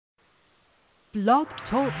Blog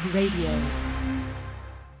Talk Radio.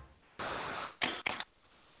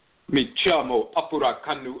 Mi chiamo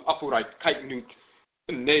Afurakanu, Afuraitkaitnut,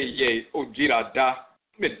 Neye Ojira da,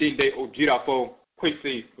 Medinde Ojirafo,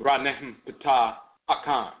 Kwesi Ranehm Pata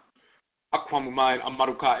Akan, Akwamumain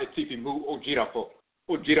Amaruka Etifi Mu Ojirafo,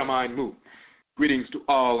 Ojiramain Mu. Greetings to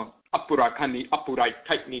all Afurakani,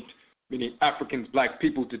 Afuraitkaitnit, meaning Africans, black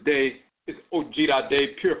people. Today is Ojira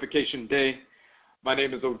Day, Purification Day. My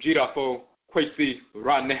name is Ojirafo, Kwesi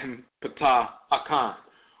Ranehm Pata Akan,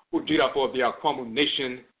 Ojirafo of the Akwamu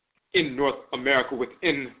Nation in North America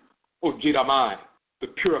within ODWIRAMAN, the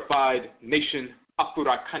Purified Nation,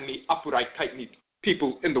 Afurakani, Afuraitkaitnit,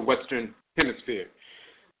 people in the Western Hemisphere.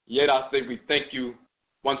 Yet I say we thank you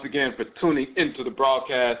once again for tuning into the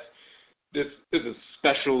broadcast. This is a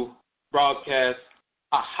special broadcast.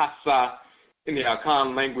 AHASA in the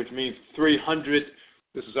Akan language means 300.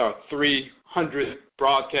 This is our 300th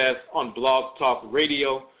broadcast on Blog Talk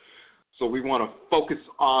Radio. So we want to focus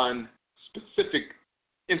on specific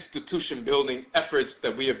institution building efforts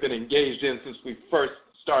that we have been engaged in since we first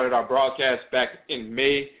started our broadcast back in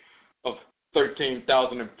May of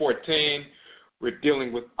 2014. We're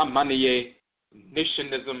dealing with AMANNE,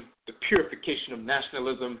 Nationism, the Purification of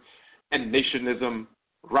Nationalism, and Nationism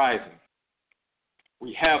rising.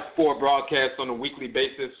 We have 4 broadcasts on a weekly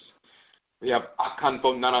basis. We have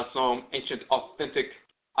Akanfo Nanasom, Ancient Authentic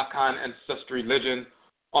Akan Ancestral Religion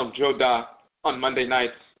on Joda on Monday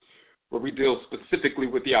nights, where we deal specifically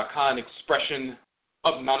with the Akan expression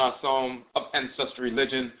of Nanasom, of ancestral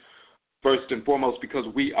religion, first and foremost because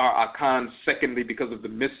we are Akan, secondly because of the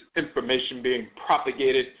misinformation being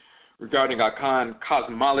propagated regarding Akan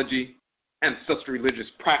cosmology, ancestral religious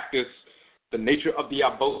practice, the nature of the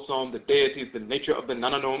Abosom, the deities, the nature of the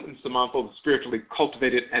Nananom and Samanfo, the spiritually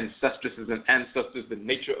cultivated ancestresses and ancestors, the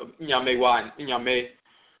nature of Inyamewa and Inyame,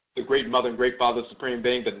 the great mother and great father, supreme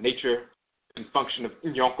being, the nature and function of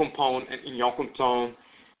Inyokumpon and Inyokumton,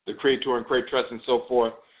 the creator and creatress, and so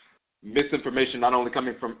forth. Misinformation not only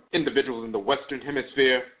coming from individuals in the Western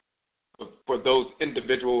Hemisphere, but for those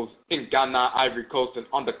individuals in Ghana, Ivory Coast, and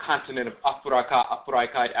on the continent of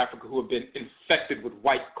Afuraitkaitnut, Africa, who have been infected with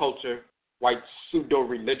white culture, white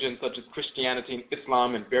pseudo-religions such as Christianity and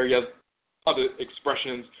Islam and various other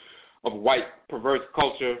expressions of white perverse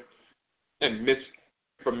culture and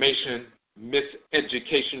misinformation,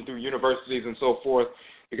 miseducation through universities and so forth,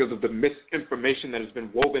 because of the misinformation that has been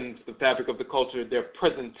woven into the fabric of the culture. Their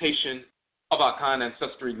presentation of Akan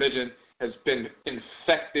ancestral religion has been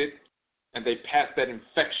infected, and they pass that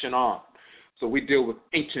infection on. So we deal with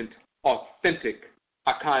ancient, authentic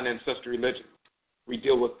Akan ancestral religion. We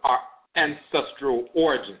deal with our ancestral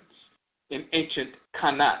origins in ancient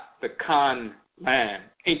Kanat, the Kan land,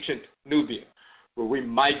 ancient Nubia, where we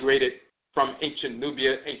migrated from ancient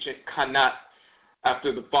Nubia, ancient Kanat,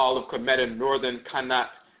 after the fall of Kemet in northern Kanat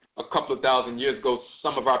a couple of thousand years ago.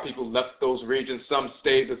 Some of our people left those regions, some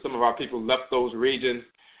stayed, and some of our people left those regions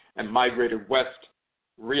and migrated west,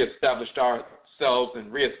 reestablished ourselves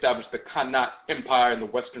and reestablished the Kanat Empire in the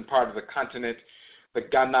western part of the continent, the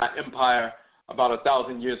Ghana Empire. About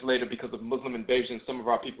 1,000 years later, because of Muslim invasion, some of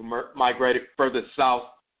our people migrated further south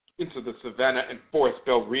into the savanna and forest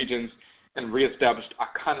belt regions and reestablished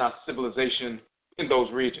Akana civilization in those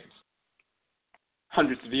regions.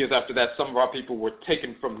 Hundreds of years after that, some of our people were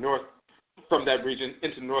taken from that region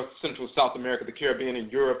into North Central South America, the Caribbean, and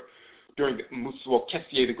Europe during the Musuo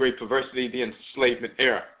Kessie, the Great Perversity, the enslavement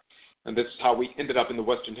era. And this is how we ended up in the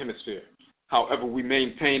Western Hemisphere. However, we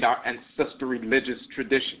maintained our ancestral religious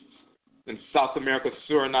traditions. In South America,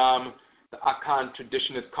 Suriname, the Akan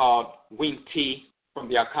tradition is called Winti, from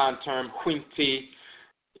the Akan term Huinti.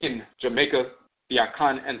 In Jamaica, the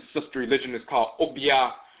Akan ancestral religion is called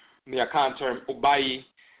Obia, from the Akan term Obai.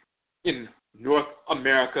 In North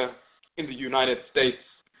America, in the United States,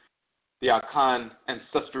 the Akan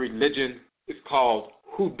ancestral religion is called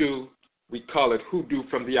Hoodoo. We call it Hoodoo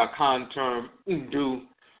from the Akan term Undu,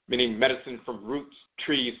 meaning medicine from roots,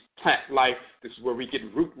 trees, plant life. This is where we get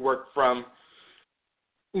root work from.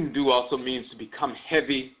 Undu also means to become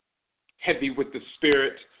heavy with the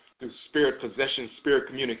spirit, through spirit possession, spirit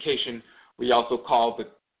communication. We also call the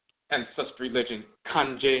ancestral religion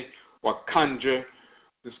Kanje or Kanja.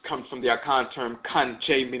 This comes from the Akan term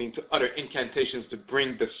Kanche, meaning to utter incantations to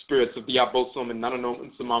bring the spirits of the Abosom and Nananom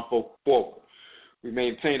and Samanfo forward. We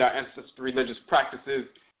maintained our ancestral religious practices,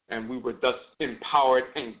 and we were thus empowered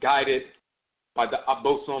and guided by the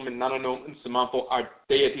Abosom and Nananom and Samanfo, our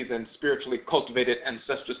deities and spiritually cultivated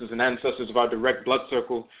ancestresses and ancestors of our direct blood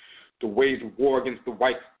circle, to wage war against the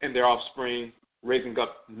whites and their offspring, raising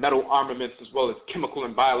up metal armaments as well as chemical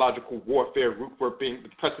and biological warfare, root work being the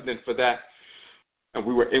precedent for that, and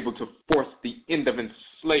we were able to force the end of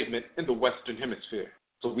enslavement in the Western Hemisphere.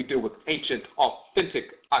 So we deal with ancient, authentic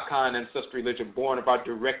Akan ancestral religion born of our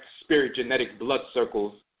direct spirit genetic blood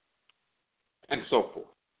circles and so forth.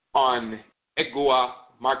 On Egua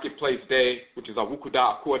Marketplace Day, which is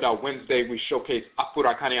Awukuda Akuada Wednesday, we showcase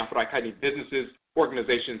Afurakani, Afuraitkaitnit businesses,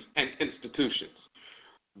 organizations, and institutions.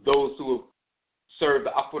 Those who serve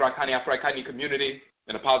the Afurakani, Afuraitkaitnit community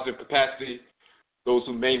in a positive capacity, those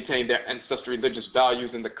who maintain their ancestral religious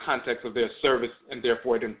values in the context of their service, and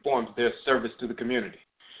therefore it informs their service to the community.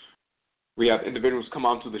 We have individuals come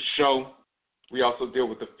onto the show. We also deal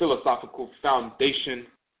with the philosophical foundation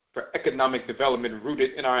for economic development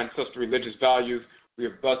rooted in our ancestral religious values. We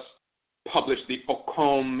have thus published the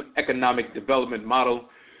Okom Economic Development Model,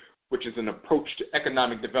 which is an approach to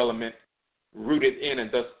economic development rooted in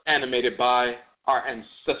and thus animated by our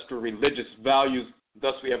ancestral religious values.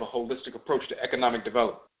 Thus, we have a holistic approach to economic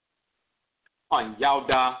development. On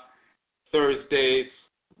Yauda Thursdays,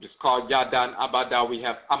 just called Yada and Abada, we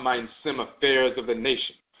have Amain Sim Affairs of the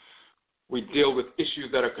Nation. We deal with issues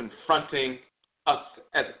that are confronting us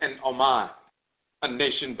as an Oman, a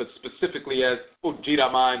nation, but specifically as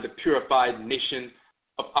ODWIRAMAN, the purified nation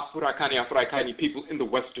of Afurakani, Afuraitkaitnit people in the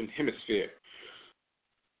Western Hemisphere.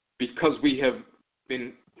 Because we have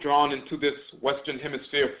been drawn into this Western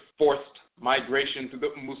Hemisphere forced migration through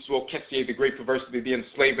the Musuo Kessie, the Great Perversity, the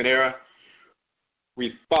enslavement era,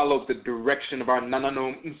 we followed the direction of our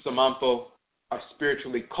Nanano Nsamanfo, our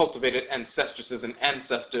spiritually cultivated ancestresses and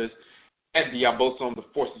ancestors, and the Abosom, the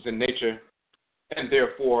forces in nature, and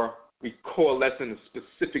therefore we coalesce in a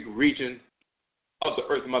specific region of the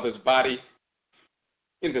Earth Mother's body.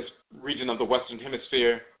 In this region of the Western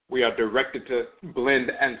Hemisphere, we are directed to blend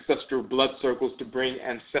ancestral blood circles to bring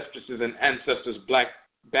ancestresses and ancestors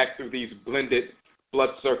back through these blended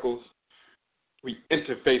blood circles. We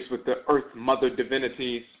interface with the Earth Mother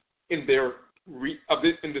divinities in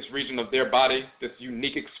this region of their body, this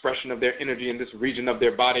unique expression of their energy in this region of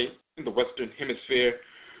their body in the Western Hemisphere.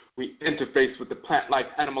 We interface with the plant life,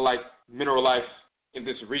 animal life, mineral life in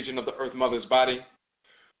this region of the Earth Mother's body.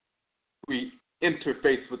 We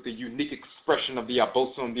interface with the unique expression of the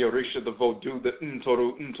Abosom, the Orisha, the Vodou, the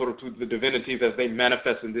Ntoru, the divinities as they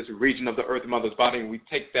manifest in this region of the Earth Mother's body, and we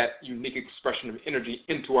take that unique expression of energy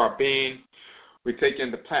into our being. We take in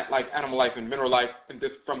the plant life, animal life, and mineral life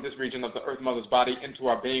from this region of the Earth Mother's body into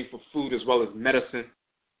our being for food as well as medicine.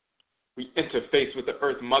 We interface with the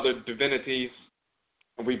Earth Mother divinities,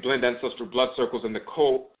 and we blend ancestral blood circles, and the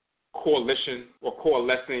coalition or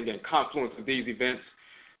coalescing and confluence of these events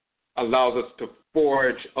allows us to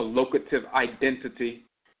forge a locative identity,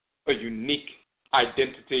 a unique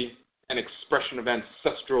identity, an expression of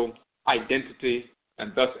ancestral identity,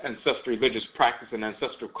 and thus ancestral religious practice and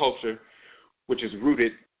ancestral culture, which is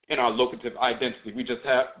rooted in our locative identity. We just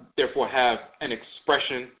therefore have an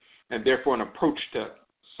expression and therefore an approach to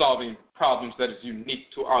solving problems that is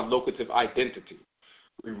unique to our locative identity.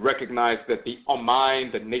 We recognize that the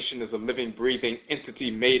Oman, the nation, is a living, breathing entity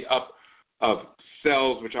made up of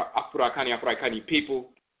cells, which are Afurakani, Afuraitkaitnit people.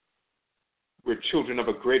 We're children of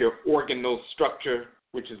a greater organal structure,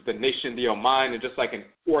 which is the nation, the Oman, and just like an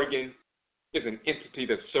organ is an entity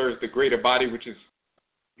that serves the greater body, which is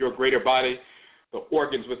your greater body, the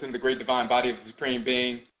organs within the great divine body of the Supreme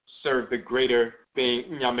Being serve the greater being,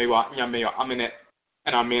 Nyamewa, Aminet,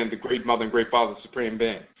 and Amen, the great mother and great father of the Supreme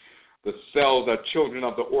Being. The cells are children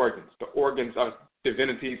of the organs. The organs are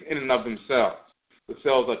divinities in and of themselves. The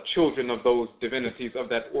cells are children of those divinities of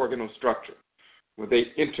that organal structure. When they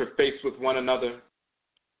interface with one another,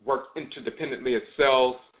 work interdependently as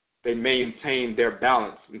cells, they maintain their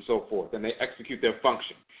balance and so forth, and they execute their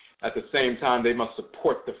function. At the same time, they must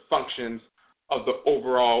support the functions of the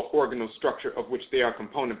overall organal structure of which they are a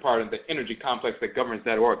component part of the energy complex that governs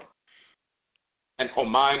that organ. And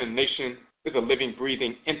Oman, a nation, is a living,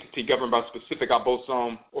 breathing entity governed by specific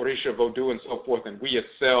Abosom, Orisha, Vodou, and so forth, and we as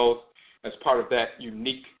cells, as part of that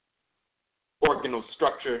unique organal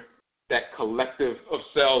structure, that collective of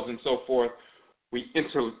cells and so forth, we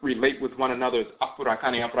interrelate with one another as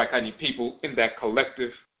Afurakani, Afuraitkaitnit people in that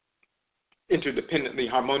collective, interdependently,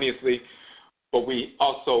 harmoniously, but we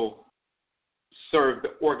also serve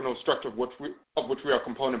the organal structure of which we are a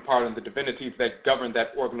component part, and the divinities that govern that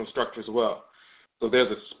organal structure as well. So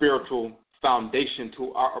there's a spiritual foundation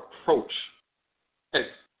to our approach as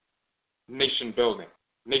nation building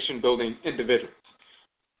individuals.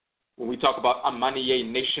 When we talk about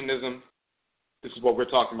AMANNE nationism, this is what we're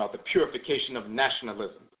talking about, the purification of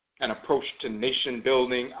nationalism, an approach to nation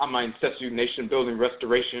building, Ancestral nation building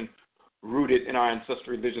restoration, rooted in our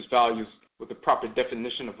ancestral religious values with the proper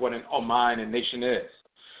definition of what an Oman and nation is.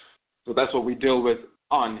 So that's what we deal with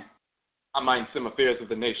on AMANNE Affairs of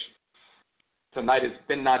the Nation. Tonight is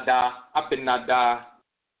Benada, Abenada,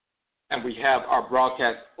 and we have our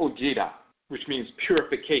broadcast ODWIRA, which means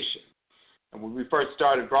purification. And when we first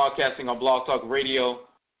started broadcasting on Blog Talk Radio,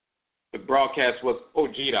 the broadcast was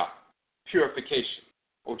ODWIRA, purification.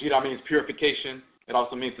 ODWIRA means purification. It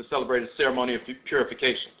also means to celebrate a ceremony of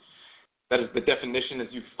purification. That is the definition as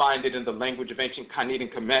you find it in the language of ancient Khanid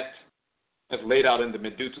and Kemet, as laid out in the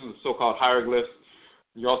Medusa, the so-called hieroglyphs.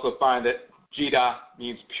 You also find that Jida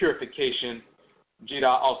means purification. Jida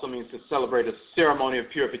also means to celebrate a ceremony of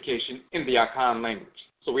purification in the Akan language.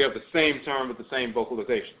 So we have the same term with the same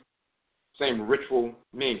vocalization, same ritual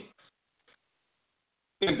meanings.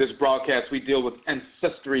 In this broadcast, we deal with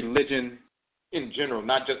ancestral religion in general,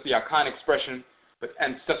 not just the Akan expression, but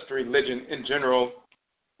ancestral religion in general,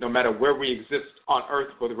 no matter where we exist on earth,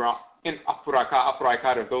 whether we're in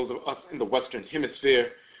Afuraitkaitnut, or those of us in the Western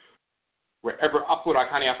Hemisphere, wherever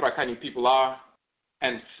Afurakani people are,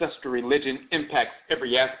 ancestral religion impacts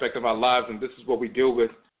every aspect of our lives, and this is what we deal with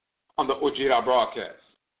on the ODWIRA broadcast.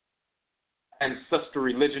 Ancestral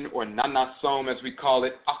religion, or Nanasom as we call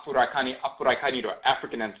it, Afurakani, Afuraitkaitnit, or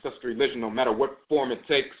African ancestral religion, no matter what form it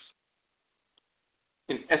takes,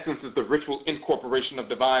 in essence is the ritual incorporation of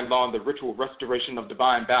divine law and the ritual restoration of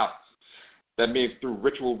divine balance. That means through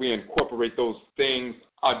ritual we incorporate those things,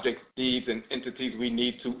 objects, deeds, and entities we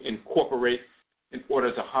need to incorporate in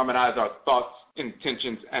order to harmonize our thoughts,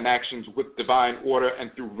 intentions, and actions with divine order.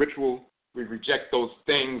 And through ritual we reject those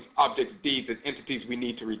things, objects, deeds, and entities we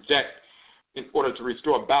need to reject in order to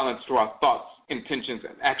restore balance to our thoughts, intentions,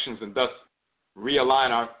 and actions, and thus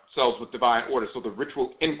realign ourselves with divine order. So the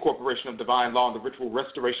ritual incorporation of divine law and the ritual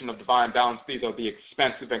restoration of divine balance, these are the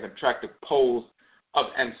expansive and contractive poles of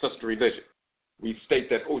ancestral religion. We state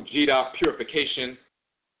that ODWIRA, purification,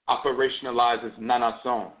 operationalizes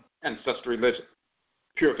Nanasom, ancestral religion.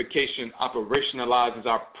 Purification operationalizes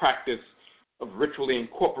our practice of ritually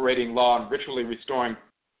incorporating law and ritually restoring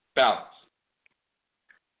balance.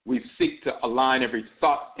 We seek to align every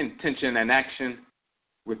thought, intention, and action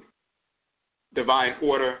with divine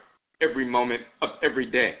order every moment of every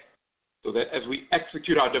day, so that as we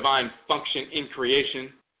execute our divine function in creation,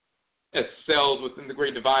 as cells within the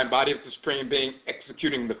great divine body of the Supreme Being,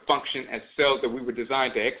 executing the function as cells that we were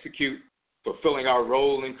designed to execute, fulfilling our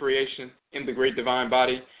role in creation in the great divine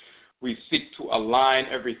body, we seek to align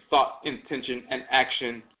every thought, intention, and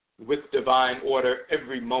action with divine order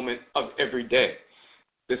every moment of every day.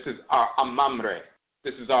 This is our amamre.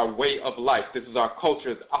 This is our way of life. This is our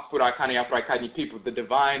culture as Afurakani, Afuraitkaitnit people. The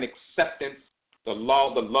divine acceptance, the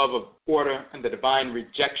law, the love of order, and the divine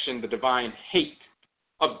rejection, the divine hate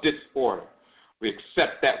of disorder. We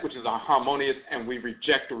accept that which is harmonious, and we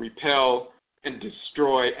reject or repel and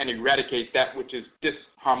destroy and eradicate that which is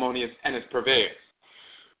disharmonious and is purveyors.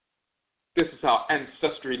 This is how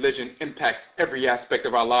ancestral religion impacts every aspect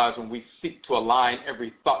of our lives when we seek to align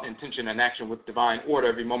every thought, intention, and action with divine order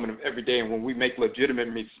every moment of every day. And when we make legitimate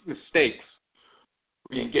mistakes,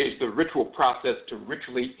 we engage the ritual process to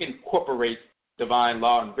ritually incorporate divine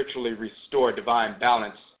law and ritually restore divine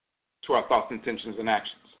balance to our thoughts, intentions, and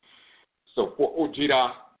actions. So for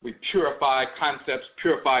ODWIRA, we purify concepts,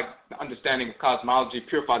 purify the understanding of cosmology,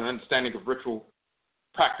 purify the understanding of ritual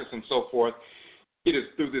practice, and so forth. It is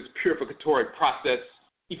through this purificatory process,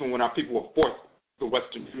 even when our people were forced to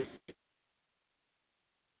Western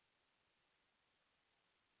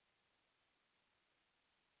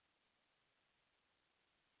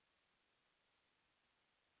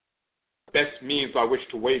best means by which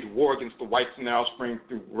to wage war against the whites and their offspring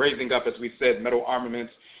through raising up, as we said, metal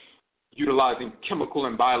armaments, utilizing chemical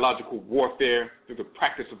and biological warfare through the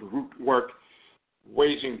practice of root work,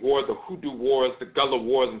 waging war, the Hoodoo wars, the Gullah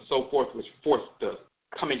wars, and so forth, which forced the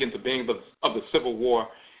coming into being of the Civil War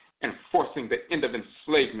and forcing the end of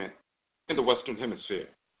enslavement in the Western Hemisphere.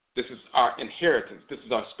 This is our inheritance. This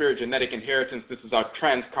is our spirit-genetic inheritance. This is our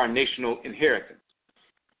transcarnational inheritance.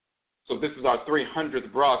 So this is our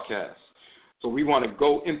 300th broadcast. So we want to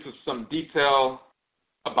go into some detail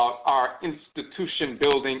about our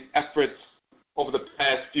institution-building efforts over the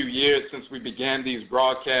past few years since we began these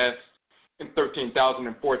broadcasts in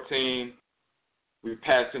 13,014. We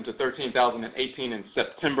passed into 13,018 in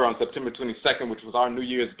September, on September 22nd, which was our New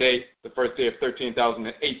Year's Day, the first day of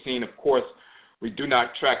 13,018. Of course, we do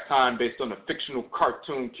not track time based on a fictional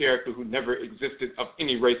cartoon character who never existed of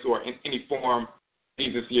any race or in any form,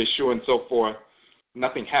 Jesus, Yeshua, and so forth.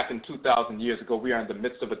 Nothing happened 2,000 years ago. We are in the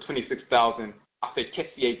midst of a 26,000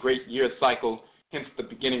 AKYISAN great year cycle, hence the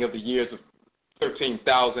beginning of the years of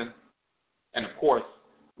 13,000. And of course,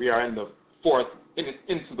 we are in the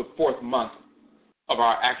into the fourth month of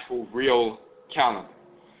our actual real calendar.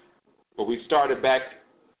 But we started back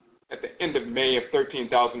at the end of May of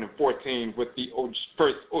 2014 with the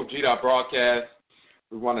first ODWIRA broadcast.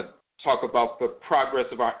 We want to talk about the progress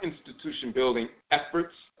of our institution building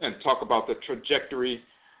efforts and talk about the trajectory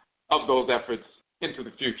of those efforts into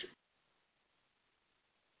the future.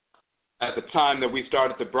 At the time that we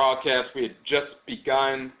started the broadcast, we had just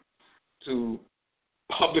begun to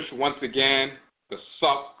publish once again the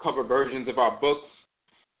soft cover versions of our books,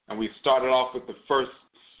 and we started off with the first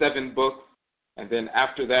 7 books, and then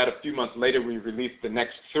after that, a few months later, we released the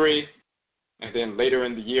next 3, and then later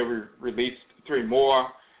in the year, we released 3 more,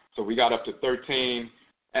 so we got up to 13,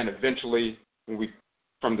 and eventually,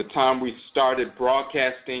 from the time we started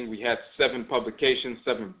broadcasting, we had 7 publications,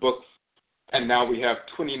 7 books, and now we have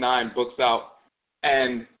 29 books out,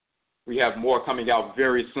 and we have more coming out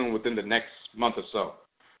very soon within the next month or so.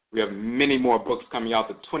 We have many more books coming out.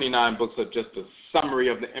 The 29 books are just a summary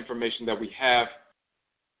of the information that we have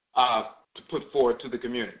to put forward to the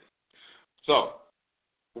community. So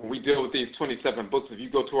when we deal with these 27 books, if you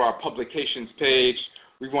go to our publications page,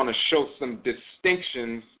 we want to show some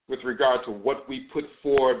distinctions with regard to what we put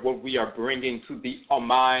forward, what we are bringing to the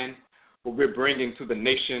AMANNE, what we're bringing to the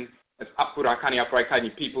nation as Afurakani,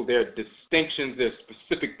 Afuraitkaitnit people. There are distinctions, there are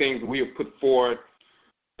specific things we have put forward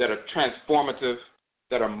that are transformative,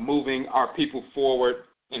 that are moving our people forward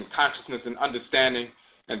in consciousness and understanding,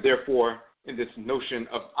 and therefore in this notion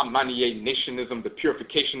of AMANNE Nationism, the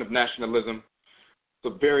purification of nationalism,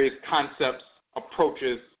 the various concepts,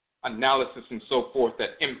 approaches, analysis, and so forth that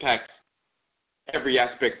impact every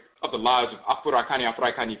aspect of the lives of Afurakani,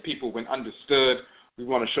 Afuraitkaitnit people when understood. We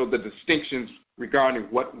want to show the distinctions regarding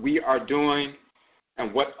what we are doing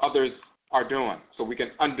and what others are doing, so we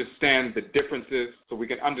can understand the differences, so we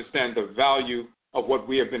can understand the value of what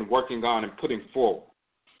we have been working on and putting forward.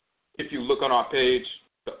 If you look on our page,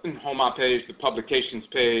 the Nhoma page, the publications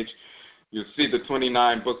page, you'll see the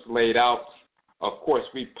 29 books laid out. Of course,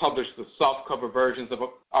 we publish the soft cover versions of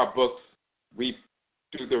our books. We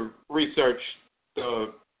do the research,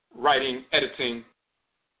 the writing, editing,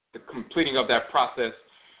 the completing of that process,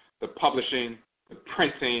 the publishing, the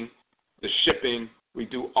printing, the shipping. We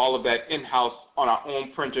do all of that in-house on our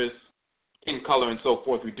own printers, in color and so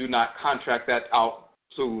forth. We do not contract that out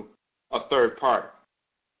to a third party.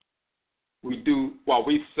 While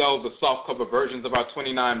we sell the soft cover versions of our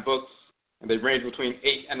 29 books, and they range between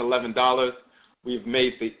 $8 and $11, we've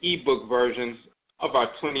made the ebook versions of our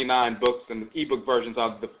 29 books, and the ebook versions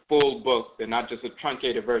are the full book. They're not just a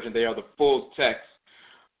truncated version, they are the full text.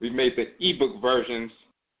 We've made the ebook versions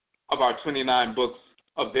of our 29 books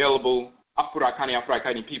available. Afurakani,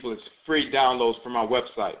 Afuraitkaitnit people, is free downloads from our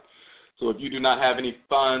website. So if you do not have any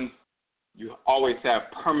funds, you always have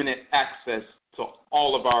permanent access to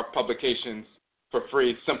all of our publications for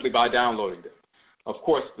free simply by downloading them. Of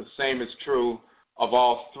course, the same is true of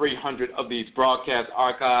all 300 of these broadcast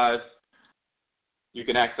archives. You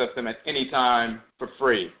can access them at any time for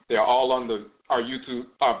free. They're all on our YouTube,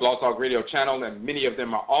 our Blog Talk Radio channel, and many of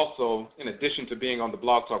them are also, in addition to being on the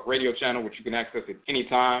Blog Talk Radio channel, which you can access at any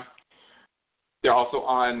time,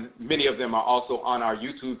 many of them are also on our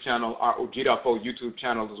YouTube channel, our ODWIRAFO YouTube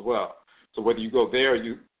channel as well. So whether you go there or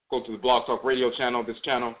you go to the Blog Talk Radio channel, this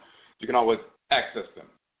channel, you can always access them.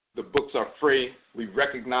 The books are free. We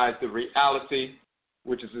recognize the reality,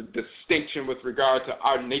 which is a distinction with regard to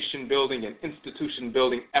our nation building and institution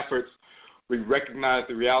building efforts. We recognize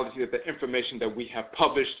the reality that the information that we have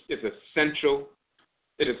published is essential.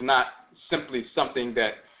 It is not simply something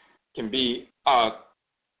that can be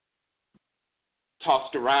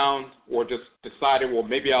tossed around or just decided, well,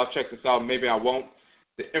 maybe I'll check this out, maybe I won't.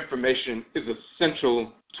 The information is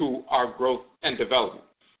essential to our growth and development.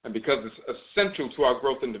 And because it's essential to our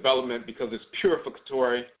growth and development, because it's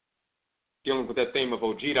purificatory, dealing with that theme of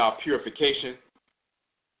ODWIRA, purification,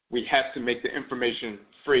 we have to make the information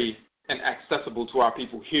free and accessible to our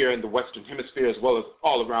people here in the Western Hemisphere as well as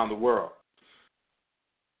all around the world.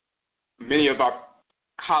 Many of our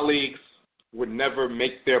colleagues would never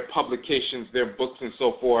make their publications, their books and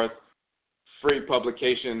so forth, free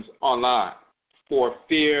publications online for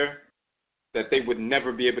fear that they would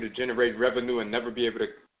never be able to generate revenue and never be able to,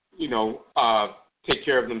 take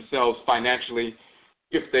care of themselves financially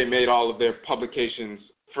if they made all of their publications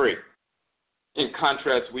free. In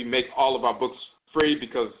contrast, we make all of our books free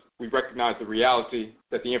because we recognize the reality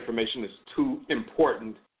that the information is too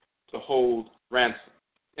important to hold ransom.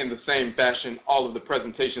 In the same fashion, all of the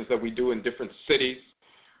presentations that we do in different cities,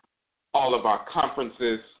 all of our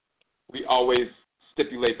conferences, we always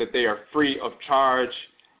stipulate that they are free of charge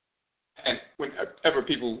And whenever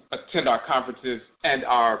people attend our conferences and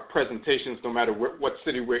our presentations, no matter what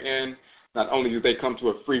city we're in, not only do they come to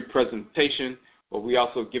a free presentation, but we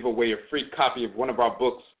also give away a free copy of one of our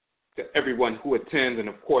books to everyone who attends. And,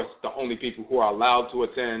 of course, the only people who are allowed to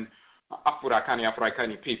attend are Afurakani,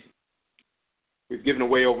 Afuraitkaitnit people. We've given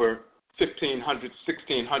away over 1,500,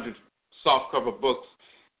 1,600 softcover books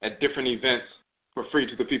at different events for free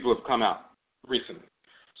to the people who have come out recently.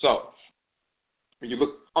 So when you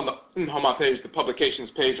look on the Nhoma page, the publications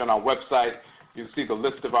page on our website, you'll see the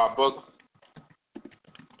list of our books.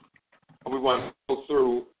 And we want to go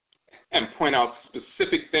through and point out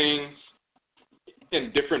specific things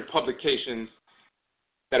in different publications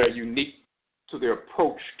that are unique to their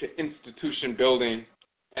approach to institution building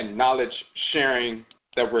and knowledge sharing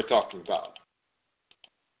that we're talking about.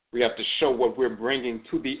 We have to show what we're bringing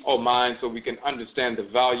to the OMAN so we can understand the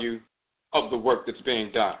value of the work that's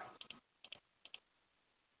being done.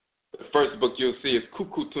 The first book you'll see is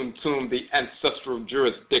Kukutuntum, the Ancestral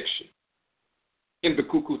Jurisdiction. In the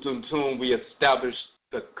Kukutuntum, we establish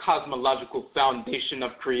the cosmological foundation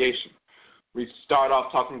of creation. We start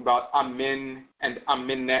off talking about Amen and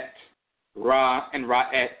Amenet, Ra and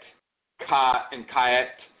Ra'et, Ka and Kayet,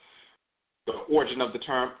 the origin of the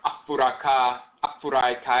term Afuraka,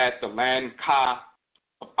 Afuraitkaitnut, the land Ka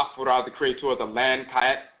of Afura, the creator, the land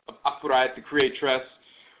Kayet of Afurait, the creatress,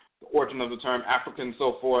 the origin of the term African, and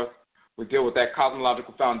so forth. We deal with that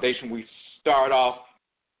cosmological foundation. We start off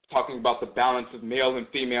talking about the balance of male and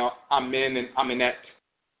female, Amen and Amenet,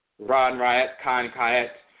 Ra and Ra'et, Ka and Kayet.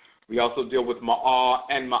 We also deal with Ma'ah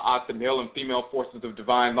and Ma'at, the male and female forces of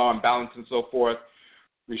divine law and balance and so forth.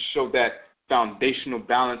 We show that foundational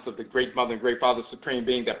balance of the Great Mother and Great Father Supreme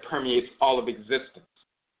Being that permeates all of existence,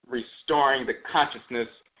 restoring the consciousness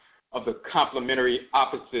of the complementary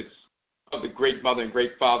opposites of the Great Mother and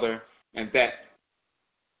Great Father, and that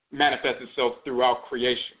manifests itself throughout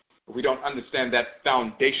creation. If we don't understand that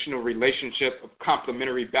foundational relationship of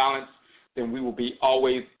complementary balance, then we will be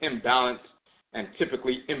always imbalanced, and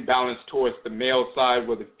typically imbalanced towards the male side,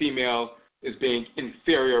 where the female is being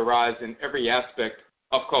inferiorized in every aspect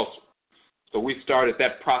of culture. So we started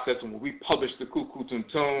that process, and when we published the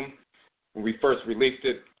Kukutuntum, when we first released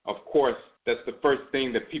it, of course, that's the first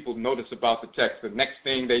thing that people notice about the text. The next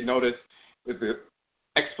thing they notice is the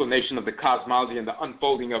explanation of the cosmology and the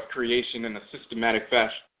unfolding of creation in a systematic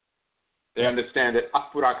fashion. They understand that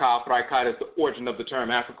Afuraka, Afuraitkaitnut is the origin of the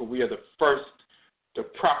term Africa. We are the first to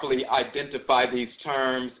properly identify these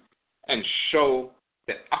terms and show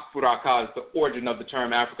that Afuraka is the origin of the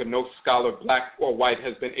term Africa. No scholar, black or white,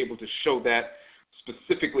 has been able to show that,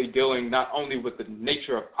 specifically dealing not only with the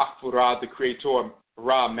nature of Afura, the creator,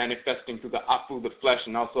 Ra, manifesting through the Afu, the flesh,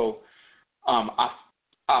 and also Afu,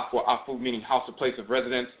 Afu meaning house or place of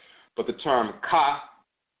residence, but the term Ka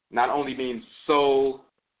not only means soul,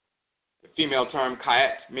 the female term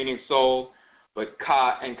Kayet meaning soul, but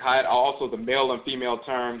Ka and Kayet are also the male and female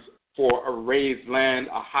terms for a raised land,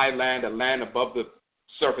 a high land, a land above the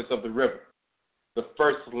surface of the river. The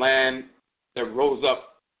first land that rose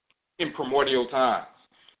up in primordial times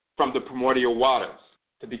from the primordial waters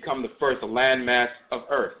to become the first landmass of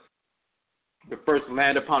earth. The first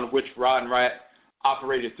land upon which Ra and Ra'et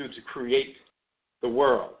operated through to create the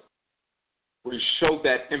world. We showed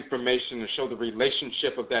that information and show the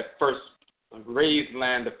relationship of that first raised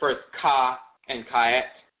land, the first Ka and Kayet,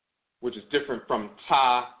 which is different from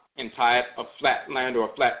Ta and Tayet, a flat land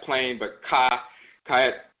or a flat plain, but Ka,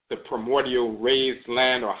 Kayet, the primordial raised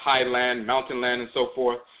land or high land, mountain land, and so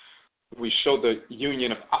forth. We show the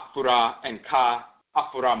union of Afura and Ka,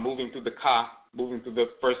 Afura moving through the Ka, moving through the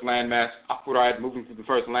first landmass, Afurait moving through the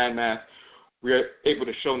first landmass. We are able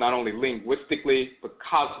to show not only linguistically, but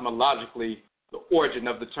cosmologically, the origin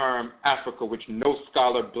of the term Africa, which no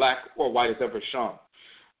scholar, black or white, has ever shown.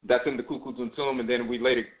 That's in the Kukutuntum, and then we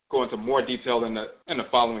later go into more detail in the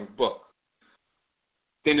following book.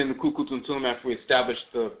 Then in the Kukutuntum, after we establish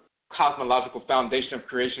the cosmological foundation of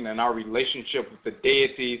creation and our relationship with the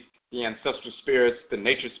deities, the ancestral spirits, the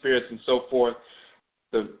nature spirits, and so forth,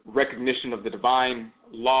 the recognition of the divine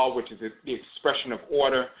law, which is the expression of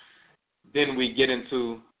order, then we get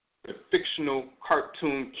into the fictional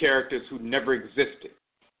cartoon characters who never existed.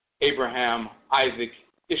 Abraham, Isaac,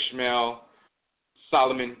 Ishmael,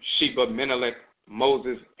 Solomon, Sheba, Menelik,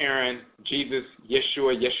 Moses, Aaron, Jesus,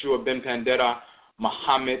 Yeshua ben Pandera,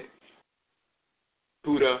 Muhammad,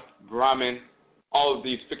 Buddha, Brahman, all of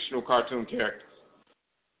these fictional cartoon characters.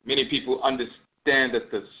 Many people understand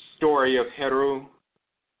that the story of Heru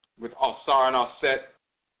with Alsar and Alset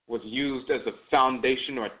was used as a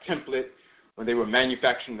foundation or a template when they were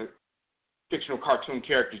manufacturing the fictional cartoon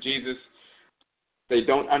character Jesus. They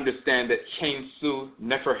don't understand that Khensu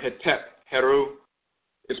Neferhetep Heru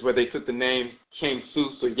is where they took the name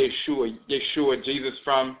Khensu, so Yeshua, Jesus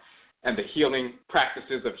from, and the healing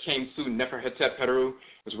practices of Khensu Neferhetep Heru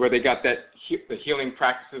is where they got the healing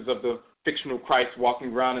practices of the fictional Christ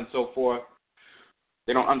walking around and so forth.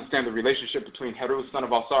 They don't understand the relationship between Heru, son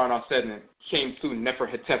of Asar and Arsed, and Khensu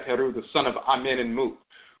Neferhetep Heru, the son of Amen and Mut.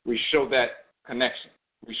 We show that connection.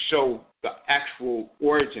 We show the actual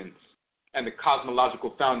origins and the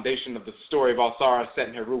cosmological foundation of the story of Asar, Aset,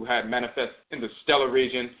 and Heru had manifest in the stellar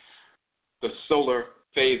region, the solar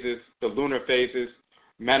phases, the lunar phases,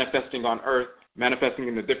 manifesting on Earth, manifesting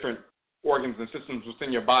in the different organs and systems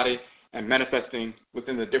within your body, and manifesting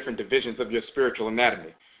within the different divisions of your spiritual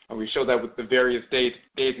anatomy. And we show that with the various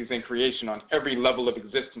deities in creation on every level of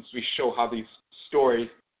existence. We show how these stories,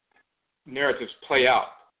 narratives play out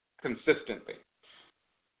consistently.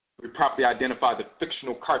 We properly identify the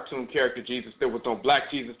fictional cartoon character Jesus. There was no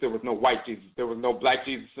black Jesus. There was no white Jesus. There was no black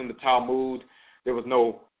Jesus in the Talmud. There was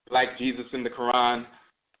no black Jesus in the Quran.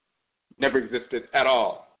 Never existed at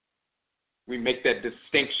all. We make that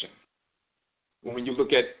distinction. When you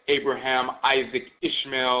look at Abraham, Isaac,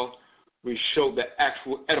 Ishmael, we show the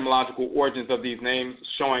actual etymological origins of these names,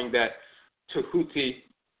 showing that Tehuti,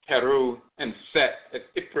 Heru, and Set, as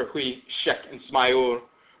Ibrahim, Shek, and Ismail,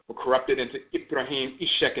 were corrupted into Ibrahim,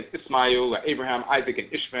 Ishak, and Ismail, or Abraham, Isaac, and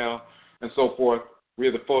Ishmael, and so forth. We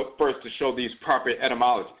are the first to show these proper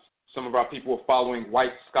etymologies. Some of our people are following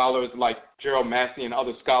white scholars like Gerald Massey and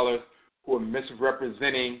other scholars who are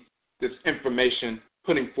misrepresenting this information,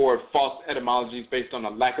 putting forward false etymologies based on a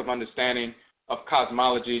lack of understanding of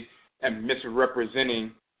cosmology and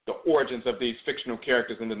misrepresenting the origins of these fictional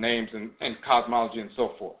characters and the names and cosmology and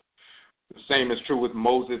so forth. The same is true with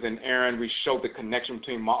Moses and Aaron. We show the connection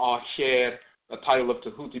between Ma'asher, the title of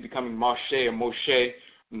Tehuti becoming Moshe or Moshe,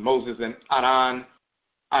 Moses and Aran.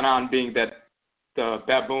 Aran being that the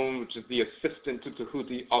baboon, which is the assistant to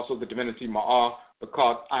Tehuti, also the divinity Ma'ah, but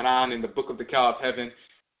called Aran in the book of the Cow of Heaven,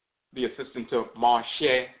 the assistant to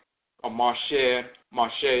Moshe or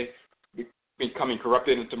Moshe becoming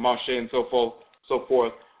corrupted into Moshe and so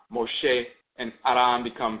forth. Moshe and Aran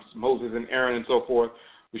becomes Moses and Aaron and so forth.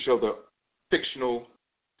 We show the fictional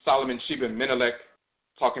Solomon, Sheba, and Menelik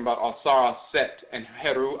talking about Asar, Set, and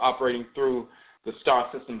Heru operating through the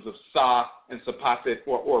star systems of Sa and Sapapit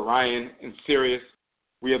or Orion and Sirius.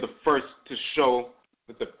 We are the first to show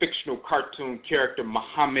that the fictional cartoon character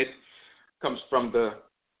Muhammad comes from the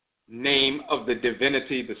name of the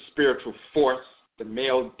divinity, the spiritual force, the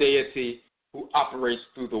male deity who operates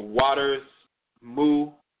through the waters, Mu,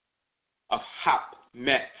 of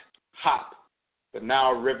HAP-MERIT, HAP, the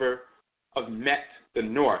Nile River, of Met, the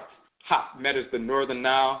north. HAP-MERIT is the northern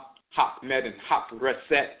Nile. HAP-MERIT and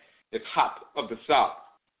HAP-RESET is HAP of the south,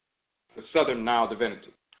 the southern Nile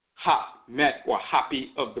divinity. HAP-MERIT or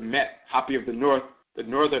Hapi of the Met, Hapi of the north, the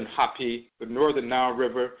northern Hapi, the northern Nile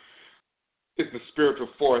River, is the spiritual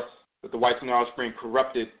force that the whites in Nile Spring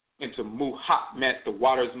corrupted into Muhammad, the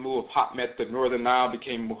waters Mu of HAP-MERIT, the northern Nile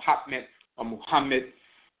became Muhammad or Muhammad,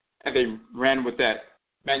 and they ran with that,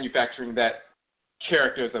 manufacturing that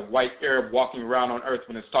character as a white Arab walking around on earth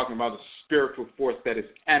when it's talking about the spiritual force that is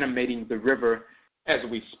animating the river as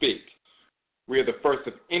we speak. We are the first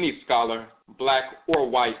of any scholar, black or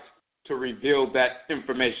white, to reveal that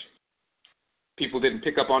information. People didn't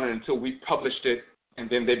pick up on it until we published it, and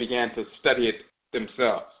then they began to study it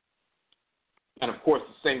themselves. And of course,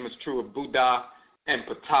 the same is true of Buddha and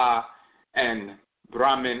Ptah and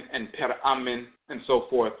Brahmin and Peramin and so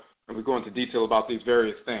forth, and we go into detail about these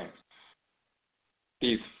various things.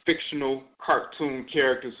 These fictional cartoon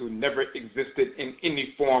characters who never existed in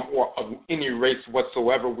any form or of any race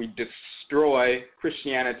whatsoever. We destroy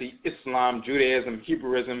Christianity, Islam, Judaism,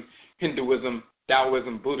 Hebrewism, Hinduism,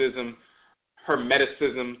 Taoism, Buddhism,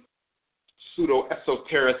 Hermeticism,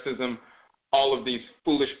 pseudo-esotericism, all of these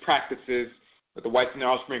foolish practices that the whites and their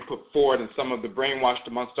offspring put forward, and some of the brainwashed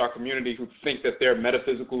amongst our community who think that they're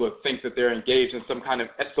metaphysical or think that they're engaged in some kind of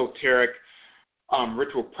esoteric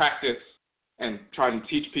ritual practice, and trying to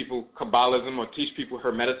teach people Kabbalism or teach people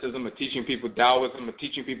Hermeticism or teaching people Taoism or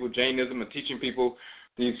teaching people Jainism or teaching people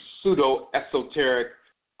these pseudo-esoteric,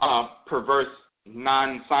 perverse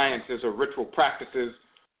non-sciences or ritual practices.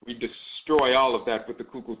 We destroy all of that with the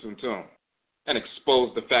Kuku Tuntum and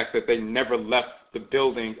expose the fact that they never left the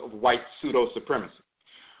building of white pseudo-supremacy.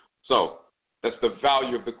 So that's the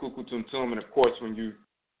value of the Kuku Tuntum, and of course when you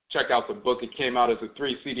check out the book, it came out as a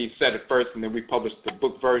 3-CD set at first, and then we published the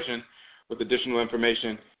book version with additional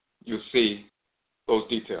information. You'll see those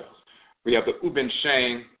details. We have the Ubin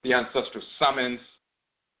Sheng, the Ancestral Summons,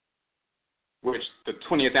 which the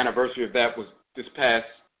 20th anniversary of that was this past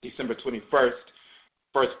December 21st,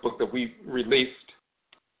 first book that we released.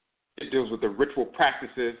 It deals with the ritual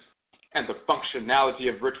practices and the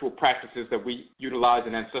functionality of ritual practices that we utilize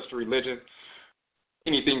in ancestral religion.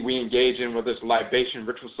 Anything we engage in, whether it's libation,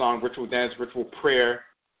 ritual song, ritual dance, ritual prayer,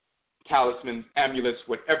 talismans, amulets,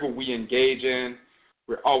 whatever we engage in,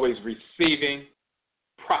 we're always receiving,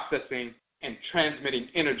 processing, and transmitting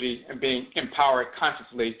energy and being empowered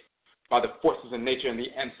consciously by the forces of nature and the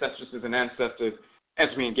ancestresses and ancestors as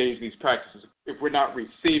we engage these practices. If we're not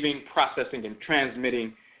receiving, processing, and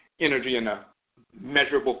transmitting energy in a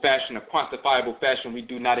measurable fashion, a quantifiable fashion, we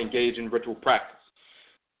do not engage in ritual practice.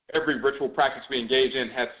 Every ritual practice we engage in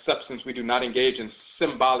has substance. We do not engage in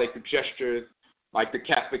symbolic gestures like the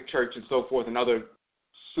Catholic Church and so forth and other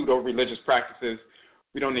pseudo-religious practices.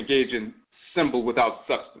 We don't engage in symbol without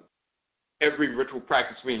substance. Every ritual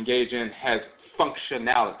practice we engage in has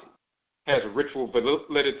functionality, has ritual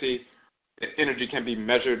validity, that energy can be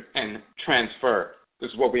measured and transferred.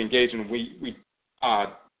 This is what we engage in. We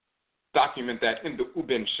document that in the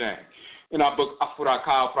Ubin Shang. In our book,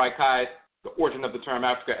 Afuraitkaitnut, The Origin of the Term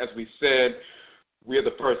Africa, as we said, we are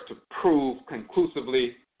the first to prove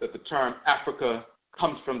conclusively that the term Africa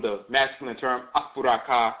comes from the masculine term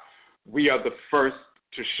Afuraka. We are the first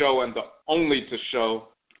to show and the only to show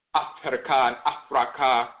Afurakani,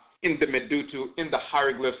 Afuraka in the Medutu, in the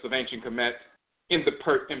hieroglyphs of ancient Kemet, in the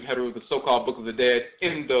Pert Imheru, the so-called Book of the Dead,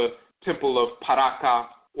 in the Temple of Paraka,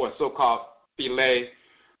 or so-called Philae,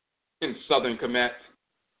 in southern Kemet,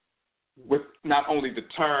 with not only the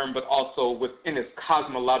term, but also within its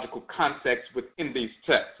cosmological context within these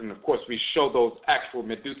texts. And, of course, we show those actual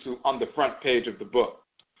Medutu on the front page of the book.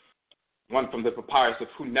 One from the papyrus of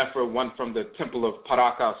Hunefer, one from the Temple of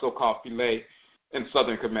Paraka, so-called Philae, in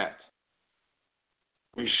southern Kemet.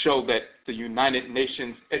 We show that the United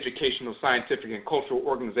Nations Educational, Scientific, and Cultural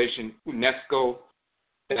Organization, UNESCO,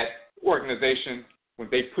 that organization, when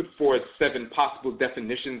they put forth 7 possible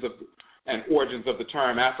definitions of and origins of the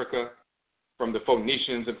term Africa, from the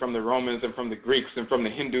Phoenicians and from the Romans and from the Greeks and from the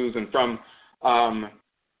Hindus and from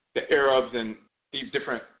the Arabs and these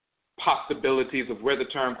different possibilities of where the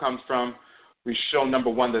term comes from, we show, number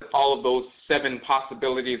one, that all of those 7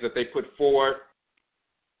 possibilities that they put forward,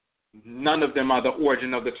 none of them are the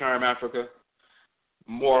origin of the term Africa.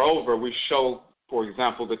 Moreover, we show, for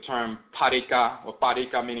example, the term Parika, or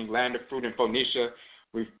Parika meaning land of fruit in Phoenicia.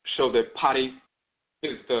 We show that Pari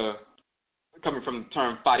is coming from the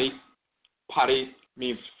term Pari. Pari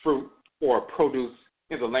means fruit or produce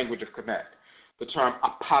in the language of Kemet. The term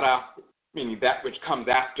Apara, meaning that which comes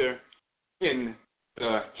after, in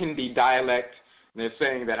the Hindi dialect. And they're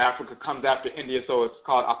saying that Africa comes after India, so it's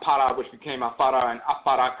called Apara, which became Afara and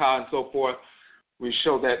Afaraka and so forth. We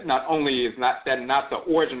show that not only is not the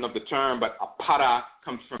origin of the term, but Apara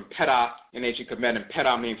comes from Pera in ancient Kemet, and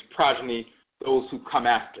Pera means progeny, those who come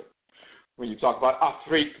after. When you talk about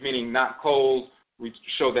Afrik, meaning not cold, we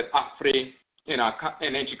show that Afri in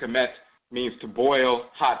ancient Kemet means to boil,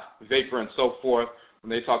 hot, vapor, and so forth. When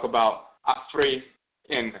they talk about Afri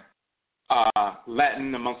in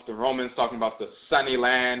Latin amongst the Romans, talking about the sunny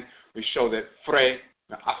land, we show that Fre,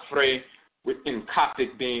 Afre, in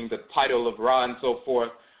Coptic being the title of Ra and so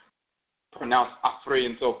forth, pronounced Afre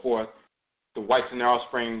and so forth. The whites and their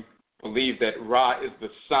offspring believe that Ra is the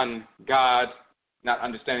sun god, not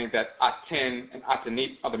understanding that Aten and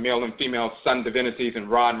Atenit are the male and female sun divinities, and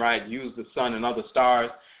Ra and Ra use the sun and other stars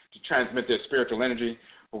to transmit their spiritual energy.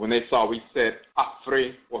 But when they saw we said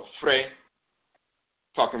Afre or Fre,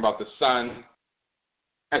 talking about the sun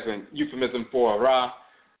as a euphemism for Ra,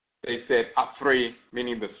 they said Afre,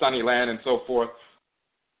 meaning the sunny land and so forth.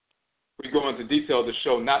 We go into detail to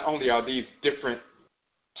show not only are these different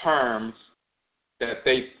terms that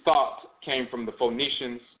they thought came from the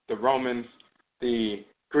Phoenicians, the Romans, the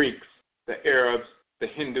Greeks, the Arabs, the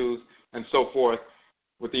Hindus, and so forth,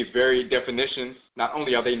 with these very definitions. Not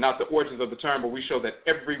only are they not the origins of the term, but we show that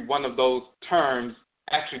every one of those terms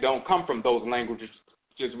actually don't come from those languages.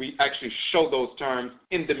 Because we actually show those terms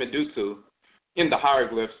in the Medutu, in the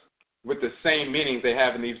hieroglyphs, with the same meanings they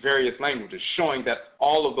have in these various languages, showing that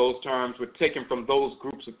all of those terms were taken from those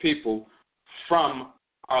groups of people from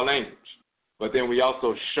our language. But then we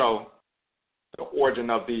also show the origin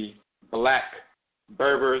of the black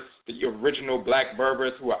Berbers, the original black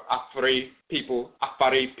Berbers who are Afari people.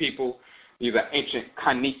 These are ancient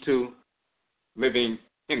Kanitu living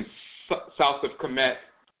in south of Kemet,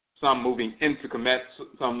 some moving into Kemet,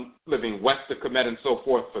 some living west of Kemet and so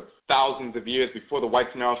forth for thousands of years before the whites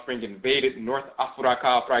and their offspring invaded North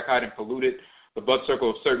Afuraitkaitnut and polluted the blood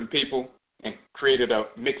circle of certain people and created a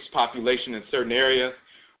mixed population in certain areas.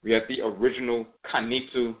 We had the original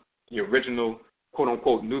Kanitu the original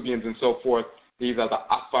quote-unquote Nubians and so forth. These are the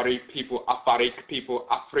Afari people, Afarik people,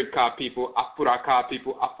 Afrika people, Afuraka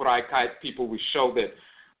people, Afuraitkaitnit people. We show that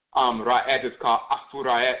Ra'ed is called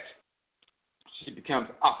Afurayet. She becomes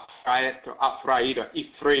Afurayet or Afuraid or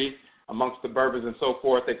Ifri amongst the Berbers and so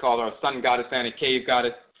forth. They call her a sun goddess and a cave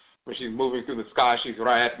goddess. When she's moving through the sky, she's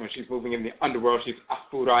Ra'et. When she's moving in the underworld, she's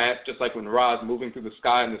Afurayet. Just like when Ra is moving through the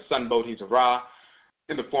sky in the sunboat, he's Ra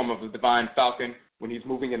in the form of a divine falcon. When he's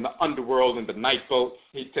moving in the underworld in the night boat,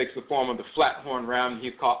 he takes the form of the flat-horned ram.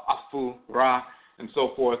 He's called Afu, Ra, and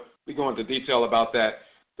so forth. We go into detail about that.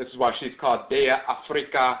 This is why she's called Dea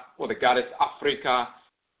Afrika, or the goddess Afrika.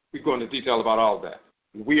 We go into detail about all of that.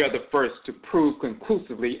 We are the first to prove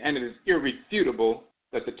conclusively, and it is irrefutable,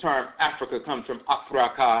 that the term Africa comes from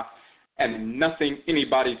Afuraka, and nothing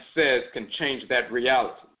anybody says can change that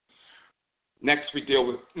reality. Next, we deal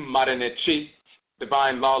with Marenechi,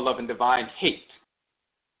 divine law, love, and divine hate.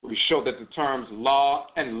 We show that the terms law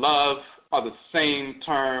and love are the same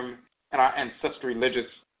term in our ancestral religious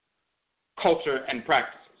culture and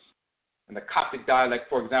practices. In the Coptic dialect,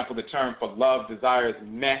 for example, the term for love, desire is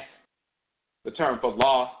meh. The term for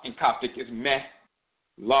law in Coptic is meh.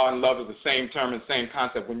 Law and love is the same term and same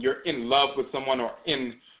concept. When you're in love with someone or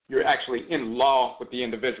you're actually in law with the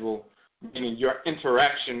individual, meaning your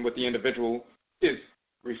interaction with the individual is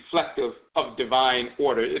reflective of divine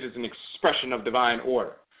order. It is an expression of divine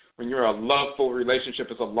order. When you're a loveful relationship,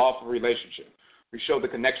 it's a lawful relationship. We show the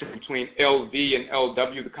connection between LV and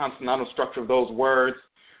LW, the consonantal structure of those words.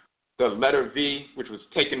 The letter V, which was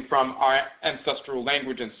taken from our ancestral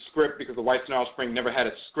language and script, because the white Nile Spring never had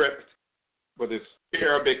a script, whether it's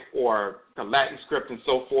Arabic or the Latin script and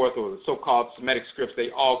so forth, or the so-called Semitic scripts, they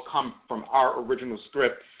all come from our original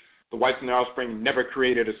script. The white Nile Spring never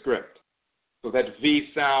created a script. So that V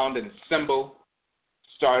sound and symbol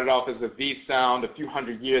started off as a V sound. A few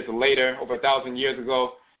hundred years later, over 1,000 years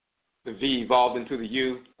ago, the V evolved into the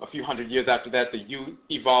U. A few hundred years after that, the U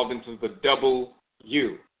evolved into the double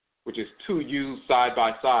U, which is two U's side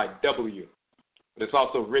by side, W. But it's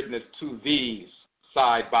also written as two V's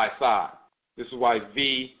side by side. This is why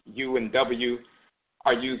V, U, and W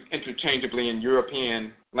are used interchangeably in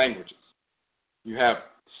European languages. You have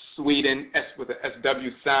Sweden, S with a SW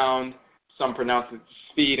sound. Some pronounce it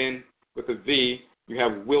Sweden with a V. You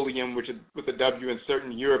have William, which is with a W in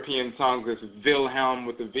certain European tongues. There's Wilhelm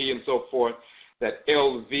with a V and so forth. That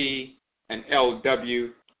LV and LW,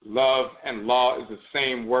 love and law, is the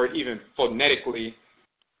same word, even phonetically.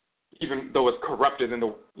 Even though it's corrupted in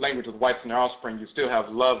the language of the whites and their offspring, you still have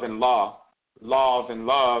love and law. Love and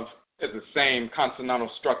love is the same consonantal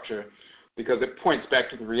structure because it points back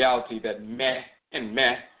to the reality that meh and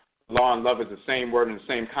meh, law and love, is the same word and the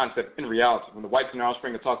same concept in reality. When the whites and their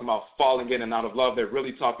offspring are talking about falling in and out of love, they're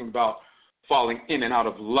really talking about falling in and out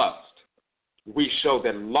of lust. We show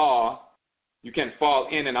that law, you can fall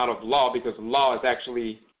in and out of law because law is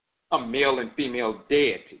actually a male and female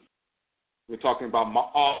deity. We're talking about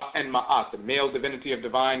Ma'al and Ma'at. The male divinity of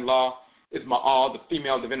divine law is Ma'al. The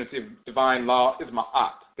female divinity of divine law is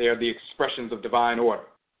Ma'at. They are the expressions of divine order.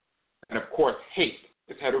 And of course, hate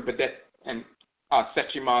is Herubadet and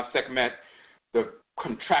Sechima, Sekhmet, the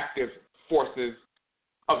contractive forces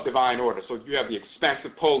of divine order. So you have the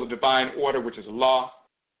expansive pole of divine order, which is law,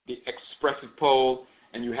 the expressive pole,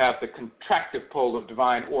 and you have the contractive pole of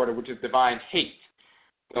divine order, which is divine hate,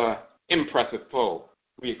 the impressive pole.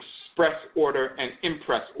 We express order and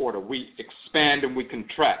impress order. We expand and we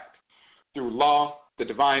contract. Through law, the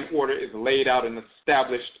divine order is laid out and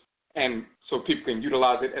established, and so people can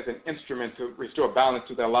utilize it as an instrument to restore balance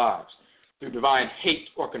to their lives. Through divine hate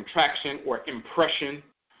or contraction or impression,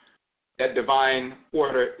 that divine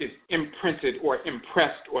order is imprinted or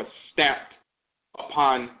impressed or stamped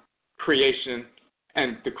upon creation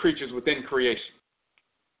and the creatures within creation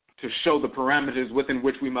to show the parameters within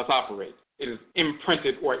which we must operate. It is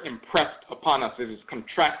imprinted or impressed upon us. It is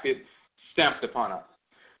contracted, stamped upon us.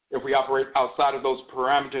 If we operate outside of those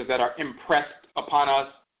parameters that are impressed upon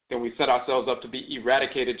us, then we set ourselves up to be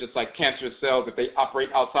eradicated, just like cancerous cells. If they operate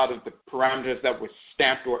outside of the parameters that were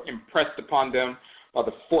stamped or impressed upon them by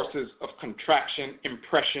the forces of contraction,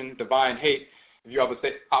 impression, divine hate, if you ever say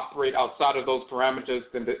operate outside of those parameters,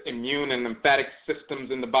 then the immune and lymphatic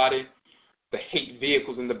systems in the body, the hate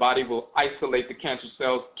vehicles in the body will isolate the cancer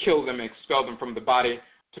cells, kill them, and expel them from the body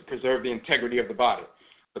to preserve the integrity of the body.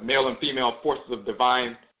 The male and female forces of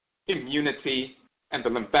divine immunity and the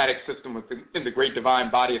lymphatic system within the great divine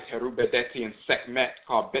body of Herubedeti and Sekhmet,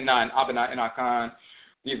 called Bina and Abana and Akan.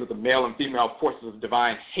 These are the male and female forces of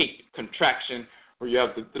divine hate, contraction, where you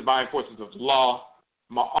have the divine forces of law,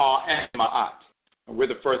 Ma'ah and Ma'at. And we're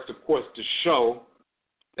the first, of course, to show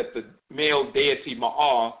that the male deity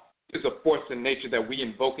Ma'al is a force in nature that we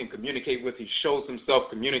invoke and communicate with. He shows himself,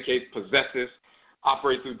 communicates, possesses,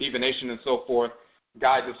 operates through divination and so forth,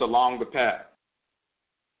 guides us along the path.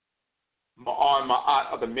 Ma'ar and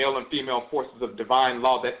Ma'at are the male and female forces of divine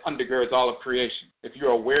law that undergirds all of creation. If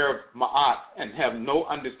you're aware of Ma'at and have no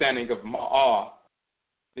understanding of Ma'ar,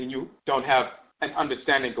 then you don't have an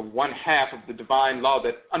understanding of one half of the divine law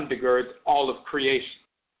that undergirds all of creation.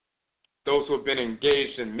 Those who have been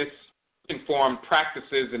engaged in misinformed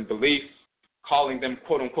practices and beliefs, calling them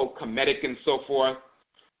quote-unquote Kemetic and so forth,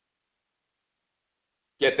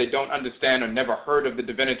 yet they don't understand or never heard of the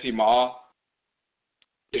divinity Ma'al,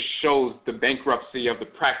 it shows the bankruptcy of the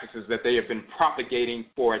practices that they have been propagating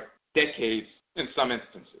for decades in some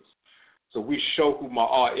instances. So we show who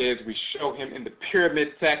Ma'al is. We show him in the pyramid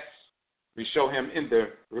texts. We show him in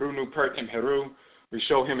the Runu Pert and Heru. We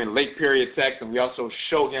show him in late period texts, and we also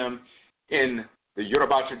show him in the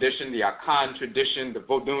Yoruba tradition, the Akan tradition, the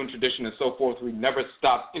Vodun tradition, and so forth. We never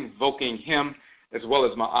stop invoking him as well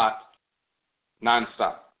as Ma'at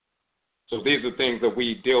nonstop. So these are things that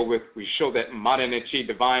we deal with. We show that Mana and Chi,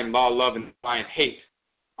 divine law, love, and divine hate,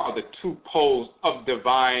 are the two poles of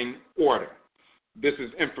divine order. This is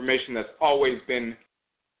information that's always been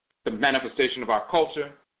the manifestation of our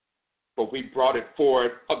culture, but we brought it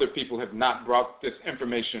forward. Other people have not brought this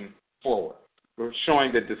information forward. We're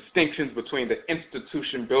showing the distinctions between the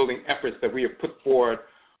institution building efforts that we have put forward,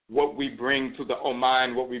 what we bring to the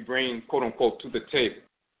Oman, what we bring, quote unquote, to the table.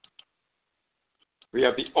 We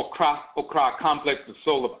have the Okra complex, the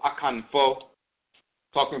soul of Akanfo,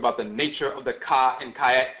 talking about the nature of the Ka and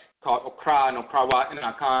Kayet, called Okra and Okrawa and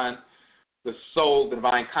Akan, the soul, the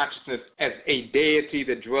divine consciousness, as a deity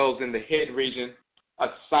that dwells in the head region,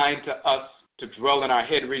 assigned to us to dwell in our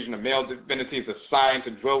head region. A male divinity is assigned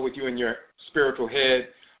to dwell with you in your spiritual head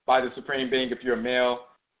by the Supreme Being if you're a male,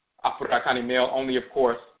 Afurakani male only, of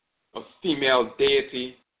course. A female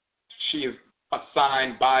deity, she is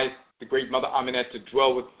assigned by the great Mother AMANNE to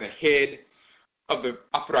dwell with the head of the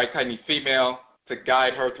Afuraitkaitnit female to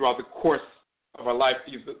guide her throughout the course of her life.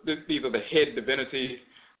 These are the head divinities.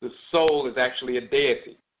 The soul is actually a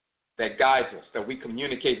deity that guides us, that we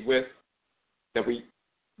communicate with, that we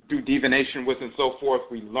do divination with and so forth.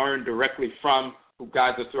 We learn directly from, who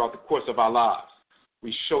guides us throughout the course of our lives.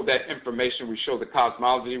 We show that information. We show the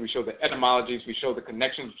cosmology. We show the etymologies. We show the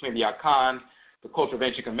connections between the Akan, the culture of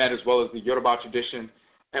ancient Kemet, as well as the Yoruba tradition,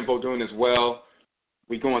 and Vodun as well.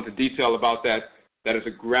 We go into detail about that. That is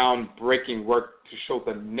a groundbreaking work to show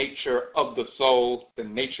the nature of the soul, the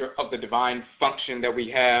nature of the divine function that we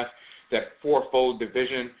have, that fourfold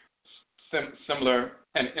division, similar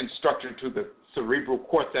and structure to the cerebral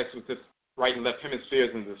cortex with its right and left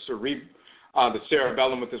hemispheres, and the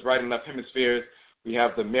cerebellum with its right and left hemispheres. We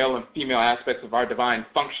have the male and female aspects of our divine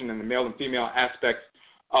function and the male and female aspects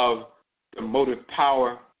of the motive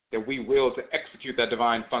power that we will to execute that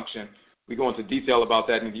divine function. We go into detail about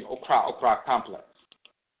that in the Okra complex.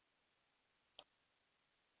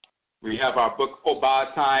 We have our book,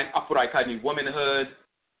 Obatain, Afuraitkaitnit Womanhood,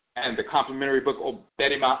 and the complementary book,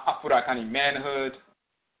 Oberima, Afurakani Manhood.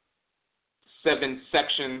 7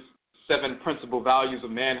 sections, 7 principal values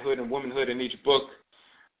of manhood and womanhood in each book,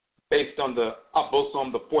 based on the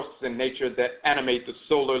abosom, the forces in nature that animate the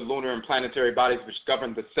solar, lunar, and planetary bodies which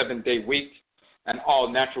govern the 7-day week and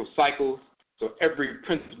all natural cycles. So every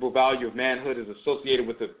principal value of manhood is associated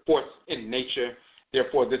with a force in nature.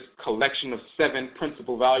 Therefore, this collection of 7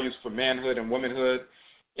 principal values for manhood and womanhood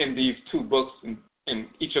in these 2 books, in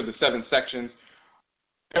each of the 7 sections,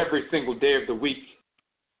 every single day of the week,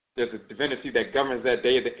 there's a divinity that governs that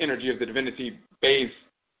day. The energy of the divinity bathes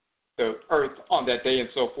the earth on that day and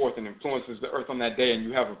so forth and influences the earth on that day. And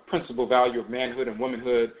you have a principal value of manhood and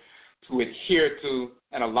womanhood to adhere to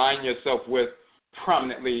and align yourself with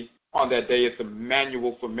prominently on that day. It's a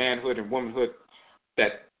manual for manhood and womanhood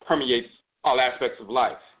that permeates all aspects of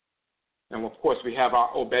life. And of course, we have our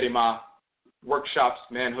Oberima workshops,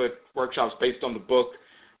 manhood workshops based on the book,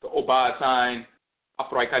 the Obatain,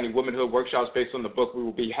 Afuraitkaitnit Womanhood workshops based on the book. We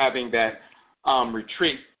will be having that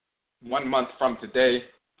retreat 1 month from today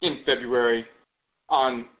in February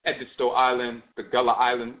on Edisto Island, the Gullah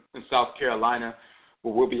Island in South Carolina,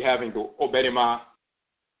 where we'll be having the Oberima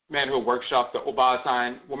Manhood Workshop, the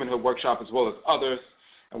Obatain Womanhood Workshop, as well as others.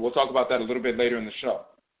 And we'll talk about that a little bit later in the show.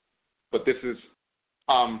 But this is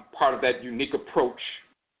part of that unique approach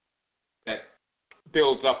that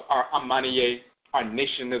builds up our AMANNE, our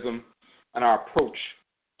nationism, and our approach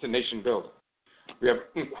to nation building. We have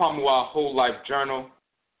Nkwamua Whole Life Journal,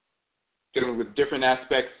 dealing with different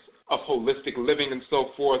aspects of holistic living and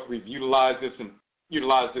so forth. We've utilized this in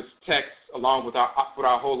utilize this text along with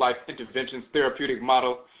our whole life interventions therapeutic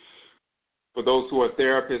model for those who are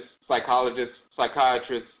therapists, psychologists,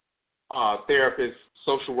 psychiatrists, therapists,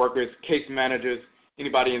 social workers, case managers,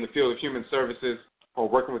 anybody in the field of human services or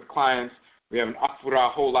working with clients. We have an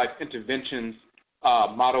Afura whole life interventions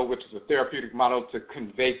model, which is a therapeutic model to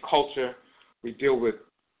convey culture. We deal with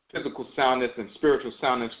physical soundness and spiritual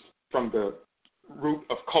soundness from the root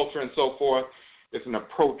of culture and so forth. It's an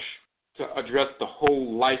approach to address the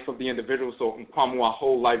whole life of the individual. So Nkwamua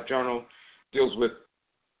Whole Life Journal deals with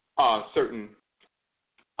certain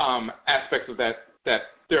aspects of that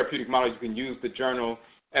therapeutic model. You can use the journal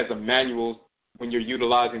as a manual when you're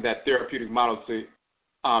utilizing that therapeutic model to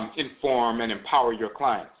inform and empower your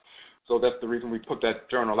clients. So that's the reason we put that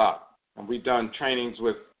journal out. And we've done trainings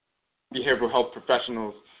with behavioral health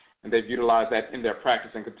professionals, and they've utilized that in their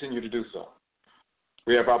practice and continue to do so.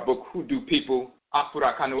 We have our book, Hoodoo People,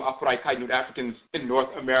 Afurakanu, Afuraitkaitnut, Africans in North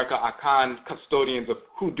America, Akan, custodians of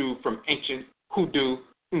Hoodoo from ancient Hoodoo,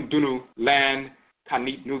 Undunu, land,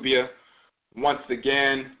 Kanit, Nubia. Once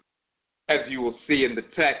again, as you will see in the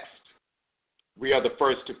text, we are the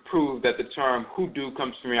first to prove that the term Hoodoo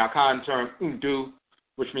comes from the Akan term Undu,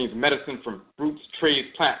 which means medicine from roots, trees,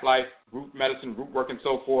 plant life, root medicine, root work, and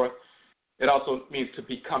so forth. It also means to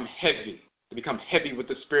become heavy with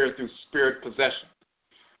the spirit through spirit possession.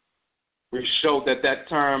 We showed that that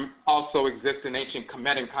term also exists in ancient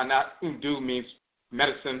Kemet and Kanat. Undu means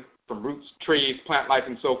medicine from roots, trees, plant life,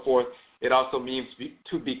 and so forth. It also means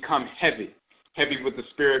to become heavy with the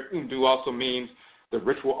spirit. Undu also means the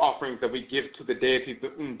ritual offerings that we give to the deities, the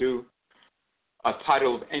Undu. A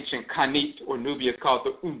title of ancient Kanit or Nubia is called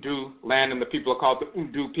the Undu land, and the people are called the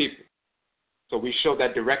Undu people. So we show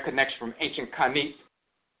that direct connection from ancient Kanit,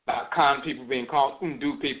 the Akan people being called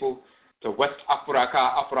Undu people, to West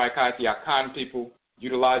Afuraitkaitnut, the Akan people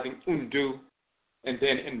utilizing Undu. And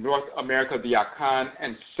then in North America, the Akan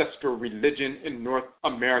ancestral religion in North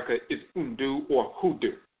America is Undu or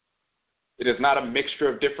Hoodoo. It is not a mixture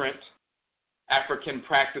of different African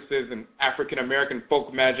practices and African American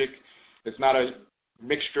folk magic. It's not a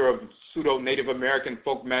mixture of pseudo-Native American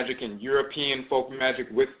folk magic and European folk magic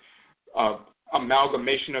with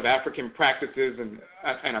amalgamation of African practices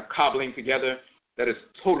and a cobbling together that is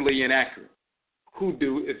totally inaccurate.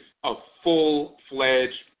 Hoodoo is a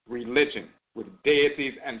full-fledged religion with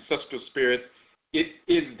deities, ancestral spirits. It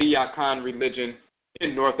is the Akan religion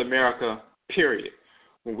in North America, period.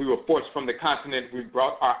 When we were forced from the continent, we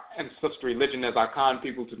brought our ancestral religion as Akan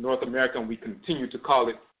people to North America, and we continue to call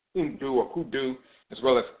it Undu or Hoodoo, as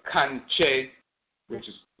well as Kanche, which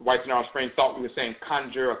is whites in our spring thought we were saying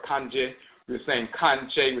conjure or kanje. We were saying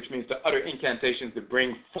Kanche, which means to utter incantations to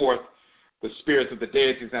bring forth the spirits of the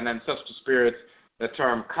deities and ancestral spirits. The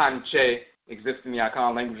term Kanche exists in the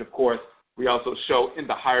Akan language, of course. We also show in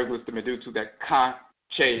the hieroglyphs the Medutu that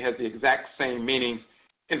Kanche has the exact same meaning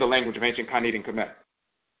in the language of ancient Kanit and Kemet.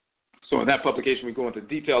 So in that publication, we go into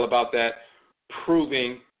detail about that,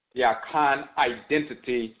 proving the Akan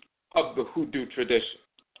identity of the Hoodoo tradition.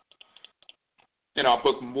 In our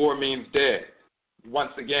book, More Means Dead,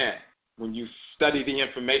 once again, when you study the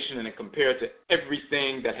information and compare it to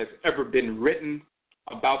everything that has ever been written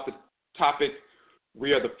about the topic,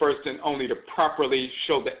 we are the first and only to properly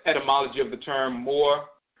show the etymology of the term more,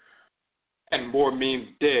 and more means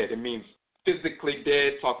dead. It means physically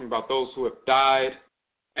dead, talking about those who have died,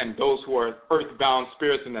 and those who are earthbound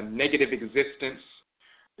spirits in a negative existence.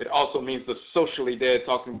 It also means the socially dead,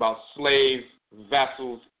 talking about slaves,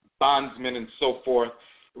 vassals, bondsmen, and so forth.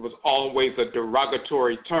 It was always a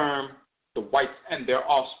derogatory term. The whites and their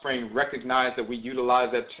offspring recognize that we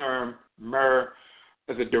utilize that term, mer,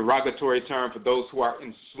 as a derogatory term for those who are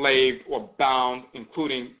enslaved or bound,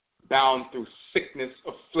 including bound through sickness,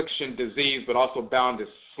 affliction, disease, but also bound as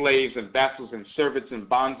slaves and vassals and servants and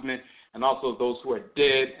bondsmen, and also those who are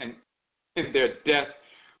dead, and in their death,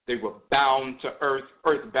 they were bound to earth,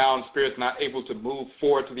 earthbound spirits not able to move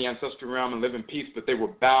forward to the ancestral realm and live in peace, but they were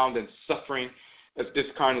bound and suffering as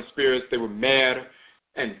discarnate spirits. They were mer,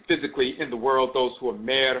 and physically in the world, those who are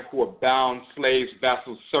mer, who are bound, slaves,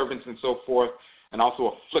 vassals, servants, and so forth, and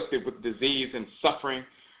also afflicted with disease and suffering.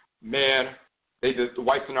 Mer, the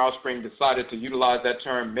whites and offspring decided to utilize that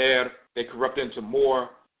term mer. They corrupted into more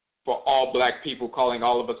for all black people, calling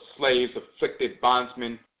all of us slaves, afflicted,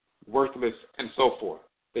 bondsmen, worthless, and so forth.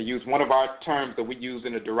 They used one of our terms that we use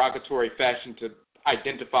in a derogatory fashion to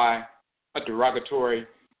identify a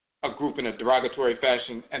group in a derogatory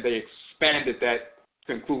fashion, and they expanded that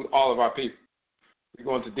to include all of our people. We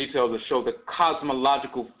go into detail to show the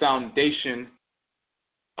cosmological foundation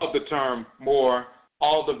of the term more.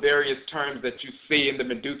 All the various terms that you see in the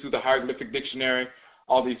Medutu, the hieroglyphic dictionary,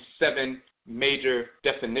 all these 7 major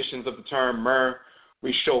definitions of the term mer,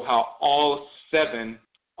 we show how all 7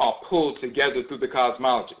 are pulled together through the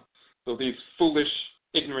cosmology. So these foolish,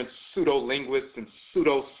 ignorant pseudo-linguists and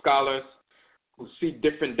pseudo-scholars who see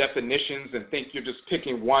different definitions and think you're just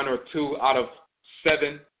picking 1 or 2 out of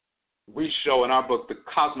 7, we show in our book the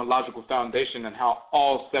cosmological foundation and how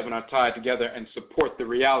all 7 are tied together and support the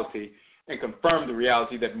reality and confirm the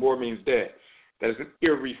reality that more means dead. That is an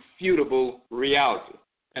irrefutable reality,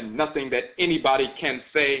 and nothing that anybody can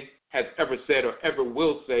say, has ever said, or ever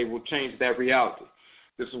will say will change that reality.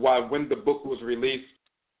 This is why when the book was released,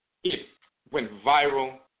 it went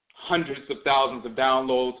viral, hundreds of thousands of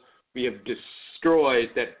downloads. We have destroyed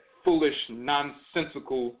that foolish,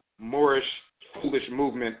 nonsensical, Moorish, foolish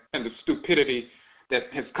movement and the stupidity that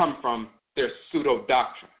has come from their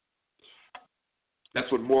pseudo-doctrine.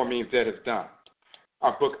 That's what more means dead has done.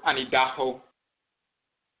 Our book, Anidaho,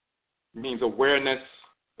 means awareness.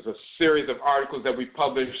 There's a series of articles that we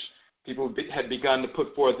published. People had begun to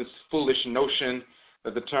put forth this foolish notion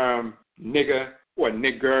that the term nigger or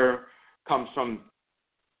nigger comes from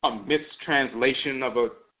a mistranslation of a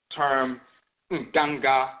term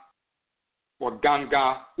nganga or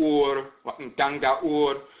ganga or nganga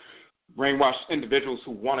or. Brainwashed individuals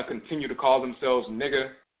who want to continue to call themselves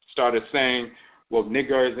nigger started saying, well,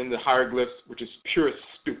 nigger is in the hieroglyphs, which is pure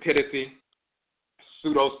stupidity.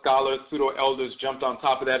 Pseudo-scholars, pseudo-elders jumped on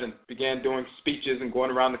top of that and began doing speeches and going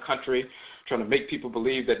around the country trying to make people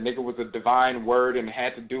believe that nigger was a divine word and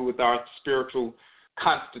had to do with our spiritual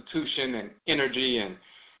constitution and energy. And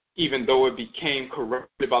even though it became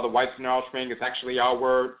corrupted by the whites and their offspring, it's actually our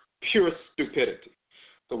word, pure stupidity.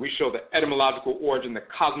 So we show the etymological origin, the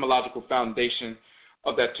cosmological foundation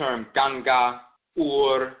of that term ganga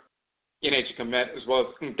or in ancient Kemet, as well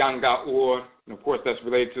as Nganga or, and of course that's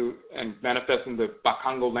related to and manifests in the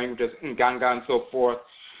Bakongo languages, Nganga and so forth.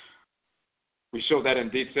 We show that in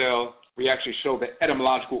detail. We actually show the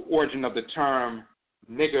etymological origin of the term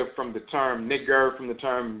nigger from the term nigger, from the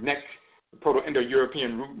term neck, the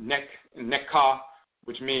Proto-Indo-European root neck, nekka,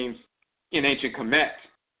 which means in ancient Kemet,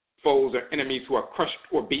 foes or enemies who are crushed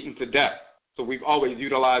or beaten to death. So we've always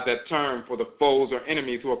utilized that term for the foes or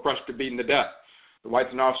enemies who are crushed or beaten to death. The whites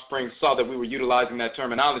and offspring saw that we were utilizing that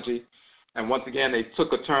terminology, and once again, they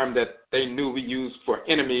took a term that they knew we used for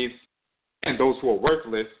enemies and those who are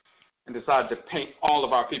worthless and decided to paint all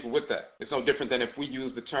of our people with that. It's no different than if we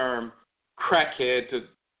use the term crackhead to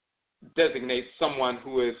designate someone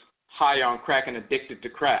who is high on crack and addicted to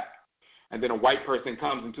crack. And then a white person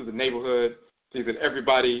comes into the neighborhood, sees that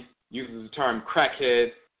everybody uses the term crackhead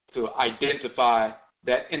to identify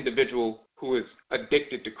that individual who is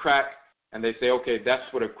addicted to crack. And they say, okay, that's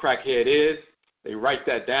what a crackhead is. They write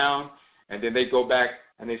that down, and then they go back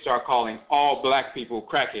and they start calling all black people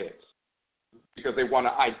crackheads because they want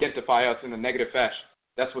to identify us in a negative fashion.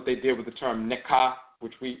 That's what they did with the term nekah,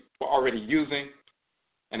 which we were already using,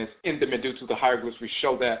 and it's in the Medusa, the hieroglyphs. We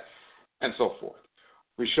show that, and so forth.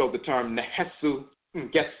 We show the term nehesu,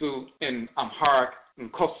 ngesu in Amharic,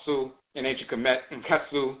 nkosu in ancient Kemet,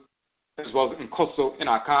 nkesu, as well as nkosu in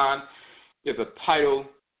Akan, is a title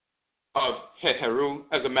of Heteru.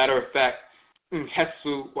 As a matter of fact,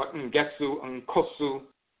 Nhesu or Ngesu, Nkosu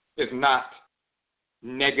is not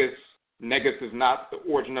negus. Negus is not the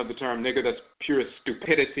origin of the term nigger. That's pure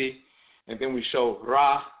stupidity. And then we show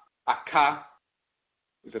Ra, Aka,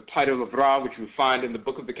 is a title of Ra, which we find in the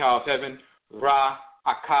Book of the Cow of Heaven. Ra,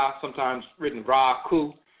 Aka, sometimes written Ra,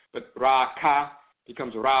 Ku, but Ra, Ka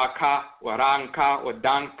becomes Ra, Ka, or Ranka, or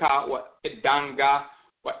Danka, or Idanga,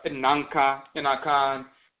 or Inanka in Akan,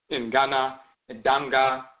 in Ghana, in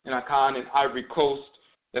Danga, in Akan, in Ivory Coast.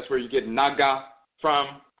 That's where you get Naga from.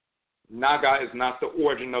 Naga is not the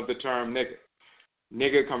origin of the term nigger.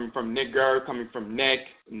 Nigger coming from nigger, coming from neck,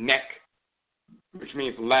 which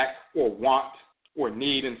means lack or want or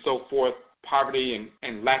need and so forth, poverty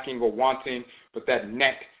and lacking or wanting. But that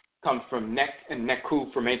neck comes from neck and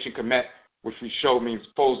neku from ancient Kemet, which we show means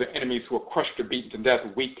foes or enemies who are crushed or beaten to death,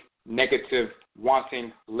 weak, negative,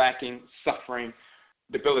 wanting, lacking, suffering,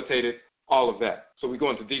 debilitated, all of that. So we go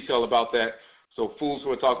into detail about that. So fools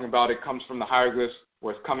who are talking about it comes from the hieroglyphs,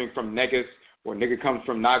 or it's coming from negus, or nigger comes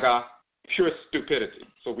from naga, pure stupidity.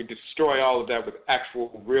 So we destroy all of that with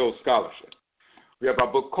actual, real scholarship. We have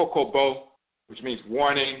our book Kokobo, which means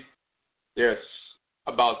warning. There's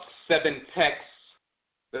about 7 texts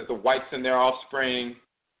that the whites and their offspring,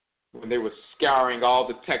 when they were scouring all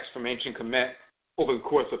the texts from ancient Kemet over the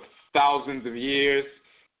course of thousands of years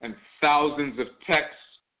and thousands of texts,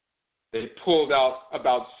 they pulled out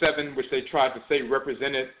about 7, which they tried to say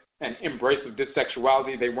represented an embrace of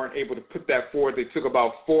dissexuality. They weren't able to put that forward. They took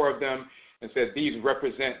about 4 of them and said these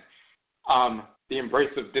represent the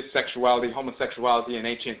embrace of dissexuality, homosexuality in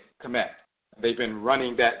ancient Kemet. They've been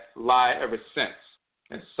running that lie ever since.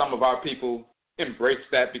 And some of our people embrace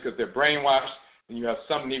that because they're brainwashed, and you have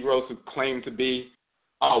some Negroes who claim to be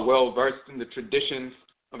well-versed in the traditions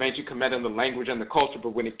of ancient Kemet and the language and the culture,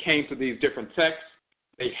 but when it came to these different texts,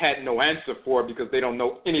 they had no answer for it because they don't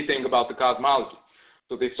know anything about the cosmology.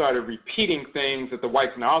 So they started repeating things that the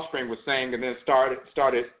whites and their offspring were saying, and then started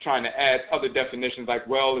trying to add other definitions like,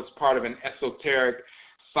 well, it's part of an esoteric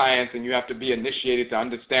science and you have to be initiated to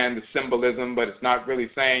understand the symbolism, but it's not really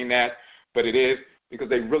saying that, but it is, because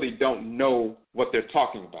they really don't know what they're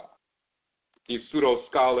talking about. These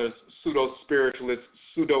pseudo-scholars, pseudo-spiritualists,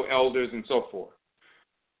 pseudo-elders, and so forth.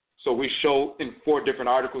 So we show in 4 different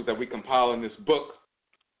articles that we compile in this book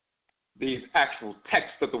these actual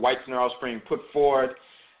texts that the whites and their offspring put forward,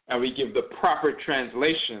 and we give the proper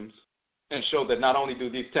translations and show that not only do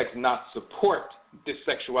these texts not support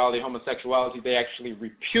dissexuality, homosexuality, they actually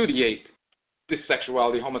repudiate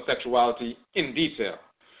dissexuality, homosexuality in detail.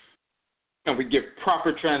 And we give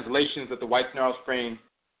proper translations that the whites and their offspring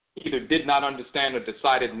either did not understand or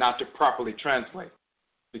decided not to properly translate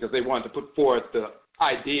because they wanted to put forth the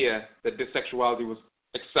idea that dissexuality was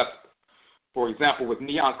acceptable. For example, with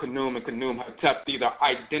Neon-Khnum and Khnum-Hetep, these are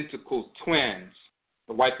identical twins.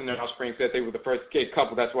 The whites and their offspring said they were the first gay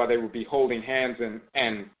couple. That's why they would be holding hands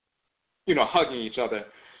and hugging each other.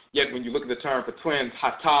 Yet when you look at the term for twins,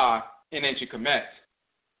 Hata, in ancient Kemet,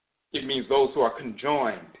 it means those who are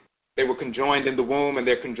conjoined. They were conjoined in the womb and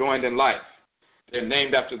they're conjoined in life. They're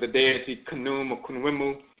named after the deity Khnum or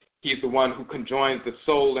Khnumwimu. He's the one who conjoins the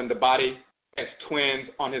soul and the body as twins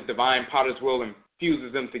on his divine potter's wheel and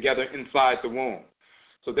fuses them together inside the womb.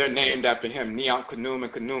 So they're named after him. Neon-Khnum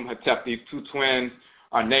and Khnum-Hetep, these 2 twins,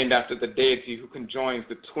 are named after the deity who conjoins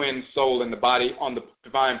the twin soul and the body on the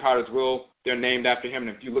divine potter's wheel. They're named after him.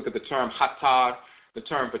 And if you look at the term Hatad, the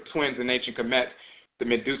term for twins in ancient Kemet, the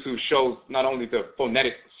Medusa shows not only the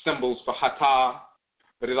phonetic symbols for Hatad,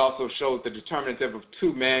 but it also shows the determinative of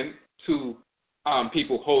 2 men, 2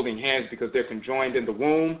 people holding hands because they're conjoined in the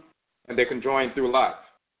womb and they're conjoined through life.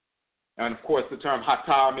 And, of course, the term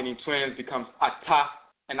Hata, meaning twins, becomes Ata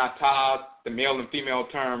and Atad, the male and female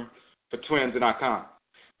term for twins in Akan.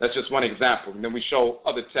 That's just one example. And then we show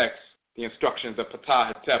other texts, the instructions of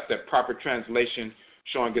Ptah Hetep, that proper translation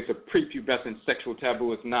showing it's a prepubescent sexual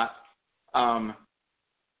taboo is not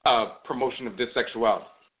a promotion of dissexuality.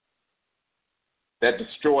 That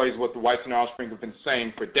destroys what the whites and their offspring have been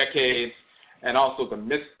saying for decades, and also the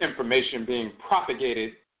misinformation being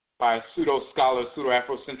propagated by pseudo-scholars,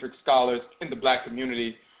 pseudo-Afrocentric scholars in the black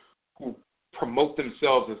community who promote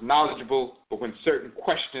themselves as knowledgeable, but when certain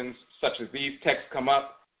questions such as these texts come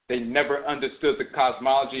up, they never understood the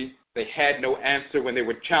cosmology. They had no answer when they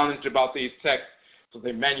were challenged about these texts, so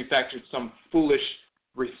they manufactured some foolish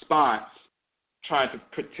response trying to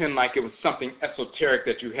pretend like it was something esoteric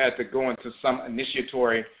that you had to go into some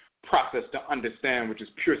initiatory process to understand, which is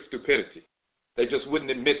pure stupidity. They just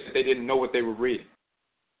wouldn't admit that they didn't know what they were reading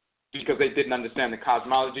because they didn't understand the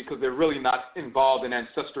cosmology, because they're really not involved in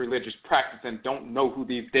ancestral religious practice and don't know who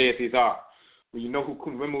these deities are. When you know who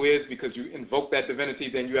Khnumwimu is because you invoke that divinity,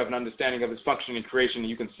 then you have an understanding of his function in creation and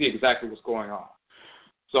you can see exactly what's going on.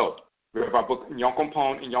 So we have our book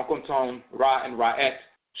Inyonkopon, Inyonkonton, Ra and Ra'et,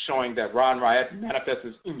 showing that Ra and Ra'et manifests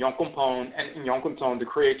as Inyonkopon and Inyonkonton, the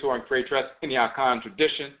creator and creatress in the Akan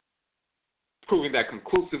tradition, proving that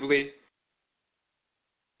conclusively.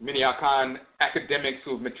 Many Akan academics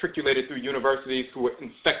who have matriculated through universities who were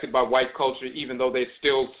infected by white culture, even though they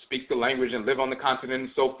still speak the language and live on the continent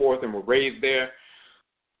and so forth and were raised there,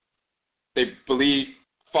 they believe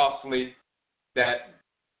falsely that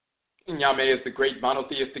Nyame is the great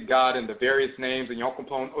monotheistic God, and the various names,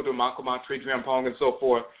 Inyonkopon, Odumakoma, Tridriampong, and so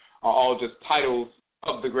forth, are all just titles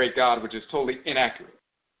of the great God, which is totally inaccurate.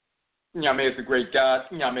 Nyame is the great God.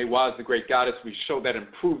 Nyame was the great goddess. We show that and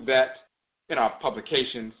prove that in our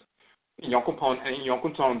publications. Inyonkopon and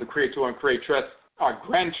Inyonkonton, the creator and creatress, are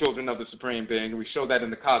grandchildren of the Supreme Being. We show that in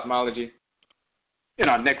the cosmology. In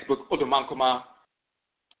our next book, Odumankoma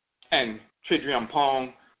and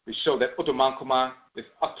Tridriampong, we show that Odumankoma is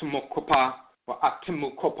Atumukopa or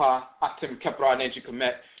Atimukopa, Atim Kepra in ancient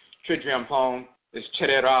Kemet. Tridriampong is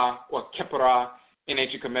Cherera or Kepra in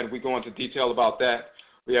ancient Kemet. We go into detail about that.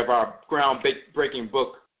 We have our groundbreaking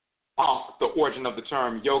book, The Origin of the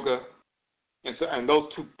Term Yoga. And those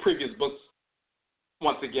 2 previous books,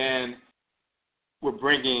 once again, were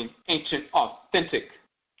bringing ancient, authentic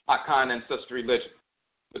Akan ancestral religion,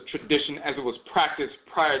 the tradition as it was practiced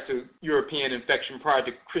prior to European infection, prior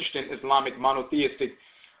to Christian, Islamic, monotheistic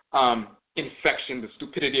infection, the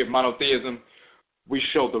stupidity of monotheism, we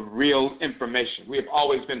show the real information. We have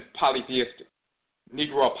always been polytheistic.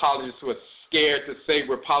 Negro apologists who are scared to say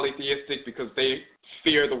we're polytheistic because they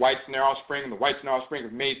fear the whites and their offspring. The whites and their offspring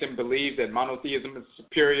have made them believe that monotheism is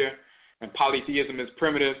superior and polytheism is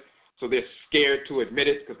primitive, so they're scared to admit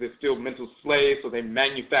it because they're still mental slaves, so they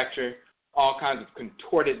manufacture all kinds of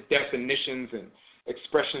contorted definitions and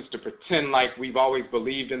expressions to pretend like we've always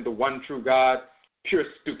believed in the one true God. Pure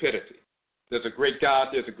stupidity. There's a great God,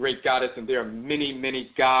 there's a great goddess, and there are many,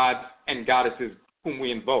 many gods and goddesses whom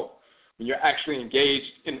we invoke. When you're actually engaged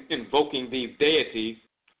in invoking these deities,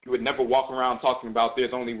 you would never walk around talking about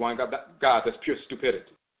there's only one God. That's pure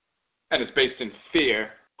stupidity. And it's based in fear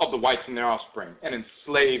of the whites and their offspring, an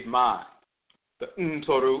enslaved mind. The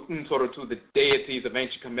Untoru, the deities of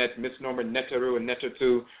ancient Kemet, misnomer Neteru and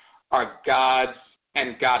Netertu, are gods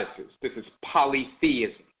and goddesses. This is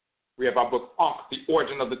polytheism. We have our book, Ankh, the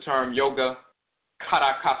origin of the term yoga,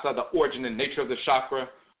 Karakasa, the origin and nature of the chakra.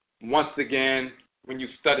 Once again, when you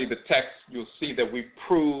study the text, you'll see that we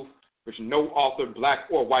prove, which no author, black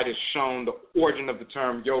or white, has shown the origin of the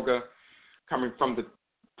term yoga, coming from the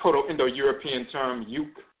Proto-Indo-European term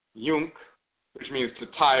yunk, which means to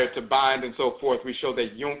tie or to bind and so forth. We show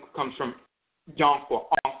that yunk comes from yonk or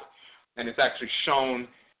ankh, and it's actually shown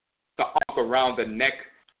the ankh around the neck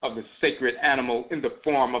of the sacred animal in the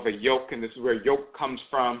form of a yoke, and this is where yoke comes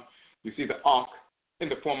from. You see the ankh in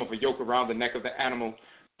the form of a yoke around the neck of the animal.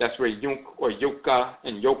 That's where yunk or yoka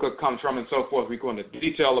and yoka comes from and so forth. We go into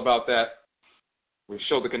detail about that. We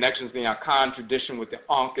show the connections in the Akan tradition with the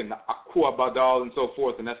ankh and the Akua doll and so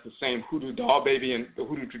forth, and that's the same Hoodoo doll baby in the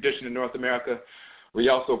Hoodoo tradition in North America. We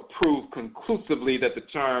also prove conclusively that the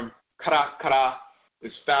term kara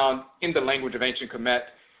is found in the language of ancient Kemet,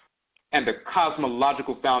 and the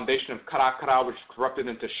cosmological foundation of kara, which is corrupted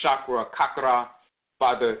into chakra or kakara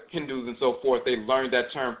by the Hindus and so forth. They learned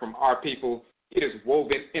that term from our people. It is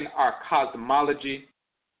woven in our cosmology,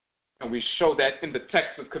 and we show that in the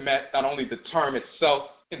text of Kemet, not only the term itself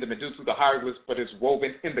in the Medusa, the hieroglyphs, but it's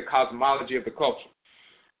woven in the cosmology of the culture.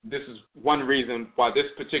 This is one reason why this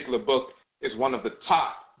particular book is one of the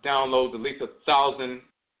top downloads. At least 1,000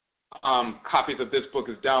 copies of this book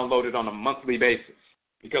is downloaded on a monthly basis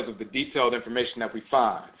because of the detailed information that we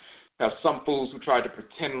find. Now, some fools who try to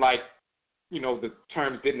pretend like, the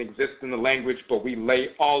terms didn't exist in the language, but we lay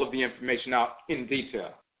all of the information out in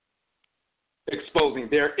detail, exposing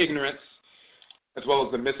their ignorance as well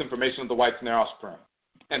as the misinformation of the whites and their offspring,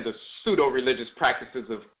 and the pseudo-religious practices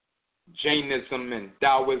of Jainism and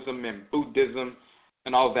Taoism and Buddhism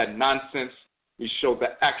and all of that nonsense. We show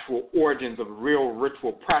the actual origins of real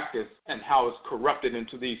ritual practice and how it's corrupted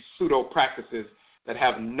into these pseudo-practices that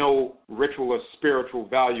have no ritual or spiritual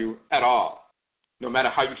value at all. No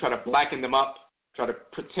matter how you try to blacken them up, try to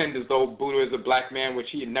pretend as though Buddha is a black man, which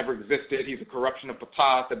he never existed. He's a corruption of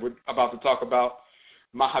Ptah that we're about to talk about.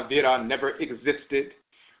 Mahavira never existed.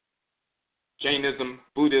 Jainism,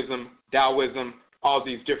 Buddhism, Taoism, all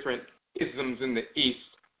these different isms in the East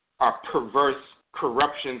are perverse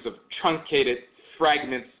corruptions of truncated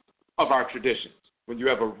fragments of our traditions. When you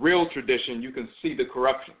have a real tradition, you can see the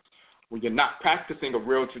corruptions. When you're not practicing a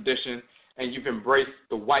real tradition and you've embraced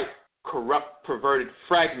the white, corrupt, perverted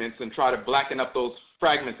fragments and try to blacken up those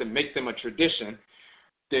fragments and make them a tradition,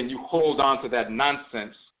 then you hold on to that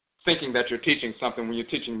nonsense thinking that you're teaching something when you're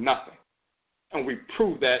teaching nothing. And we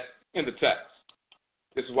prove that in the text.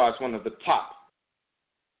 This is why it's one of the top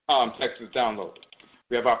texts downloaded.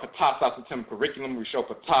 We have our Ptah Sasatem curriculum. We show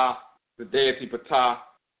Ptah, the deity Ptah,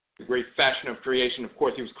 the great fashion of creation. Of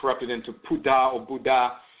course, he was corrupted into Puda or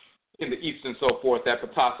Buddha in the East and so forth. That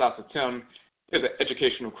Ptah Sasatem is an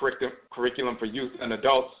educational curriculum for youth and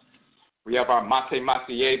adults. We have our Mate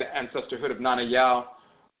Masiye, the ancestorhood of Nana Yao.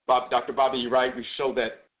 Dr. Bobby E. Wright, we show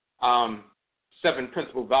that 7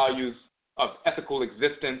 principal values of ethical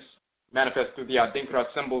existence manifest through the Adinkra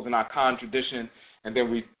symbols in our Khan tradition, and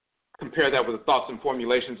then we compare that with the thoughts and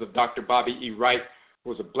formulations of Dr. Bobby E. Wright, who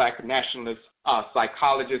was a black nationalist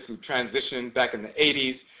psychologist who transitioned back in the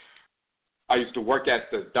 80s. I used to work at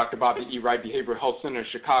the Dr. Bobby E. Wright Behavioral Health Center in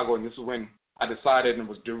Chicago, and this is when I decided and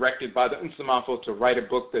was directed by the Nsamanfo to write a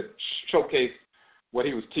book that showcased what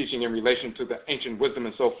he was teaching in relation to the ancient wisdom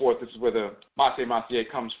and so forth. This is where the Mate Masiye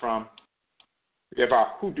comes from. We have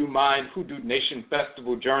our Hoodoo Mind, Hoodoo Nation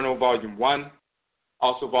Festival Journal, Volume 1,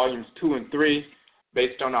 also Volumes 2 and 3,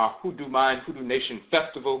 based on our Hoodoo Mind, Hoodoo Nation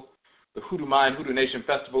Festival. The Hoodoo Mind, Hoodoo Nation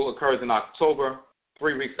Festival occurs in October,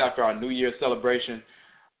 3 weeks after our New Year celebration,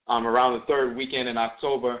 around the 3rd weekend in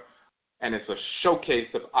October. And it's a showcase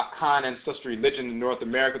of Akan ancestral religion in North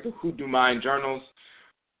America. The Hoodoo Mind journals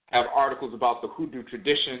have articles about the Hoodoo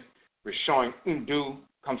tradition. We're showing Ndu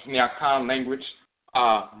comes from the Akan language.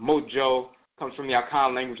 Mojo comes from the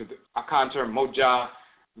Akan language, the Akan term Moja.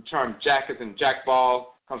 The term Jack is in Jackball,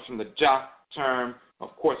 comes from the Ja term.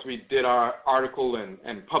 Of course, we did our article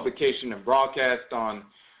and publication and broadcast on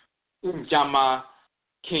Njama,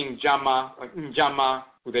 King Jama, or Njama,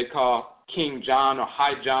 who they call King John or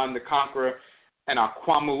High John the Conqueror, and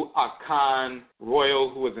Akwamu Akan Royal,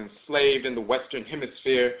 who was enslaved in the Western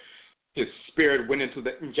Hemisphere. His spirit went into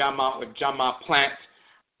the Njama or Jama plant.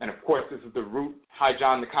 And of course, this is the root. High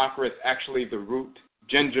John the Conqueror is actually the root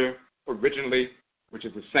ginger originally, which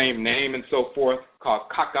is the same name and so forth, called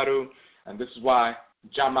Kakaru. And this is why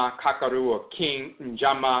Jama Kakaru or King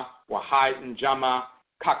Njama or High Njama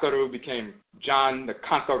Kakaru became John the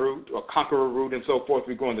Conqueror or Conqueror root and so forth.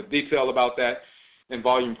 We go into detail about that in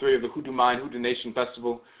Volume 3 of the Hoodoo Mine, Hoodoo Nation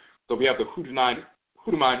Festival. So we have the Hoodoo Mine,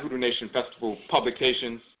 Hoodoo Nation Festival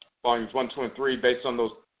publications, Volumes 1, 2, and 3, based on the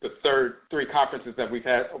third 3 conferences that we've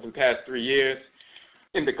had over the past 3 years.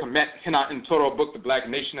 In the Kemet Hina and Toro book, The Black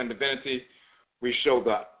Nation and Divinity, we show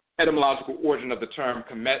the etymological origin of the term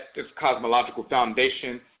Kemet, its cosmological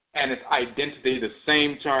foundation, and its identity, the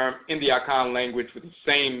same term in the Akan language with the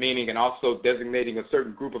same meaning and also designating a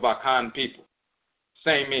certain group of Akan people.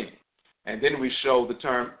 Same meaning. And then we show the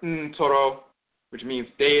term Ntoro, which means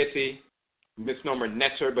deity, misnomer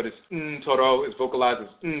netter, but it's Ntoro, it's vocalized as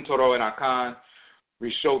Ntoro in Akan.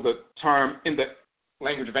 We show the term in the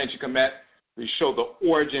language of ancient Kemet. We show the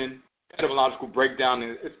origin, etymological breakdown,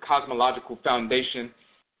 and its cosmological foundation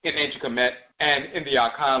in ancient Kemet and in the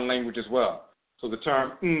Akan language as well. So the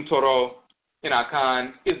term Ntoro in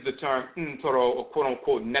Akan is the term Ntoro, or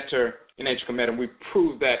quote-unquote netter in ancient Kemet, and we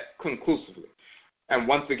prove that conclusively. And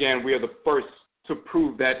once again, we are the first to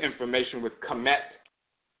prove that information with Kemet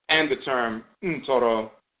and the term Ntoro.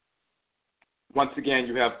 Once again,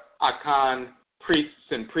 you have Akan priests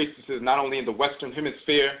and priestesses not only in the Western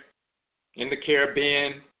Hemisphere, in the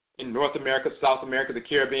Caribbean, in North America, South America, the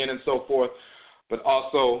Caribbean, and so forth, but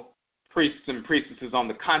also priests and priestesses on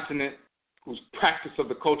the continent whose practice of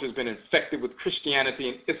the culture has been infected with Christianity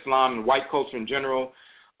and Islam and white culture in general,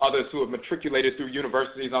 others who have matriculated through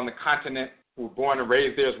universities on the continent, who were born and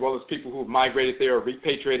raised there, as well as people who have migrated there or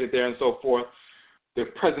repatriated there and so forth. Their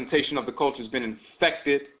presentation of the culture has been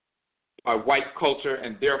infected by white culture,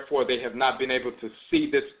 and therefore they have not been able to see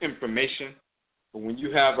this information. But when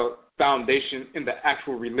you have a foundation in the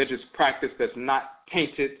actual religious practice that's not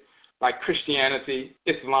tainted by Christianity,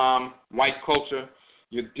 Islam, white culture,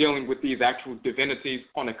 you're dealing with these actual divinities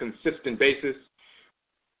on a consistent basis.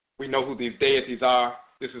 We know who these deities are.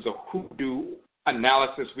 This is a hoodoo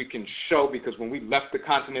analysis we can show, because when we left the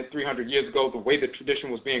continent 300 years ago, the way the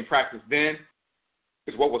tradition was being practiced then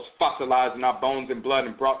is what was fossilized in our bones and blood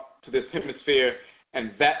and brought to this hemisphere,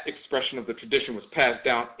 and that expression of the tradition was passed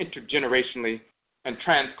down intergenerationally and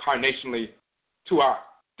transcarnationally to our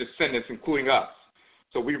descendants, including us.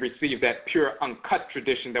 So we received that pure, uncut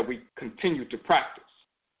tradition that we continue to practice.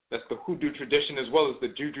 That's the hoodoo tradition, as well as the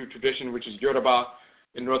juju tradition, which is Yoruba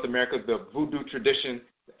in North America, the voodoo tradition,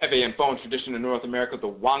 the Eve and Phone tradition in North America, the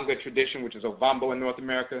Wanga tradition, which is Ovambo in North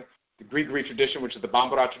America, the Grigri tradition, which is the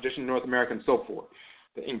Bambara tradition in North America, and so forth.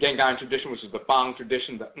 The Ngangan tradition, which is the Bang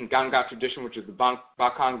tradition, the Nganga tradition, which is the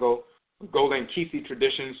Bakongo, the Golen Kisi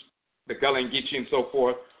traditions, the Galengichi, and so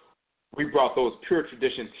forth. We brought those pure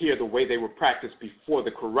traditions here the way they were practiced before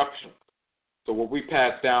the corruption. So what we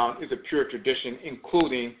pass down is a pure tradition,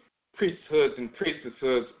 including priesthoods and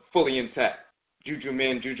priestesshoods fully intact. Juju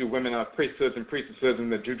men, Juju women are priesthoods and priestesshoods in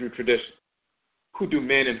the Juju tradition. Hoodoo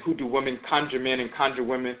men and hoodoo women, conjure men and conjure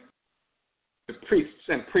women, the priests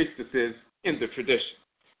and priestesses in the tradition,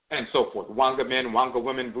 and so forth. Wanga men, Wanga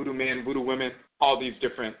women, voodoo men, voodoo women, all these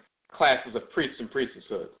different classes of priests and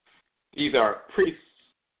priestesshoods. These are priests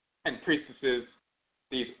and priestesses,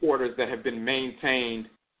 these orders that have been maintained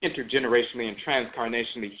intergenerationally and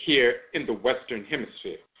transcarnationally here in the Western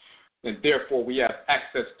Hemisphere. And therefore, we have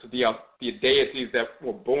access to the deities that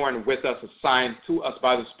were born with us, assigned to us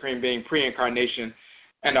by the Supreme Being, pre-incarnation,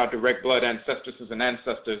 and our direct blood ancestresses and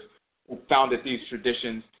ancestors who founded these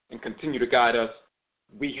traditions and continue to guide us.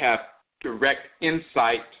 We have direct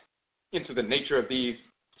insight into the nature of these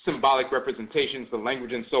symbolic representations, the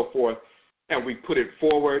language and so forth, and we put it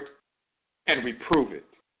forward and we prove it.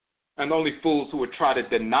 And the only fools who would try to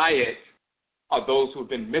deny it are those who have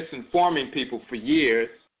been misinforming people for years,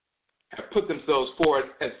 have put themselves forward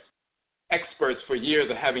as experts for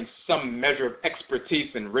years of having some measure of expertise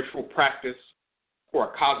in ritual practice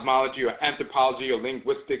or cosmology or anthropology or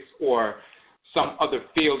linguistics or some other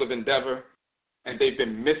field of endeavor, and they've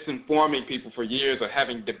been misinforming people for years or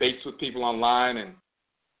having debates with people online and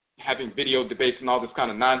having video debates and all this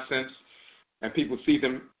kind of nonsense. and people see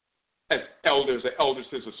them as elders or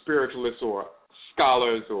eldresses or spiritualists or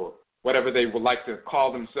scholars or whatever they would like to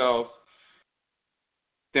call themselves,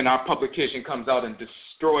 then our publication comes out and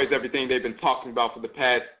destroys everything they've been talking about for the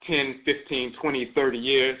past 10, 15, 20, 30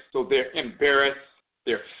 years. So they're embarrassed,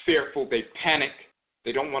 they're fearful, they panic,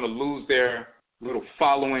 they don't want to lose their little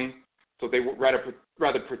following, so they would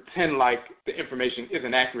rather pretend like the information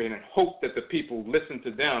isn't accurate and hope that the people listen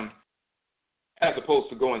to them as opposed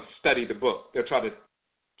to go and study the book. They'll try to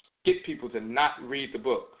get people to not read the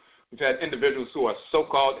book. We've had individuals who are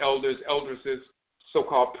so-called elders, eldresses,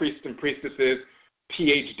 so-called priests and priestesses,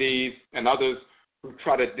 PhDs, and others who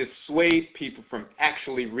try to dissuade people from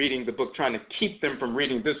actually reading the book, trying to keep them from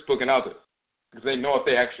reading this book and others. Because they know if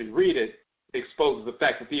they actually read it, it exposes the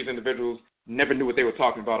fact that these individuals never knew what they were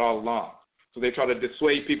talking about all along. So they try to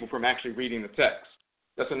dissuade people from actually reading the text.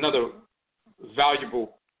 That's another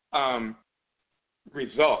valuable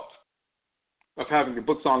result of having the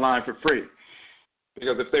books online for free.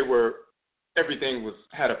 Because if they were, everything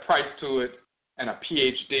had a price to it, and a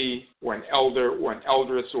PhD or an elder or an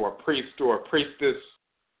eldress or a priest or a priestess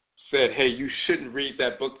said, hey, you shouldn't read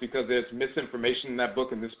that book because there's misinformation in that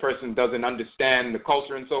book and this person doesn't understand the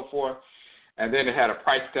culture and so forth, and then it had a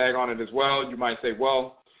price tag on it as well, you might say,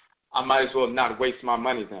 well, I might as well not waste my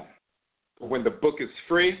money then. But when the book is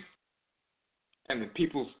free and the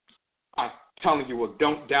people are telling you, well,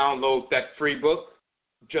 don't download that free book,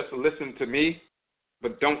 just listen to me,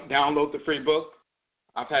 but don't download the free book.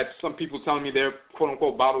 I've had some people telling me their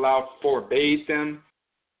quote-unquote Bible Loud forbade them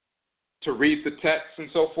to read the text and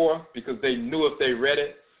so forth because they knew if they read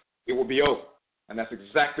it, it would be over. And that's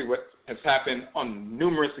exactly what has happened on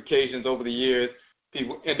numerous occasions over the years.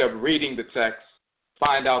 People end up reading the text,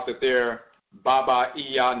 find out that their Baba,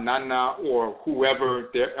 Iya, Nana, or whoever,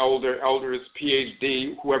 their elder, elders,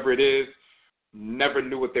 PhD, whoever it is, never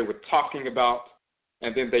knew what they were talking about,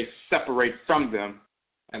 and then they separate from them.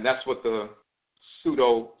 And that's what the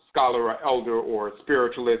pseudo scholar or elder or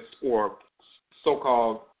spiritualist or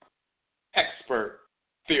so-called expert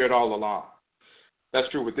feared all along. That's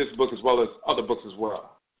true with this book as well as other books as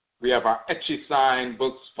well. We have our HAPI-MERIT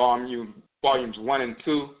books, volumes 1 and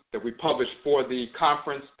 2, that we published for the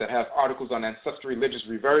conference that has articles on Ancestral Religious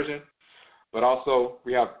Reversion. But also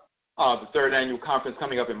we have the 3rd annual conference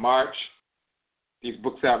coming up in March. These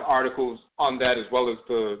books have articles on that as well as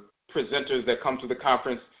the presenters that come to the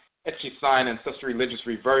conference. HAPI-MERIT, Ancestral Religious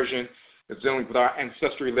Reversion, is dealing with our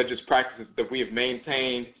ancestral religious practices that we have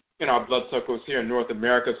maintained in our blood circles here in North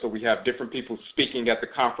America. So we have different people speaking at the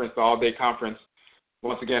conference, the all-day conference.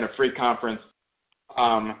 Once again, a free conference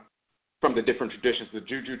from the different traditions, the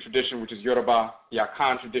Juju tradition, which is Yoruba, the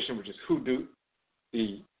Akan tradition, which is Hoodoo,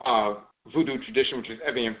 the Voodoo tradition, which is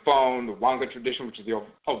Ewe and Fon, the Wanga tradition, which is the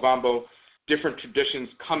Ovambo, different traditions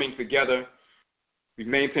coming together. We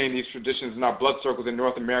maintain these traditions in our blood circles in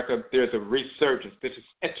North America. There's a resurgence. This is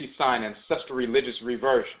HAPI-MERIT, Ancestral Religious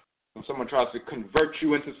Reversion. When someone tries to convert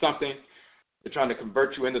you into something, they're trying to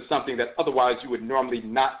convert you into something that otherwise you would normally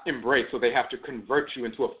not embrace, so they have to convert you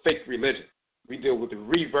into a fake religion. We deal with the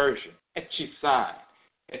reversion, HAPI-MERIT.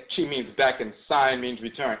 HAPI means back and sign means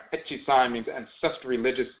return. HAPI-MERIT means Ancestral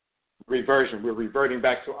Religious Reversion. We're reverting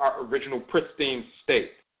back to our original pristine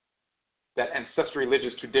state. That ancestral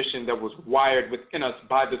religious tradition that was wired within us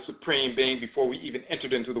by the Supreme Being before we even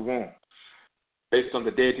entered into the womb. Based on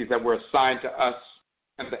the deities that were assigned to us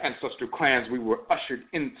and the ancestral clans we were ushered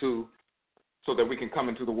into so that we can come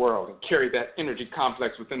into the world and carry that energy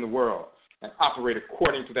complex within the world and operate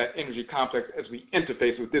according to that energy complex as we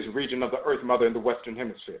interface with this region of the Earth Mother in the Western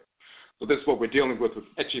Hemisphere. So this is what we're dealing with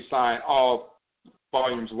HAPI-MERIT, all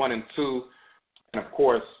volumes 1 and 2. And of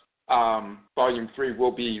course, volume 3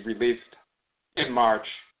 will be released in March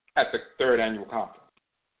at the 3rd annual conference.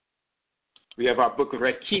 We have our book,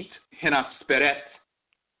 Rekit Hena Speret,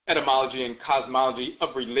 Etymology and Cosmology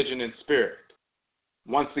of Religion and Spirit.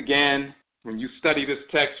 Once again, when you study this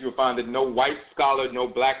text, you'll find that no white scholar, no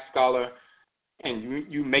black scholar, and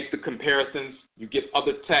you make the comparisons. You get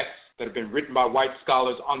other texts that have been written by white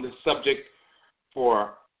scholars on this subject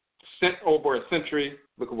for over a century.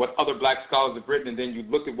 Look at what other black scholars have written, and then you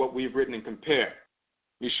look at what we've written and compare.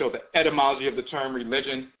 We show the etymology of the term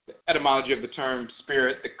religion, the etymology of the term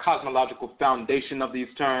spirit, the cosmological foundation of these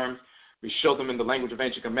terms. We show them in the language of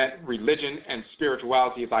ancient Kemet. Religion and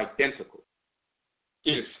spirituality is identical.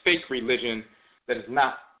 It is fake religion that is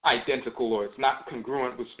not identical or it's not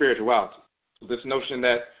congruent with spirituality. So this notion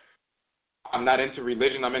that I'm not into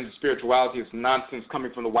religion, I'm into spirituality is nonsense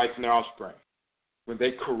coming from the whites and their offspring. When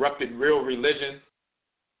they corrupted real religion,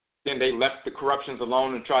 then they left the corruptions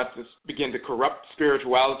alone and tried to begin to corrupt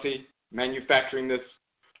spirituality, manufacturing this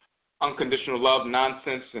unconditional love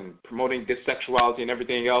nonsense and promoting dissexuality and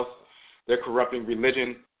everything else. They're corrupting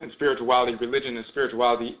religion and spirituality. Religion and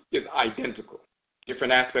spirituality is identical,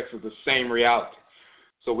 different aspects of the same reality.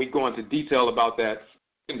 So we go into detail about that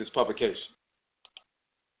in this publication.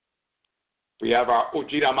 We have our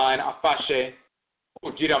ODWIRAMAN AFAHYE.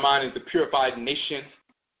 ODWIRAMAN is the Purified Nation.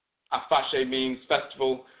 AFAHYE means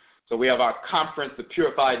festival. So we have our conference, the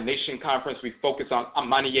Purified Nation Conference. We focus on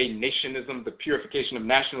AMANNE Nationism, the Purification of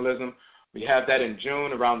Nationalism. We have that in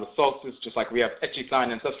June around the solstice, just like we have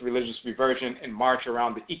AKYISAN, Ancestral Religious, Reversion in March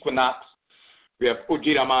around the equinox. We have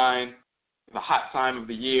ODWIRAMAN, the hot time of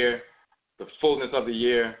the year, the fullness of the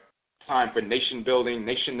year, time for nation building,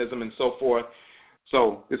 nationism, and so forth.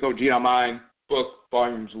 So this ODWIRAMAN book,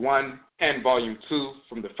 volumes 1 and volume 2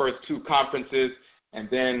 from the first 2 conferences, and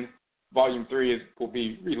then volume 3 will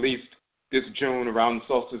be released this June around the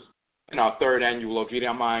solstice in our 3rd annual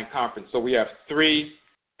ODWIRAMAN conference. So we have 3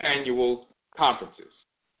 annual conferences.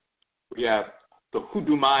 We have the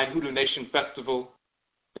Hoodoo Nation Festival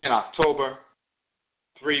in October,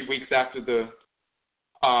 3 weeks after the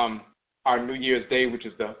our New Year's Day, which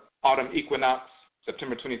is the autumn equinox,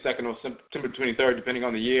 September 22nd or September 23rd, depending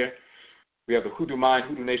on the year. We have the Hoodoo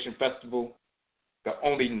Nation Festival, the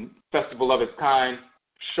only festival of its kind,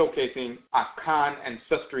 showcasing Akan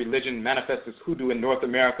ancestral religion manifest as Hoodoo in North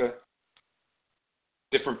America,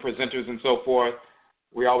 different presenters and so forth.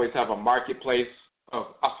 We always have a marketplace of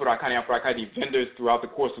Afurakani, Afuraitkaitnit vendors throughout the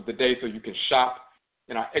course of the day, so you can shop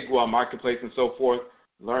in our Egwa marketplace and so forth,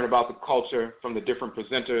 learn about the culture from the different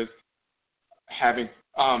presenters, having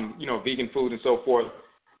vegan food and so forth.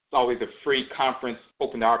 It's always a free conference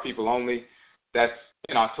open to our people only. That's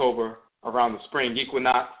in October around the spring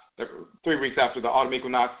equinox, 3 weeks after the autumn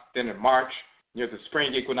equinox. Then in March, near the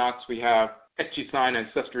spring equinox, we have AKYISAN,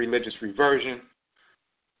 Ancestral Religious, Reversion.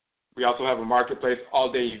 We also have a marketplace,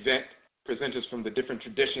 all-day event, presenters from the different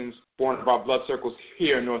traditions born of our blood circles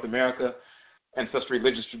here in North America, ancestral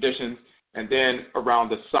religious traditions. And then around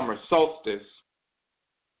the summer solstice,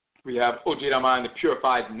 we have ODWIRAMAN, the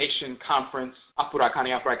Purified Nation Conference,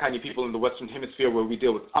 Afurakani, Afuraitkaitnit people in the Western Hemisphere, where we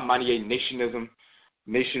deal with AMANNE Nationism,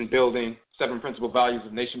 nation building, 7 principal values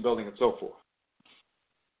of nation building, and so forth.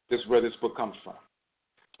 This is where this book comes from.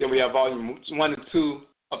 Then we have volumes 1 and 2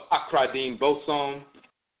 of Akradin Bosom.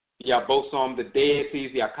 Yeah, Bosom, the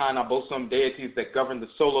deities, the Akana Bosom deities that govern the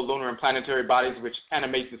solar, lunar, and planetary bodies, which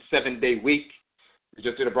animate the 7-day week. We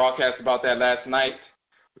just did a broadcast about that last night.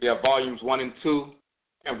 We have volumes 1 and 2,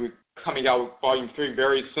 and we're coming out with volume 3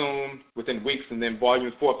 very soon, within weeks, and then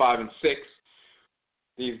volumes 4, 5, and 6.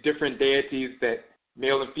 These different deities, that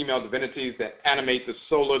male and female divinities that animate the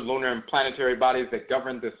solar, lunar, and planetary bodies that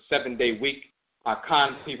govern the 7-day week.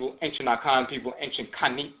 Akan people, ancient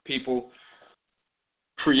Kanit people,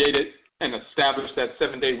 created and established that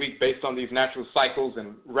 7-day week based on these natural cycles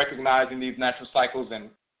and recognizing these natural cycles and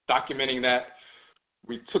documenting that.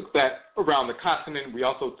 We took that around the continent. We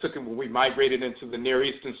also took it when we migrated into the Near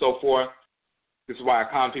East and so forth. This is why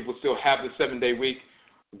Akan people still have the 7-day week.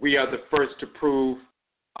 We are the first to prove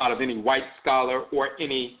out of any white scholar or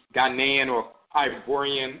any Ghanaian or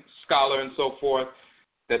Ivorian scholar and so forth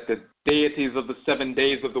that the deities of the 7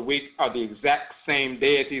 days of the week are the exact same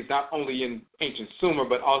deities, not only in ancient Sumer,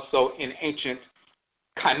 but also in ancient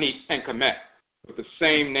Kanit and Kemet, with the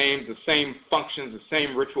same names, the same functions, the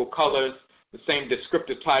same ritual colors, the same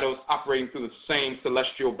descriptive titles, operating through the same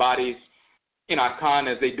celestial bodies in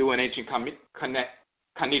Akan as they do in ancient Kanit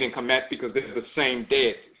and Kemet, because they're the same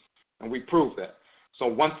deities, and we prove that. So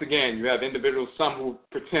once again, you have individuals, some who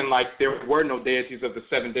pretend like there were no deities of the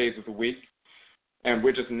 7 days of the week, and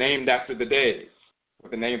we're just named after the days,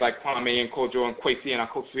 with the names like Kwame and Kojo and Kwesi and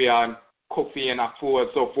Akosua and Kofi and Afua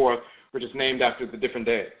and so forth. We're just named after the different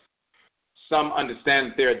days. Some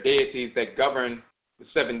understand that there are deities that govern the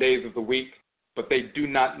 7 days of the week, but they do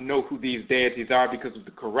not know who these deities are because of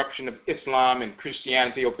the corruption of Islam and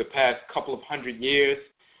Christianity over the past couple of 100 years.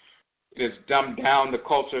 It has dumbed down the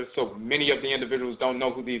culture, so many of the individuals don't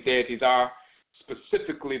know who these deities are,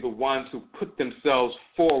 specifically the ones who put themselves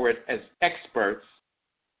forward as experts,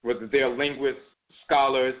 whether they're linguists,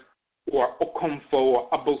 scholars, or Okomfo, or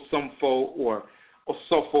Abosomfo, or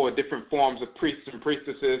Osofo, or different forms of priests and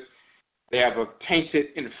priestesses. They have a tainted,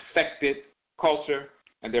 infected culture,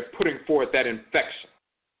 and they're putting forth that infection.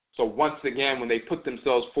 So once again, when they put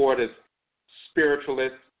themselves forward as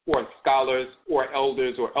spiritualists, or scholars, or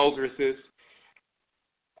elders, or elderesses,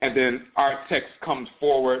 and then our text comes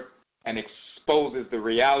forward and exposes the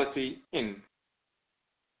reality in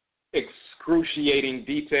excruciating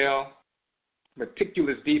detail,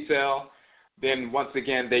 meticulous detail, then once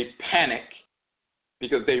again they panic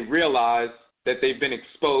because they realize that they've been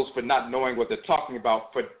exposed for not knowing what they're talking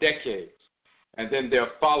about for decades. And then their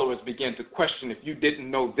followers begin to question, if you didn't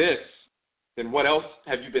know this, then what else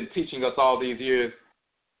have you been teaching us all these years,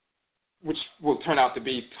 which will turn out to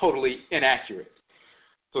be totally inaccurate.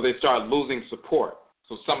 So they start losing support.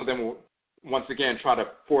 So some of them will, once again, try to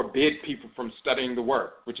forbid people from studying the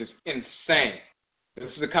work, which is insane. This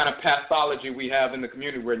is the kind of pathology we have in the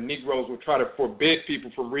community where Negroes will try to forbid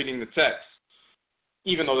people from reading the text,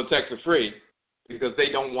 even though the texts are free, because they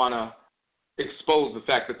don't want to expose the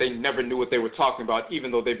fact that they never knew what they were talking about,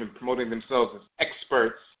 even though they've been promoting themselves as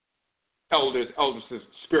experts, elders, eldresses,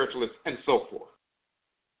 spiritualists, and so forth.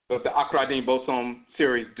 So the Akradin Bosom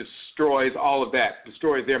series destroys all of that,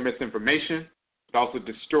 destroys their misinformation. It also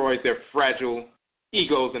destroys their fragile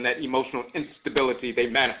egos and that emotional instability they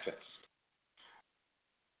manifest.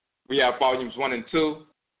 We have volumes 1 and 2,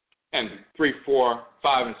 and 3, 4,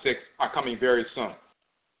 5, and 6 are coming very soon.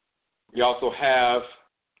 We also have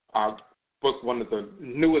our book, one of the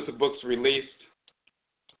newest books released,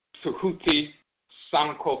 Tuhuti,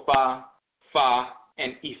 Sankofa, Fa,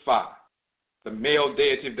 and Ifa, the male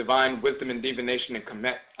deity of divine wisdom and divination in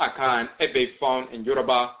Kemet, Akan, Ebe, Fon, and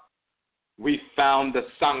Yoruba. We found the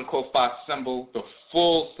Sankofa symbol, the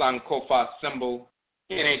full Sankofa symbol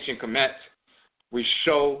in ancient Kemet. We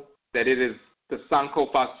show that it is the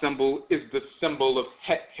Sankofa symbol is the symbol of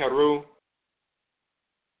Het Heru.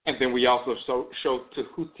 And then we also show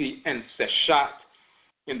Tehuti and Seshat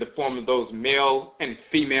in the form of those male and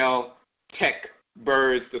female tech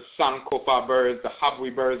birds, the Sankofa birds, the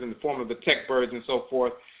Habwi birds in the form of the tech birds and so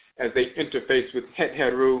forth, as they interface with Het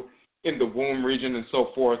Heru in the womb region and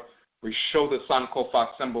so forth. We show the Sankofa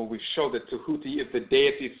symbol. We show that Tehuti is the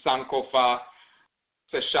deity Sankofa,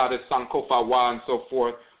 Seshat is Sankofa Wa, and so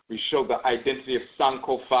forth. We show the identity of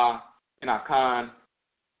Sankofa in Akan,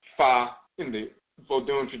 Fa in the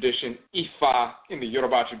Vodun tradition, Ifa in the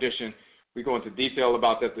Yoruba tradition. We go into detail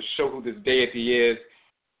about that to show who this deity is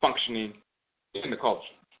functioning in the culture.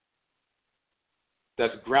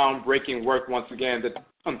 That's groundbreaking work, once again, that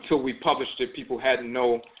until we published it, people had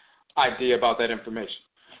no idea about that information.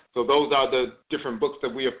 So those are the different books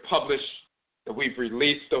that we have published, that we've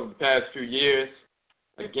released over the past few years.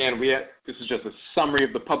 Again, this is just a summary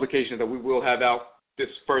of the publications that we will have out. This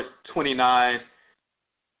first 29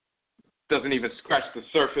 doesn't even scratch the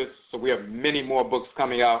surface, so we have many more books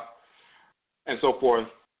coming out and so forth.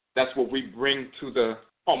 That's what we bring to the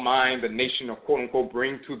MAYN, the nation, or quote-unquote,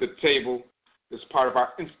 bring to the table. This is part of our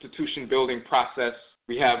institution building process.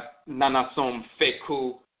 We have Nanasom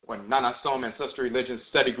Feku, or Nanasom Ancestral Religious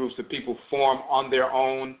study groups that people form on their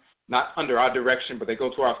own, not under our direction, but they go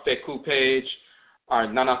to our Feku page, our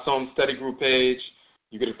Nanasom study group page.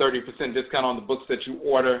 You get a 30% discount on the books that you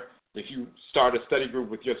order if you start a study group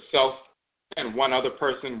with yourself and one other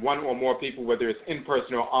person, one or more people, whether it's in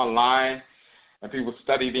person or online, and people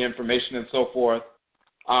study the information and so forth.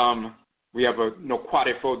 We have a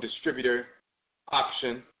Noquadefo distributor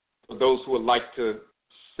option for those who would like to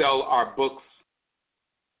sell our books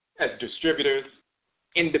as distributors,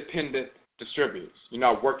 independent distributors. You're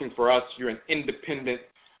not working for us. You're an independent,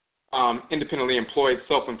 independently employed,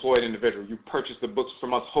 self-employed individual. You purchase the books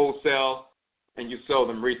from us wholesale, and you sell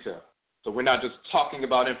them retail. So we're not just talking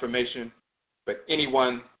about information, but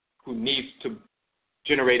anyone who needs to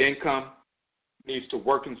generate income, needs to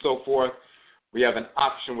work and so forth, we have an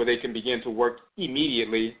option where they can begin to work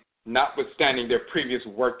immediately, notwithstanding their previous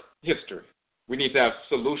work history. We need to have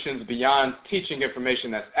solutions beyond teaching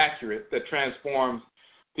information that's accurate, that transforms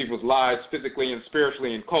people's lives physically and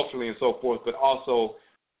spiritually and culturally and so forth, but also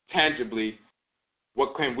tangibly,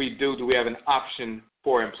 what can we do? Do we have an option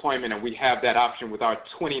for employment? And we have that option with our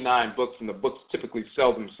 29 books, and the books typically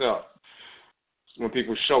sell themselves. When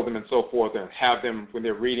people show them and so forth and have them when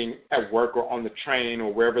they're reading at work or on the train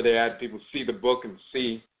or wherever they're at, people see the book and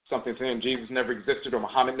see something saying Jesus never existed or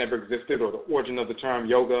Muhammad never existed or the origin of the term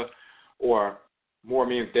yoga or more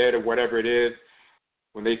means dead or whatever it is.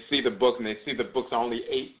 When they see the book and they see the books are only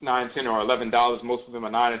 $8, $9, $10, or $11, most of them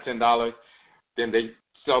are $9 and $10, then they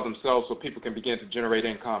sell themselves so people can begin to generate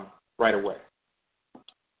income right away.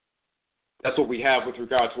 That's what we have with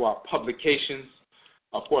regard to our publications.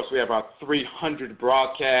 Of course, we have our 300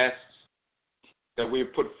 broadcasts that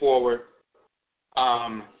we've put forward.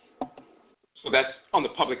 So that's on the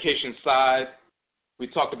publication side. We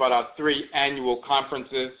talked about our 3 annual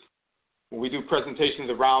conferences. When we do presentations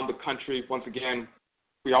around the country, once again,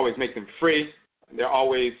 we always make them free. And they're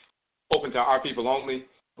always open to our people only.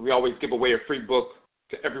 And we always give away a free book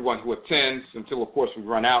to everyone who attends until, of course, we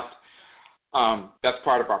run out. That's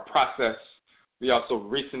part of our process. We also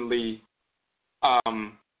recently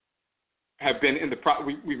have been in the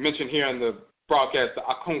we mentioned here in the broadcast the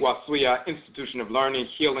AKONGUASUA Institution of Learning,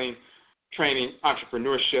 Healing, Training,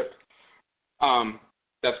 Entrepreneurship.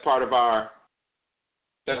 That's part of our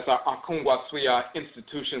AKONGUASUA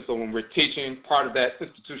institution. So when we're teaching, part of that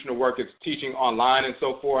institutional work is teaching online and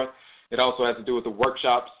so forth. It also has to do with the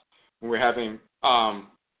workshops. When we're having,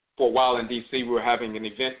 for a while in D.C., we were having an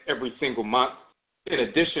event every single month, in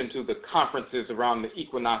addition to the conferences around the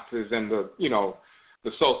equinoxes and the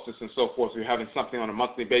solstice and so forth. We're having something on a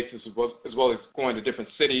monthly basis as well as going to different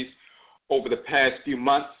cities. Over the past few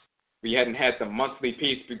months, we hadn't had the monthly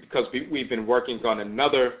piece because we've been working on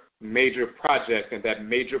another major project, and that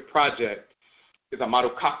major project is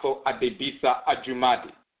AMARUKAFO ADEBISA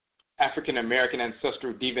ADWUMADI, African American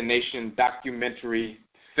Ancestral Divination documentary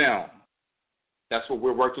film. That's what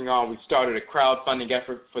we're working on. We started a crowdfunding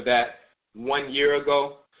effort for that 1 year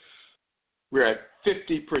ago. We're at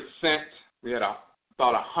 50%. We had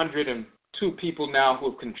about 102 people now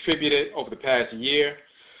who have contributed over the past year.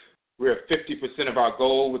 We're at 50% of our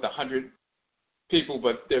goal with 100 people,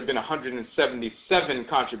 but there have been 177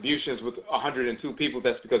 contributions with 102 people.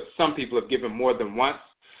 That's because some people have given more than once.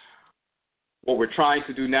 What we're trying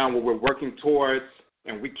to do now, what we're working towards,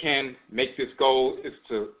 and we can make this goal, is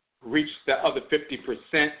to reach the other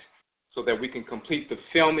 50% so that we can complete the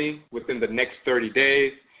filming within the next 30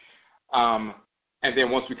 days. And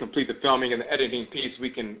then once we complete the filming and the editing piece, we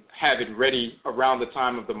can have it ready around the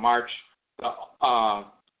time of the March,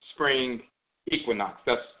 spring equinox.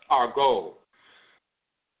 That's our goal.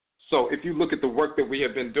 So if you look at the work that we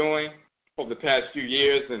have been doing over the past few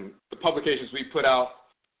years and the publications we put out,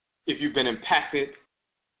 if you've been impacted,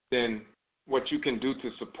 then what you can do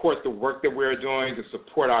to support the work that we're doing, to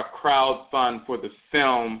support our crowd fund for the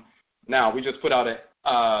film. Now, we just put out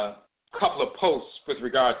a couple of posts with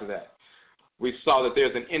regard to that. We saw that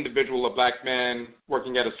there's an individual, a black man,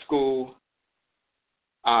 working at a school.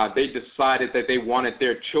 They decided that they wanted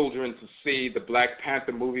their children to see the Black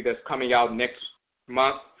Panther movie that's coming out next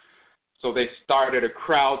month. So they started a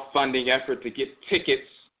crowdfunding effort to get tickets,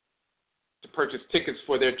 to purchase tickets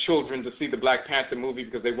for their children to see the Black Panther movie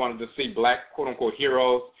because they wanted to see black, quote-unquote,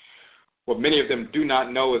 heroes. What many of them do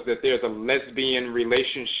not know is that there's a lesbian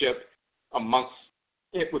relationship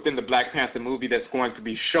within the Black Panther movie that's going to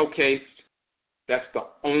be showcased. That's the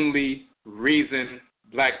only reason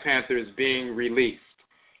Black Panther is being released,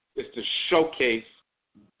 is to showcase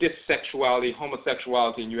dissexuality,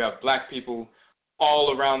 homosexuality, and you have black people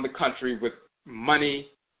all around the country with money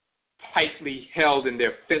tightly held in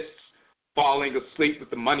their fists, falling asleep with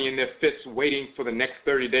the money in their fists, waiting for the next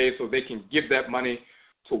 30 days so they can give that money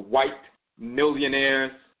to white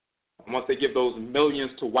millionaires. And once they give those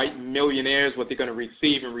millions to white millionaires, what they're going to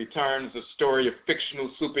receive in return is a story of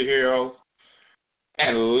fictional superheroes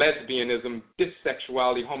and lesbianism,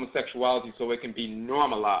 dissexuality, homosexuality, so it can be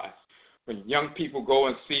normalized. When young people go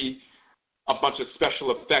and see a bunch of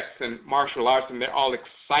special effects and martial arts and they're all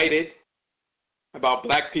excited about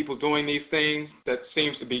black people doing these things, that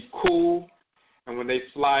seems to be cool. And when they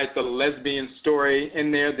slide the lesbian story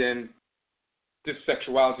in there, then this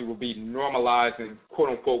sexuality will be normalized and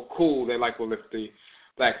quote-unquote cool. They're like, well, if the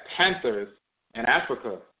Black Panthers in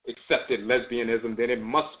Africa accepted lesbianism, then it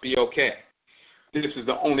must be okay. This is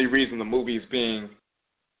the only reason the movie is being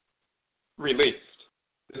released.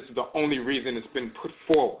 This is the only reason it's been put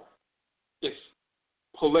forward. It's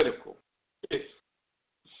political. It's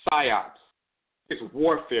psyops. It's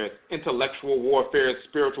warfare. It's intellectual warfare. It's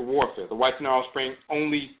spiritual warfare. The Whites and Their Offspring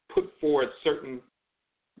only put forward certain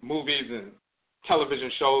movies and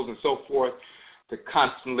television shows and so forth to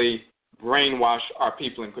constantly brainwash our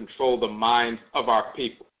people and control the minds of our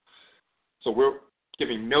people. So we're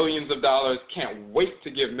giving millions of dollars, can't wait to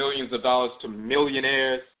give millions of dollars to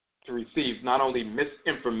millionaires to receive not only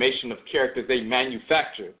misinformation of characters they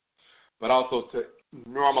manufacture, but also to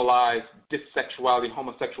normalize dissexuality,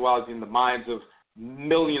 homosexuality in the minds of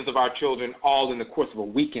millions of our children all in the course of a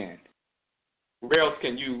weekend. Where else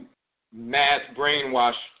can you mass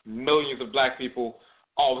brainwash millions of black people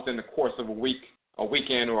all within the course of a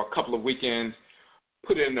weekend or a couple of weekends,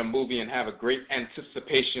 put it in a movie and have a great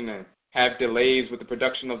anticipation and have delays with the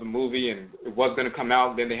production of the movie, and it was going to come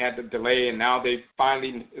out, then they had the delay, and now it's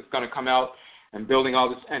going to come out, and building all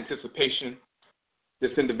this anticipation.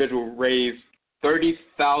 This individual raised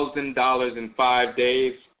 $30,000 in 5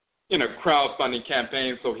 days in a crowdfunding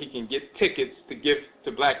campaign so he can get tickets to give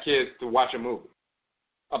to black kids to watch a movie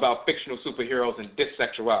about fictional superheroes and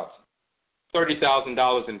dissexuality.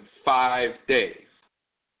 $30,000 in 5 days.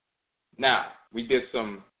 Now, we did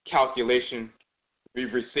some calculation.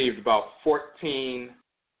 We've received about 14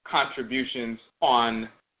 contributions on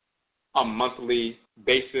a monthly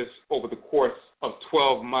basis over the course of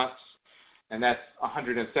 12 months, and that's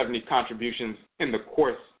 170 contributions in the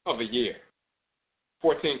course of a year.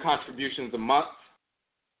 14 contributions a month.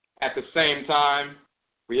 At the same time,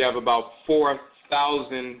 we have about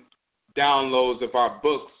 4,000 downloads of our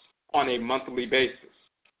books on a monthly basis.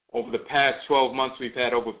 Over the past 12 months, we've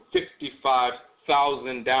had over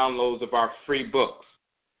 55,000 downloads of our free books.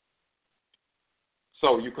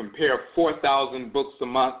 So you compare 4,000 books a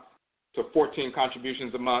month to 14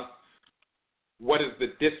 contributions a month. What is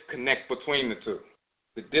the disconnect between the two?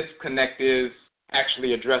 The disconnect is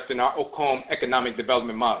actually addressed in our Okom economic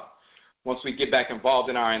development model. Once we get back involved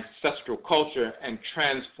in our ancestral culture and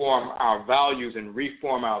transform our values and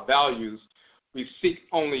reform our values, we seek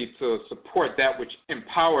only to support that which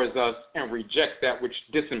empowers us and reject that which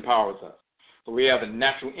disempowers us. So we have a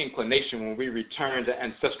natural inclination when we return to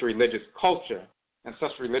ancestral religious culture,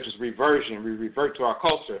 ancestral religious reversion, we revert to our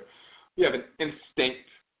culture. We have an instinct,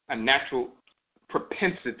 a natural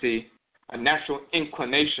propensity, a natural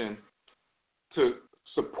inclination to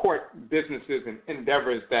support businesses and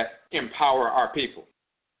endeavors that empower our people.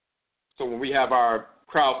 So when we have our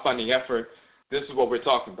crowdfunding effort, this is what we're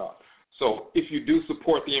talking about. So if you do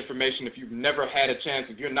support the information, if you've never had a chance,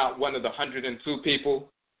 if you're not one of the 102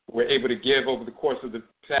 people who were able to give over the course of the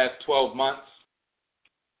past 12 months,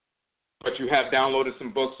 but you have downloaded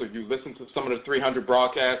some books or you listen to some of the 300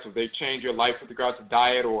 broadcasts or they change your life with regards to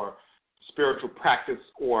diet or spiritual practice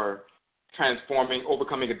or transforming,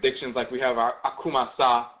 overcoming addictions, like we have our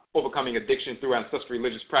AKONGUASUA, overcoming addiction through ancestral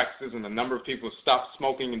religious practices, and the number of people who stop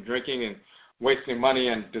smoking and drinking and wasting money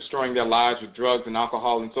and destroying their lives with drugs and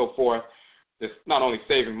alcohol and so forth. They're not only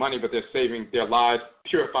saving money, but they're saving their lives,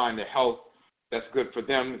 purifying their health. That's good for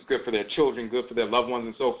them. It's good for their children, good for their loved ones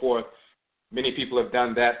and so forth. Many people have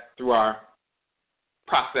done that through our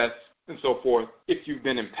process and so forth. If you've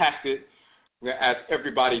been impacted, we're going to ask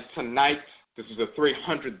everybody tonight, this is a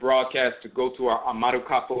 300 broadcast, to go to our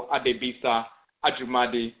AMARUKAFO, ADEBISA,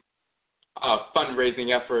 ADWUMADI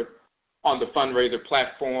fundraising effort on the fundraiser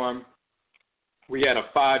platform. We had a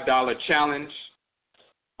 $5 challenge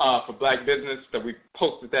for black business that we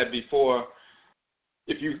posted that before.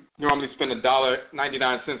 If you normally spend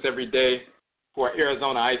 $1.99 every day for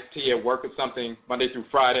Arizona iced tea at work or something, Monday through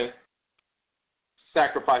Friday,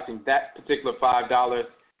 sacrificing that particular $5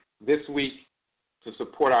 this week to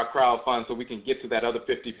support our crowd fund so we can get to that other 50%.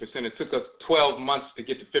 It took us 12 months to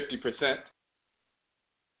get to 50%,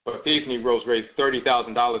 but these Negroes raised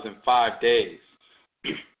 $30,000 in 5 days.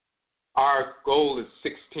 Our goal is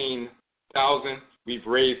 $16,000. We've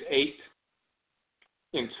raised $8,000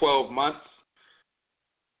 in 12 months.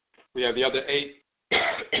 We have the other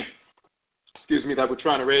 $8,000 that we're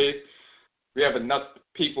trying to raise. We have enough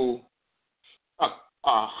people,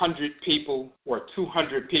 100 people or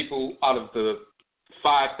 200 people out of the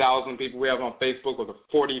 5,000 people we have on Facebook, or the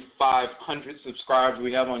 4,500 subscribers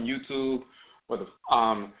we have on YouTube, or the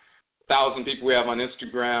 1,000 people we have on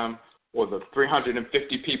Instagram, or the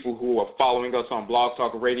 350 people who are following us on Blog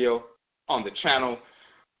Talk Radio on the channel.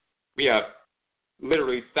 We have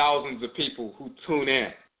literally thousands of people who tune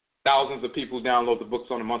in, thousands of people who download the books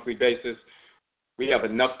on a monthly basis. We have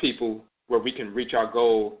enough people where we can reach our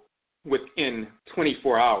goal within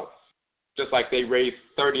 24 hours. Just like they raised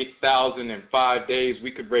 $30,000 in 5 days,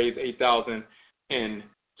 we could raise $8,000 in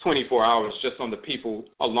 24 hours just on the people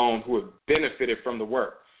alone who have benefited from the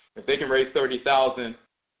work. If they can raise $30,000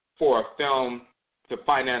 for a film to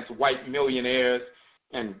finance white millionaires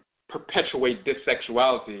and perpetuate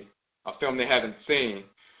dissexuality, a film they haven't seen,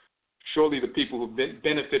 surely the people who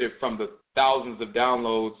benefited from the thousands of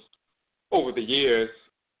downloads over the years,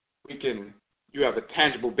 you have a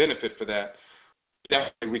tangible benefit for that.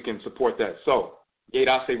 Definitely we can support that. So,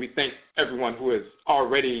 I say we thank everyone who has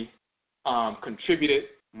already contributed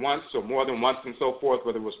once or more than once and so forth,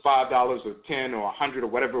 whether it was $5 or $10 or $100 or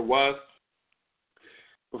whatever it was.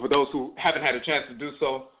 But for those who haven't had a chance to do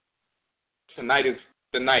so, tonight is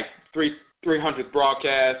the night. 300th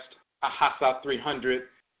broadcast, AHASA 300.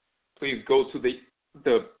 Please go to the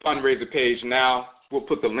fundraiser page now. We'll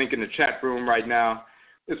put the link in the chat room right now.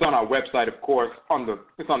 It's on our website, of course.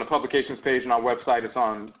 It's on the publications page on our website. It's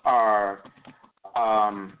on our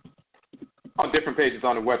on different pages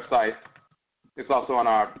on the website. It's also on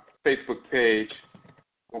our Facebook page.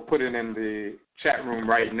 We'll put it in the chat room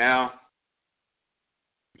right now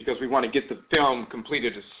because we want to get the film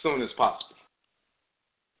completed as soon as possible.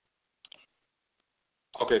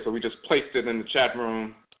 Okay, so we just placed it in the chat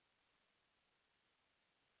room.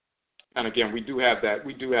 And again, we do have that.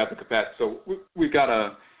 We do have the capacity. So we've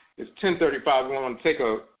got it's 10:35. We want to take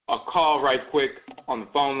a call right quick on the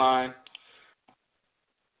phone line.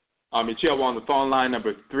 Michelle on the phone line,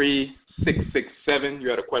 number 3667. You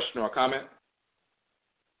had a question or a comment?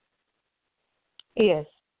 Yes.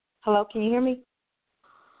 Hello, can you hear me?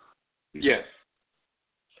 Yes.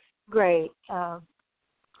 Great.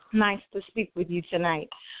 Nice to speak with you tonight.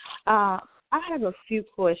 I have a few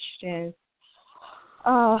questions.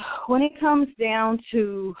 When it comes down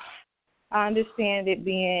to, I understand it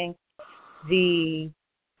being the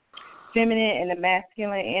feminine and the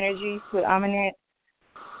masculine energies with Amen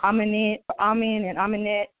and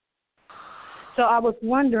Amannet. So I was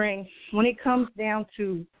wondering, when it comes down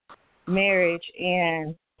to marriage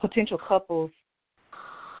and potential couples,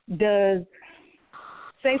 does,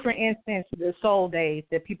 say for instance, the soul days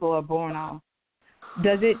that people are born on,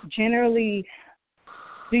 do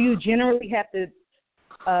you generally have to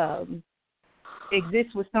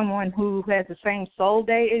exist with someone who has the same soul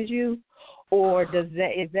day as you, or is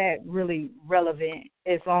that really relevant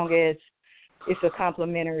as long as it's a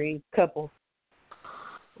complementary couple?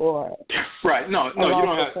 Or right? No, you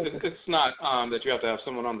don't have. It's not that you have to have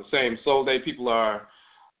someone on the same soul day. People are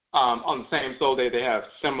on the same soul day. They have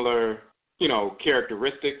similar,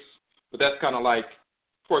 characteristics. But that's kind of like,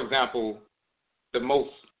 for example, the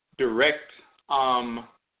most direct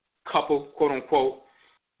couple, quote unquote,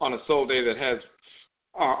 on a soul day that has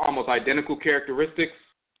almost identical characteristics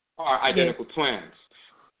are identical twins.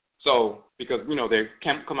 So because they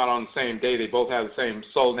can't come out on the same day, they both have the same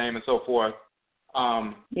soul name and so forth.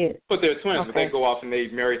 But they're twins, but they go off and they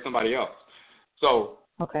marry somebody else. So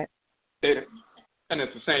and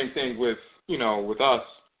it's the same thing with with us.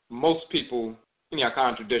 Most people in the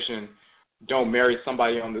AKAN tradition don't marry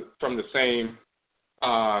somebody from the same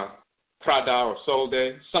Prada or soul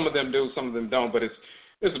day. Some of them do, some of them don't. But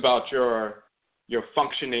it's about your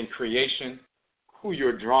functioning creation, who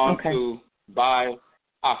you're drawn to by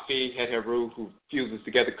Afi Heteru, who fuses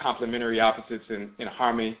together complementary opposites in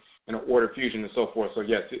harmony, in an order fusion and so forth. So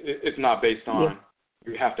yes, it's not based on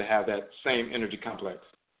you have to have that same energy complex.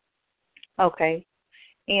 Okay.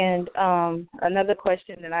 And another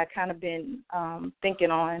question that I kind of been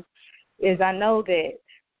thinking on is, I know that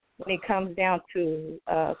when it comes down to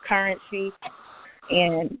currency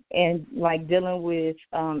and like dealing with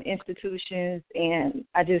institutions, and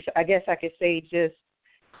I guess I could say just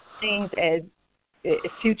things as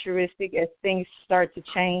futuristic as things start to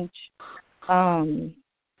change.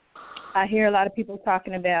 I hear a lot of people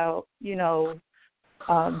talking about,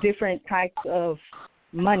 different types of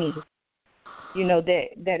money,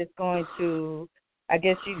 that is going to, I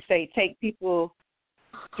guess you could say, take people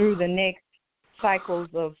through the next cycles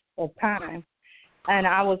of time. And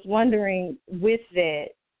I was wondering with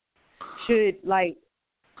that,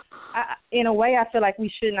 in a way, I feel like we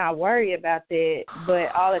should not worry about that,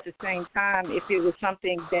 but all at the same time, if it was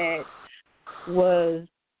something that was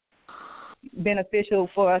beneficial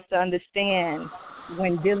for us to understand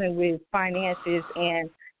when dealing with finances and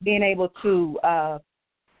being able to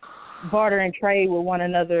barter and trade with one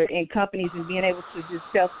another in companies and being able to just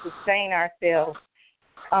self-sustain ourselves.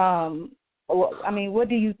 What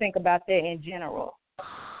do you think about that in general?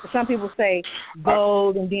 Some people say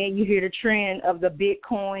gold, and then you hear the trend of the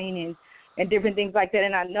Bitcoin and different things like that.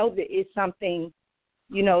 And I know that it's something,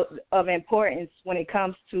 of importance when it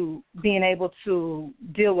comes to being able to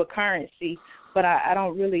deal with currency. But I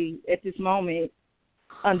don't really, at this moment,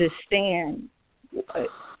 understand.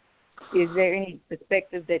 Is there any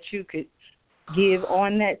perspective that you could give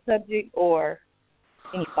on that subject, or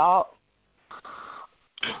any thoughts?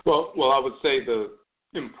 Well, I would say the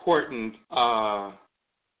important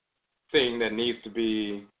thing that needs to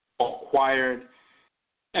be acquired,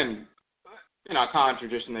 and in our AKAN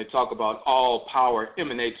tradition, they talk about all power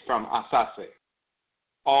emanates from AHASA.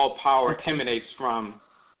 All power emanates from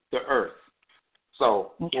the earth.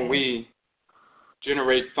 So when we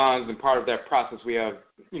generate funds, and part of that process we have,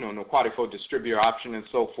 Noquatifo distributor option and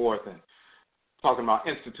so forth, and talking about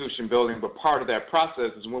institution building, but part of that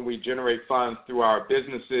process is when we generate funds through our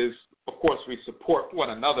businesses. Of course, we support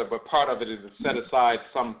one another, but part of it is to set aside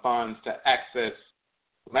some funds to access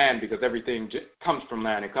land, because everything comes from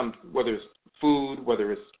land. It comes, whether it's food,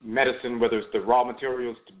 whether it's medicine, whether it's the raw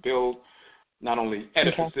materials to build not only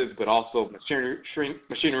edifices, but also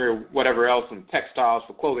machinery or whatever else, and textiles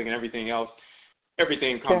for clothing and everything else.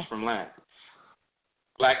 Everything comes from land.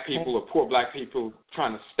 Black people or poor black people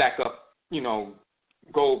trying to stack up,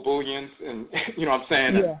 gold bullions and,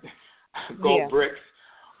 gold bricks,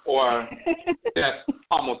 or that's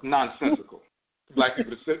almost nonsensical. Black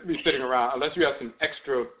people to be sitting around, unless you have some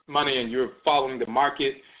extra money and you're following the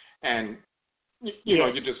market and,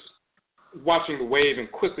 you're just watching the wave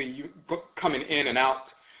and quickly you coming in and out.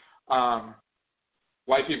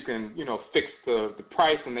 white people can, fix the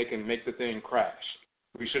price and they can make the thing crash.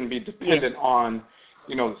 We shouldn't be dependent on,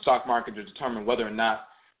 the stock market to determine whether or not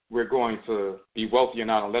we're going to be wealthy or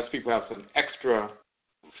not, unless people have some extra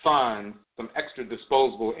funds, some extra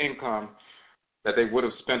disposable income that they would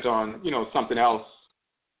have spent on, something else,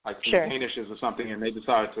 like some Danishes or something, and they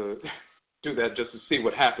decide to do that just to see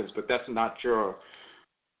what happens. But that's not true.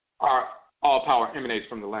 Our all power emanates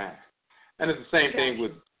from the land. And it's the same thing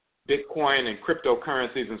with Bitcoin and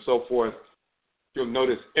cryptocurrencies and so forth. You'll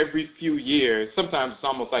notice every few years, sometimes it's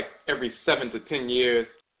almost like every 7 to 10 years,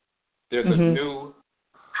 there's a new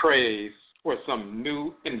craze or some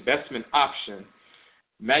new investment option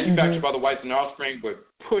manufactured by the whites and their offspring, but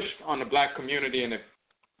pushed on the black community, and it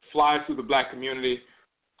flies through the black community,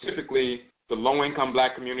 typically the low-income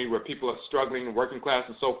black community where people are struggling, the working class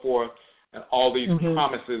and so forth, and all these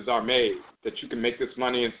promises are made that you can make this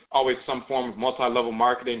money. It's always some form of multi-level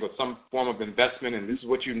marketing or some form of investment, and this is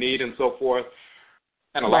what you need and so forth.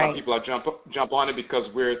 And a lot of people are jump on it because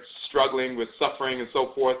we're struggling with suffering and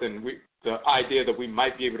so forth, and the idea that we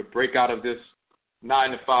might be able to break out of this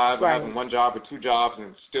 9 to 5 and having one job or 2 jobs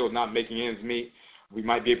and still not making ends meet, we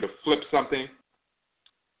might be able to flip something.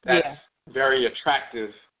 That's very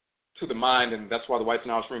attractive to the mind, and that's why the whites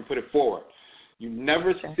and offspring put it forward. You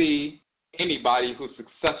never see anybody who's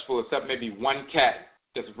successful except maybe one cat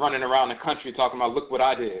that's running around the country talking about, look what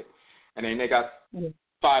I did. And then they got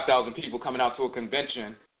 5,000 people coming out to a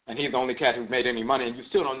convention, and he's the only cat who made any money, and you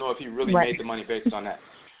still don't know if he really made the money based on that.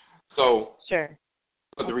 So,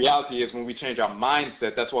 but the reality is when we change our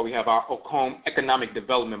mindset, that's why we have our OCOM economic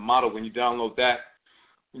development model. When you download that,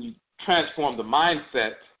 when you transform the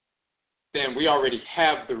mindset, then we already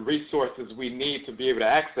have the resources we need to be able to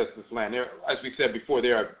access this land. As we said before,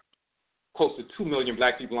 there are close to 2 million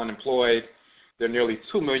black people unemployed. There are nearly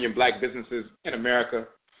 2 million black businesses in America.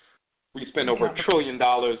 We spend over $1 trillion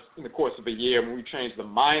in the course of a year. When we change the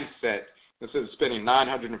mindset, instead of spending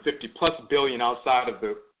 $950+ billion outside of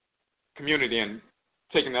the community and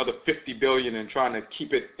taking the other $50 billion and trying to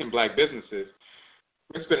keep it in black businesses,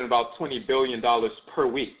 we're spending about $20 billion per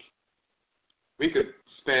week. We could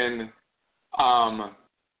spend,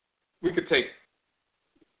 we could take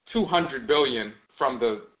 $200 billion from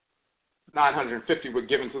the 950 we're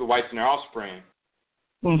giving to the whites and their offspring,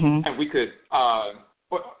 and we could,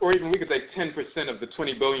 or even we could take 10% of the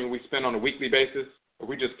 $20 billion we spend on a weekly basis, or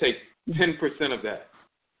we just take 10% of that.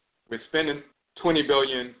 We're spending $20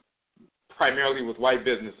 billion primarily with white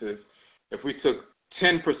businesses. If we took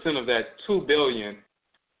 10% of that $2 billion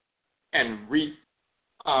and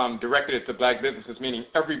directed it to black businesses, meaning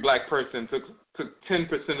every black person took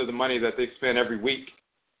 10% of the money that they spend every week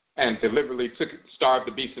and deliberately starved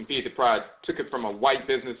the beast and feed the pride, took it from a white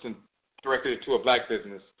business and directed it to a black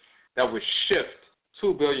business, that would shift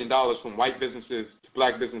 $2 billion from white businesses to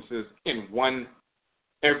black businesses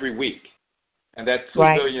every week. And that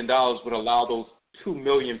 $2 billion would allow those 2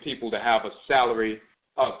 million people to have a salary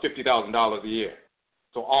of $50,000 a year.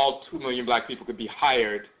 So all 2 million black people could be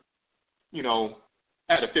hired,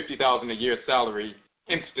 at a $50,000 a year salary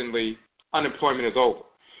instantly. Unemployment is over.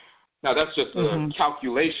 Now, that's just a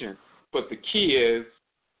calculation, but the key is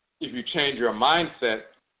if you change your mindset,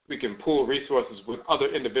 we can pool resources with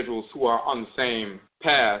other individuals who are on the same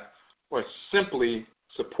path, or simply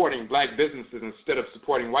supporting black businesses instead of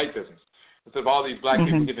supporting white business. Instead of all these black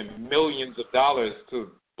people giving millions of dollars to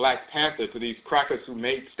Black Panther, to these crackers who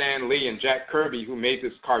made Stan Lee and Jack Kirby, who made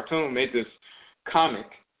this cartoon, made this comic,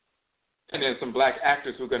 and then some black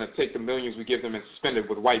actors who are going to take the millions we give them and spend it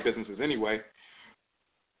with white businesses anyway.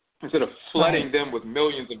 Instead of flooding them with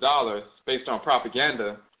millions of dollars based on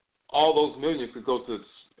propaganda, all those millions could go to,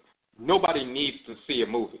 nobody needs to see a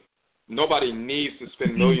movie. Nobody needs to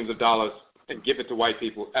spend millions of dollars and give it to white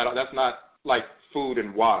people. That's not like food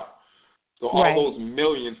and water. So all those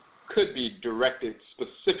millions could be directed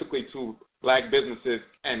specifically to black businesses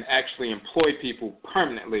and actually employ people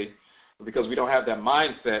permanently. Because we don't have that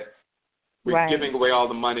mindset, we're giving away all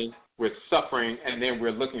the money, we're suffering, and then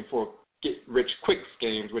we're looking for get-rich-quick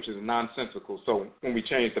schemes, which is nonsensical. So when we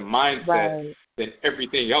change the mindset, then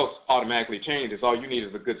everything else automatically changes. All you need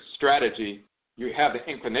is a good strategy. You have the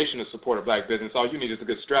inclination to support a black business. All you need is a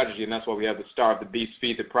good strategy, and that's why we have the Starve the Beast,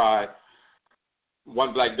 Feed the Pride,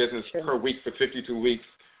 one black business per week for 52 weeks.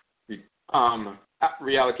 We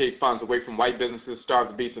reallocate funds away from white businesses, Starve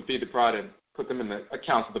the Beast, and Feed the Pride, and put them in the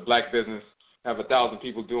accounts of the black business. Have 1,000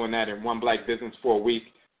 people doing that in one black business for a week.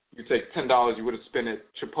 You take $10 you would have spent at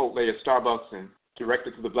Chipotle or Starbucks and direct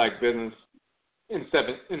it to the black business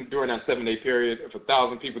during that 7-day period. If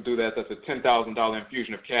 1,000 people do that, that's a $10,000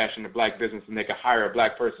 infusion of cash in the black business, and they can hire a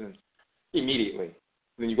black person immediately.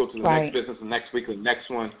 then you go to the next business, the next week, the next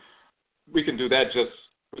one. We can do that just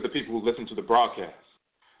with the people who listen to the broadcast.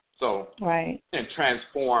 So, and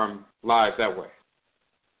transform lives that way.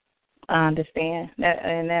 I understand.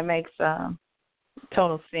 That makes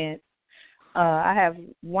total sense. I have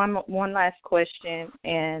one last question,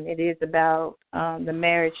 and it is about the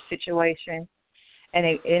marriage situation, and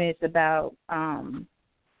it's about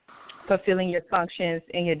fulfilling your functions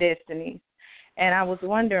and your destinies. And I was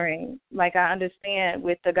wondering, like, I understand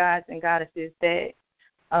with the gods and goddesses that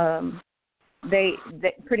they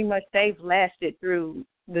pretty much they've lasted through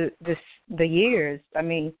the years. I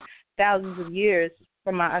mean, thousands of years,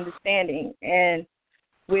 from my understanding. And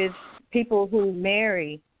with people who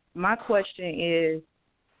marry, my question is,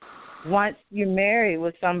 once you're married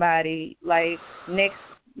with somebody, like next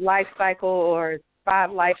life cycle or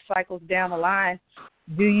 5 life cycles down the line,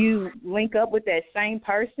 do you link up with that same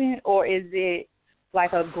person, or is it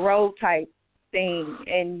like a grow type thing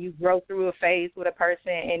and you grow through a phase with a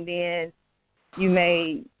person and then you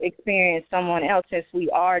may experience someone else, since we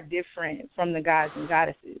are different from the gods and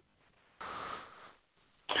goddesses?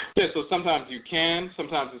 Yeah, so sometimes you can.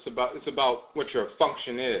 Sometimes it's about what your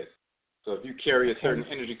function is. So if you carry a certain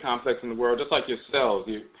energy complex in the world, just like your cells,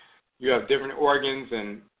 you have different organs,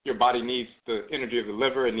 and your body needs the energy of the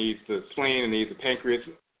liver, it needs the spleen, it needs the pancreas,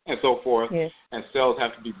 and so forth. Yes. And cells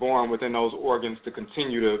have to be born within those organs to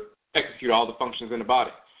continue to execute all the functions in the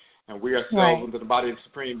body. And we are cells within the body of the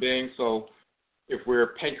Supreme Being. So if we're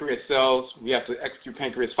pancreas cells, we have to execute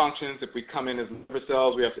pancreas functions. If we come in as liver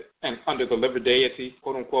cells, we have to, and under the liver deity,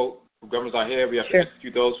 quote unquote, who governs our head, we have to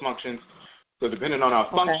execute those functions. So depending on our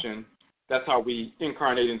function, that's how we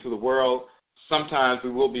incarnate into the world. Sometimes we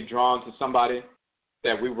will be drawn to somebody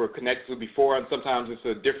that we were connected to before, and sometimes it's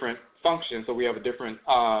a different function, so we have a different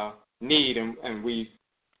need, and we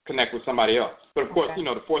connect with somebody else. But, of course, you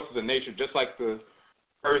know, the forces of nature, just like the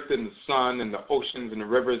earth and the sun and the oceans and the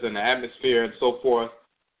rivers and the atmosphere and so forth,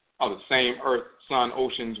 are the same earth, sun,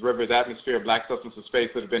 oceans, rivers, atmosphere, black substance of space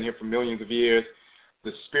that have been here for millions of years.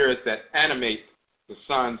 The spirits that animate the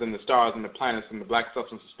suns and the stars and the planets and the black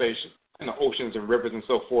substance of space and the oceans and rivers and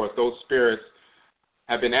so forth, those spirits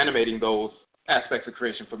have been animating those aspects of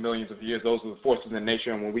creation for millions of years. Those are the forces in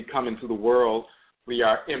nature, and when we come into the world, we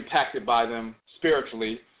are impacted by them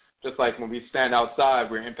spiritually, just like when we stand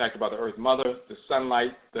outside, we're impacted by the earth mother, the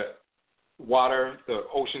sunlight, the water, the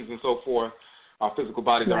oceans, and so forth. Our physical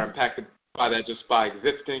bodies are impacted by that just by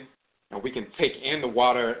existing, and we can take in the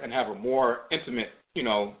water and have a more intimate, you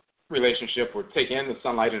know, relationship, or take in the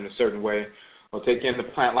sunlight in a certain way, or take in the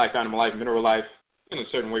plant life, animal life, mineral life in a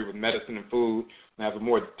certain way with medicine and food, and have a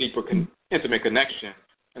more deeper, intimate connection.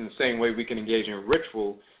 In the same way, we can engage in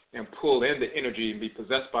ritual and pull in the energy and be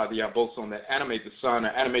possessed by the Yaboson that animate the sun, or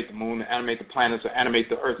animate the moon, or animate the planets, or animate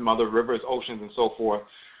the earth mother, rivers, oceans, and so forth.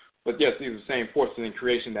 But yes, these are the same forces in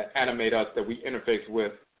creation that animate us, that we interface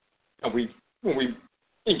with. And when we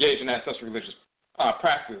engage in ancestral religious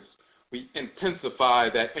practice, we intensify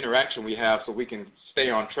that interaction we have so we can stay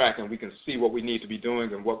on track and we can see what we need to be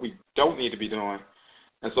doing and what we don't need to be doing,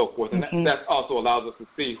 and so forth. And that also allows us to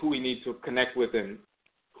see who we need to connect with and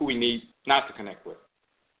who we need not to connect with.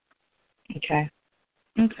 Okay.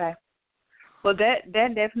 Well, that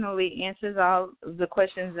definitely answers all the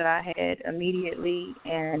questions that I had immediately,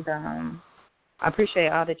 and I appreciate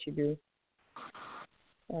all that you do.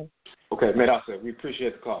 Okay, Medasa, we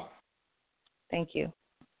appreciate the call. Thank you.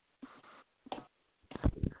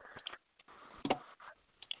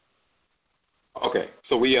 Okay,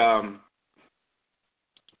 so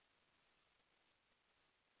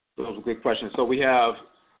those were good questions. So we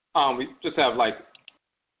just have like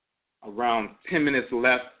around 10 minutes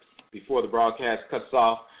left before the broadcast cuts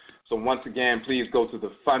off. So once again, please go to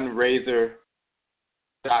the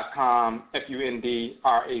fundraiser.com,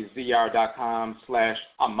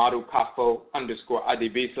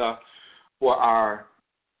 fundraiser.com/AMARUKAFO_ADEBISA for our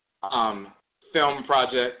film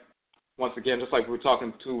project. Once again, just like we were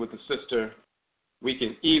talking to with the sister, we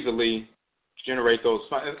can easily generate those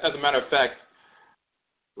funds. As a matter of fact,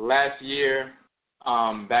 last year,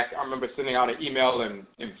 I remember sending out an email in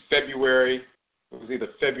February. It was either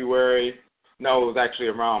February. No, it was actually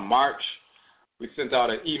around March. We sent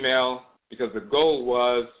out an email because the goal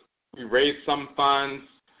was we raised some funds,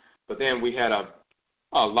 but then we had a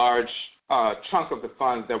large chunk of the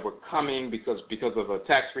funds that were coming because of a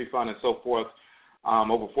tax refund and so forth,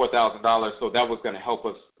 over $4,000. So that was going to help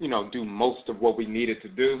us, do most of what we needed to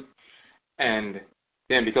do. And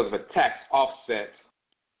then because of a tax offset,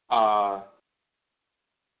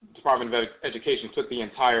 Department of Education took the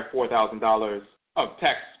entire $4,000 of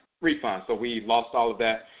tax refund. So we lost all of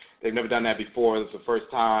that. They've never done that before. This is the first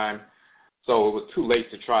time. So it was too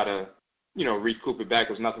late to try to, recoup it back.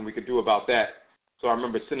 There was nothing we could do about that. So I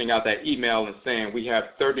remember sending out that email and saying we have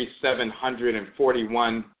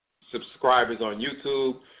 3,741 subscribers on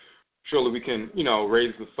YouTube. Surely we can,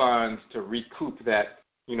 raise the funds to recoup that,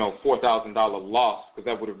 $4,000 loss, because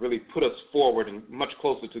that would have really put us forward and much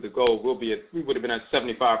closer to the goal. We would have been at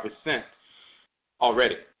 75%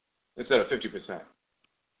 already instead of 50%.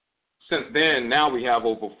 Since then, now we have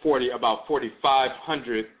about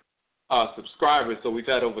 4,500 subscribers. So we've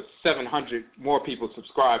had over 700 more people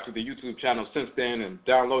subscribe to the YouTube channel since then and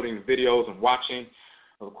downloading the videos and watching.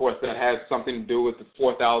 Of course, that has something to do with the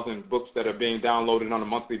 4,000 books that are being downloaded on a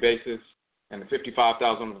monthly basis and the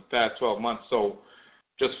 55,000 over the past 12 months. So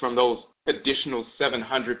just from those additional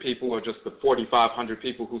 700 people, or just the 4,500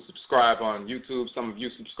 people who subscribe on YouTube, some of you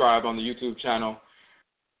subscribe on the YouTube channel,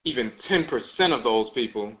 even 10% of those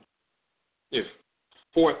people, if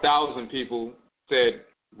 4,000 people said,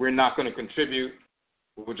 we're not going to contribute,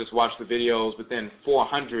 we'll just watch the videos, but then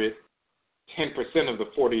 10% of the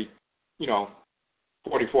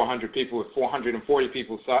 4,400 people, if 440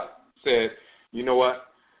 people said, you know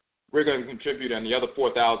what, we're going to contribute, and the other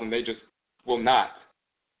 4,000, they just will not.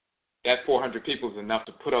 That 400 people is enough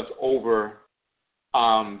to put us over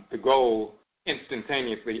the goal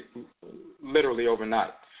instantaneously, literally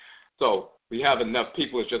overnight. So we have enough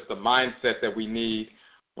people. It's just the mindset that we need.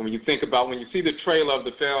 And when you think about, when you see the trailer of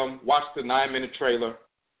the film, watch the 9-minute trailer,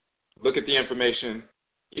 look at the information.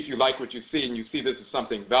 If you like what you see and you see this is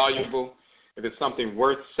something valuable, if it's something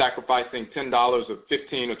worth sacrificing $10 or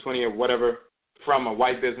 $15 or $20 or whatever from a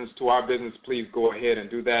white business to our business, please go ahead and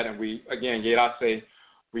do that. And we, again, AHASA,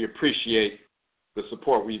 we appreciate the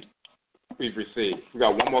support we've received. We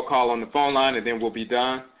got one more call on the phone line, and then we'll be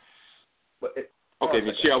done. Okay,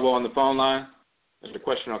 Michelle, we're on the phone line. Is there a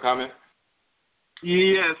question or comment?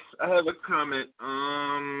 Yes, I have a comment.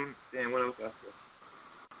 What else I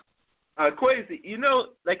said? Kwesi,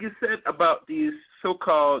 like you said about these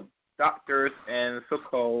so-called doctors and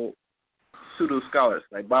so-called pseudo scholars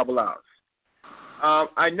like Babalaos.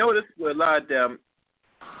 I noticed with a lot of them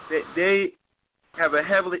that they have a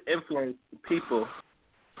heavily influenced people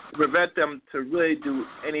to prevent them to really do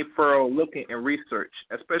any thorough looking and research,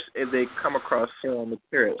 especially if they come across foreign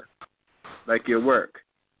material like your work.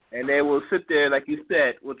 And they will sit there, like you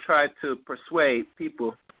said, will try to persuade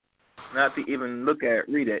people not to even look at it,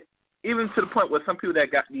 read it. Even to the point where some people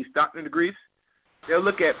that got these doctorate degrees, they'll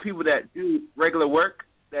look at people that do regular work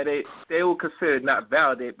that they will consider not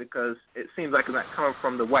validate because it seems like it's not coming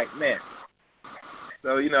from the white man.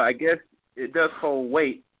 So, I guess it does hold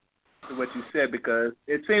weight to what you said, because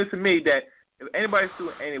it seems to me that if anybody's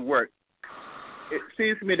doing any work, it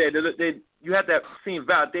seems to me that you have to have seen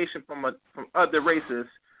validation from other races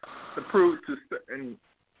to prove to certain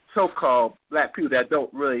so-called black people that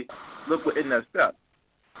don't really look within their stuff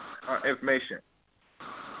or information.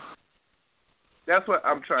 That's what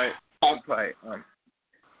I'm trying to play.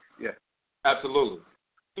 Yeah. Absolutely.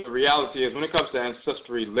 The reality is, when it comes to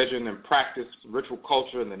ancestral religion and practice, ritual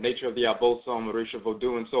culture, and the nature of the Aboso, Marisha,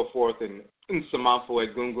 Voodoo, and so forth, and Nsamanfo,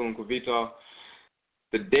 Egungun, Kuvita,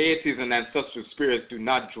 the deities and ancestral spirits do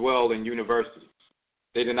not dwell in universities.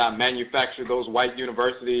 They did not manufacture those white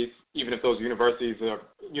universities, even if those universities are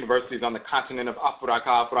universities on the continent of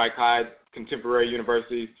Afuraitkaitnut, contemporary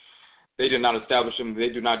universities. They did not establish them. They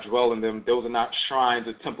do not dwell in them. Those are not shrines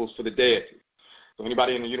or temples for the deity. So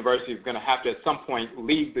anybody in the university is going to have to, at some point,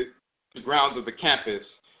 leave the grounds of the campus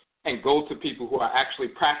and go to people who are actually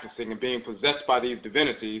practicing and being possessed by these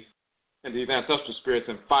divinities and these ancestral spirits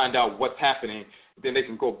and find out what's happening. Then they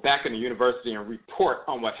can go back in the university and report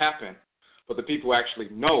on what happened. But the people who actually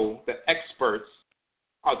know, the experts,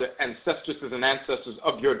 are the ancestresses and ancestors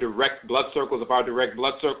of your direct blood circles, of our direct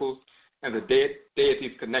blood circles, and the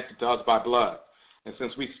deities connected to us by blood. And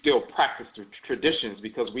since we still practice the traditions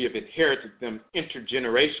because we have inherited them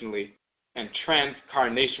intergenerationally and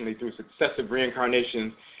transcarnationally through successive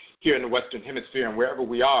reincarnations here in the Western Hemisphere and wherever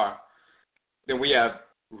we are, then we have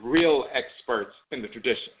real experts in the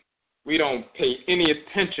tradition. We don't pay any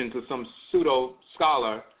attention to some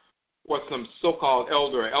pseudo-scholar or some so-called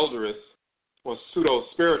elder or elderess or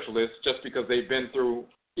pseudo-spiritualist just because they've been through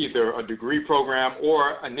either a degree program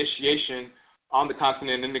or initiation on the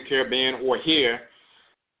continent in the Caribbean or here.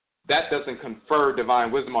 That doesn't confer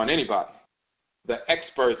divine wisdom on anybody. The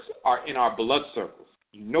experts are in our blood circles.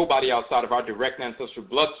 Nobody outside of our direct ancestral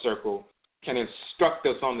blood circle can instruct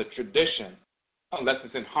us on the tradition unless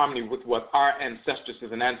it's in harmony with what our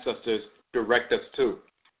ancestresses and ancestors direct us to.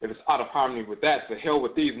 If it's out of harmony with that, to hell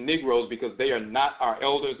with these Negroes, because they are not our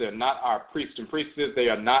elders, they're not our priests and priestesses, they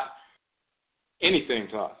are not anything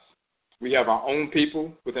to us. We have our own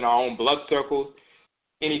people within our own blood circles.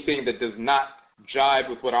 Anything that does not jive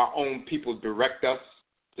with what our own people direct us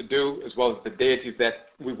to do, as well as the deities that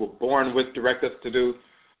we were born with direct us to do,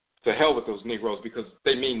 to hell with those Negroes, because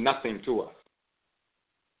they mean nothing to us.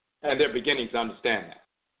 And they're beginning to understand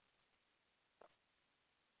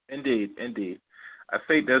that. Indeed. I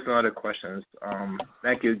think there's no other questions.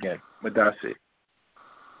 Thank you again. Madasi.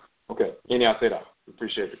 Okay. Any say that.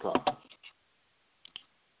 Appreciate the call.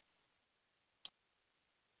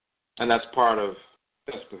 And that's the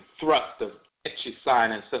thrust of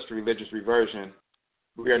AKYISAN, Ancestral Religious Reversion.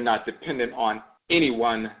 We are not dependent on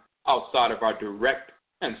anyone outside of our direct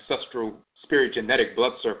ancestral spirit genetic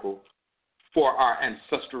blood circle for our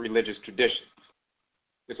ancestral religious traditions.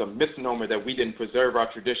 It's a misnomer that we didn't preserve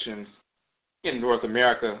our traditions in North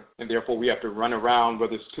America, and therefore we have to run around,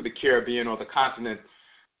 whether it's to the Caribbean or the continent,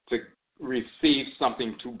 to receive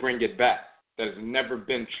something to bring it back. That has never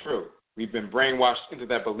been true. We've been brainwashed into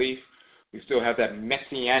that belief. We still have that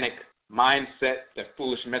messianic mindset, that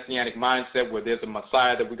foolish messianic mindset where there's a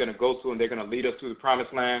Messiah that we're going to go to and they're going to lead us to the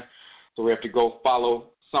promised land. So we have to go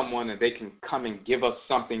follow someone and they can come and give us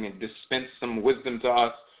something and dispense some wisdom to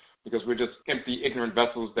us because we're just empty, ignorant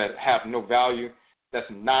vessels that have no value. That's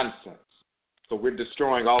nonsense. So we're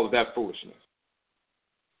destroying all of that foolishness.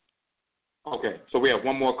 Okay, so we have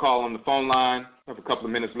one more call on the phone line. We have a couple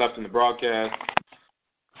of minutes left in the broadcast.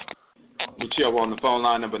 Michelle on the phone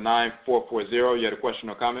line, number 9440. You had a question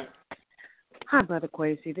or comment? Hi, Brother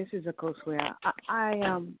Kwesi. This is AKONGUASUA.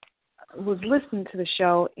 I was listening to the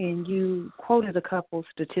show, and you quoted a couple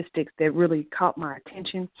statistics that really caught my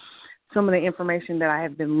attention. Some of the information that I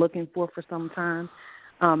have been looking for some time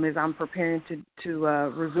as I'm preparing to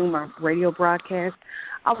resume our radio broadcast.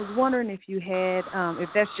 I was wondering if you had, if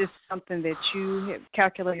that's just something that you have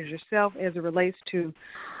calculated yourself as it relates to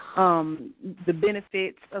the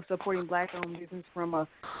benefits of supporting Black-owned business from a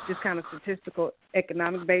just kind of statistical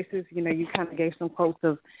economic basis. You know, you kind of gave some quotes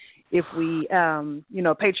of if we,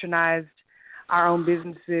 patronized our own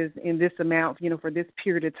businesses in this amount, for this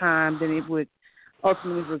period of time, then it would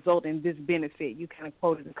ultimately result in this benefit. You kind of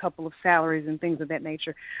quoted a couple of salaries and things of that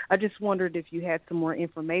nature. I just wondered if you had some more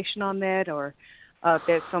information on that, or if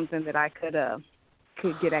that's something that I could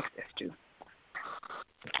get access to.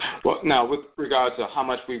 Well, now, with regards to how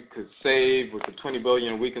much we could save with the $20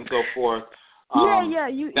 billion a week and so forth.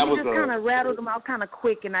 You just kind of rattled them out kind of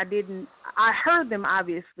quick, and I heard them,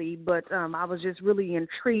 obviously, but I was just really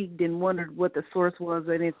intrigued and wondered what the source was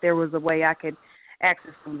and if there was a way I could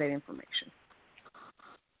access some of that information.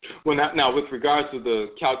 Well, now with regards to the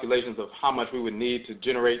calculations of how much we would need to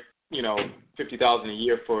generate, $50,000 a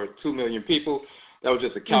year for 2 million people, that was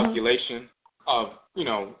just a calculation of,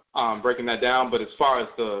 breaking that down. But as far as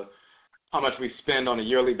how much we spend on a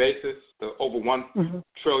yearly basis, the over 1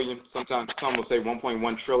 trillion, sometimes some will say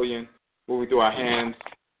 1.1 trillion moving through our hands,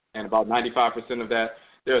 and about 95% of that.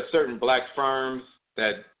 There are certain Black firms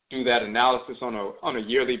that do that analysis on a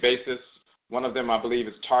yearly basis. One of them, I believe,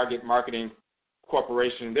 is Target Marketing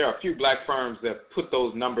Corporation. There are a few Black firms that put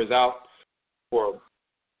those numbers out for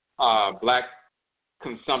Black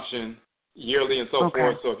consumption yearly and so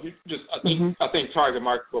forth. So if you just, I think Target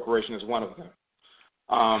Marketing Corporation is one of them.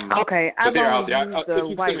 Okay, but they're out there. If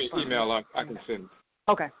you send me an email, I can send.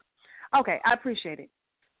 Okay, I appreciate it.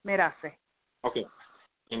 Merase. Okay,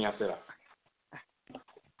 Inyasera.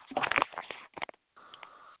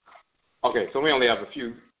 Okay, so we only have a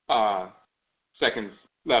few seconds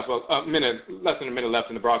left, less than a minute left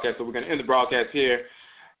in the broadcast, so we're going to end the broadcast here.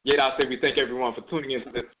 Yet I say we thank everyone for tuning in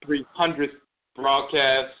to the 300th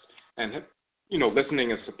broadcast and,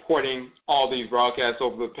 listening and supporting all these broadcasts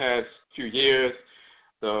over the past few years,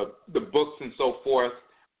 the books and so forth,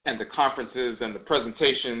 and the conferences and the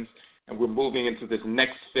presentations, and we're moving into this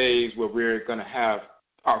next phase where we're going to have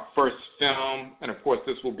our first film, and of course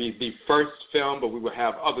this will be the first film, but we will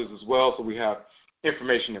have others as well. So we have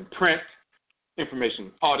information in print,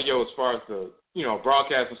 information audio as far as the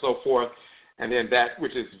broadcast and so forth, and then that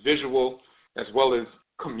which is visual as well as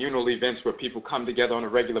communal events where people come together on a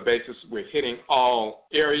regular basis. We're hitting all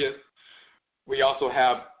areas. We also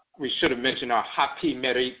have, we should have mentioned our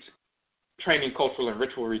HAPI-MERIT training, cultural, and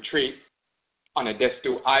ritual retreat on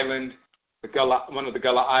Adestu Island, one of the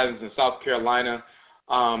Gullah Islands in South Carolina,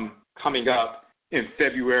 coming up in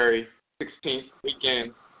February 16th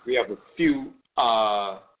weekend. We have a few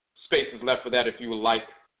spaces left for that if you would like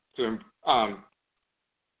to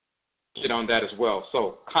get on that as well.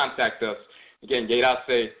 So contact us. Again,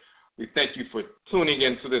 Yedase, we thank you for tuning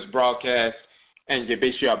into this broadcast, and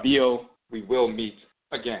Yebesha Abio, we will meet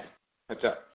again. That's it.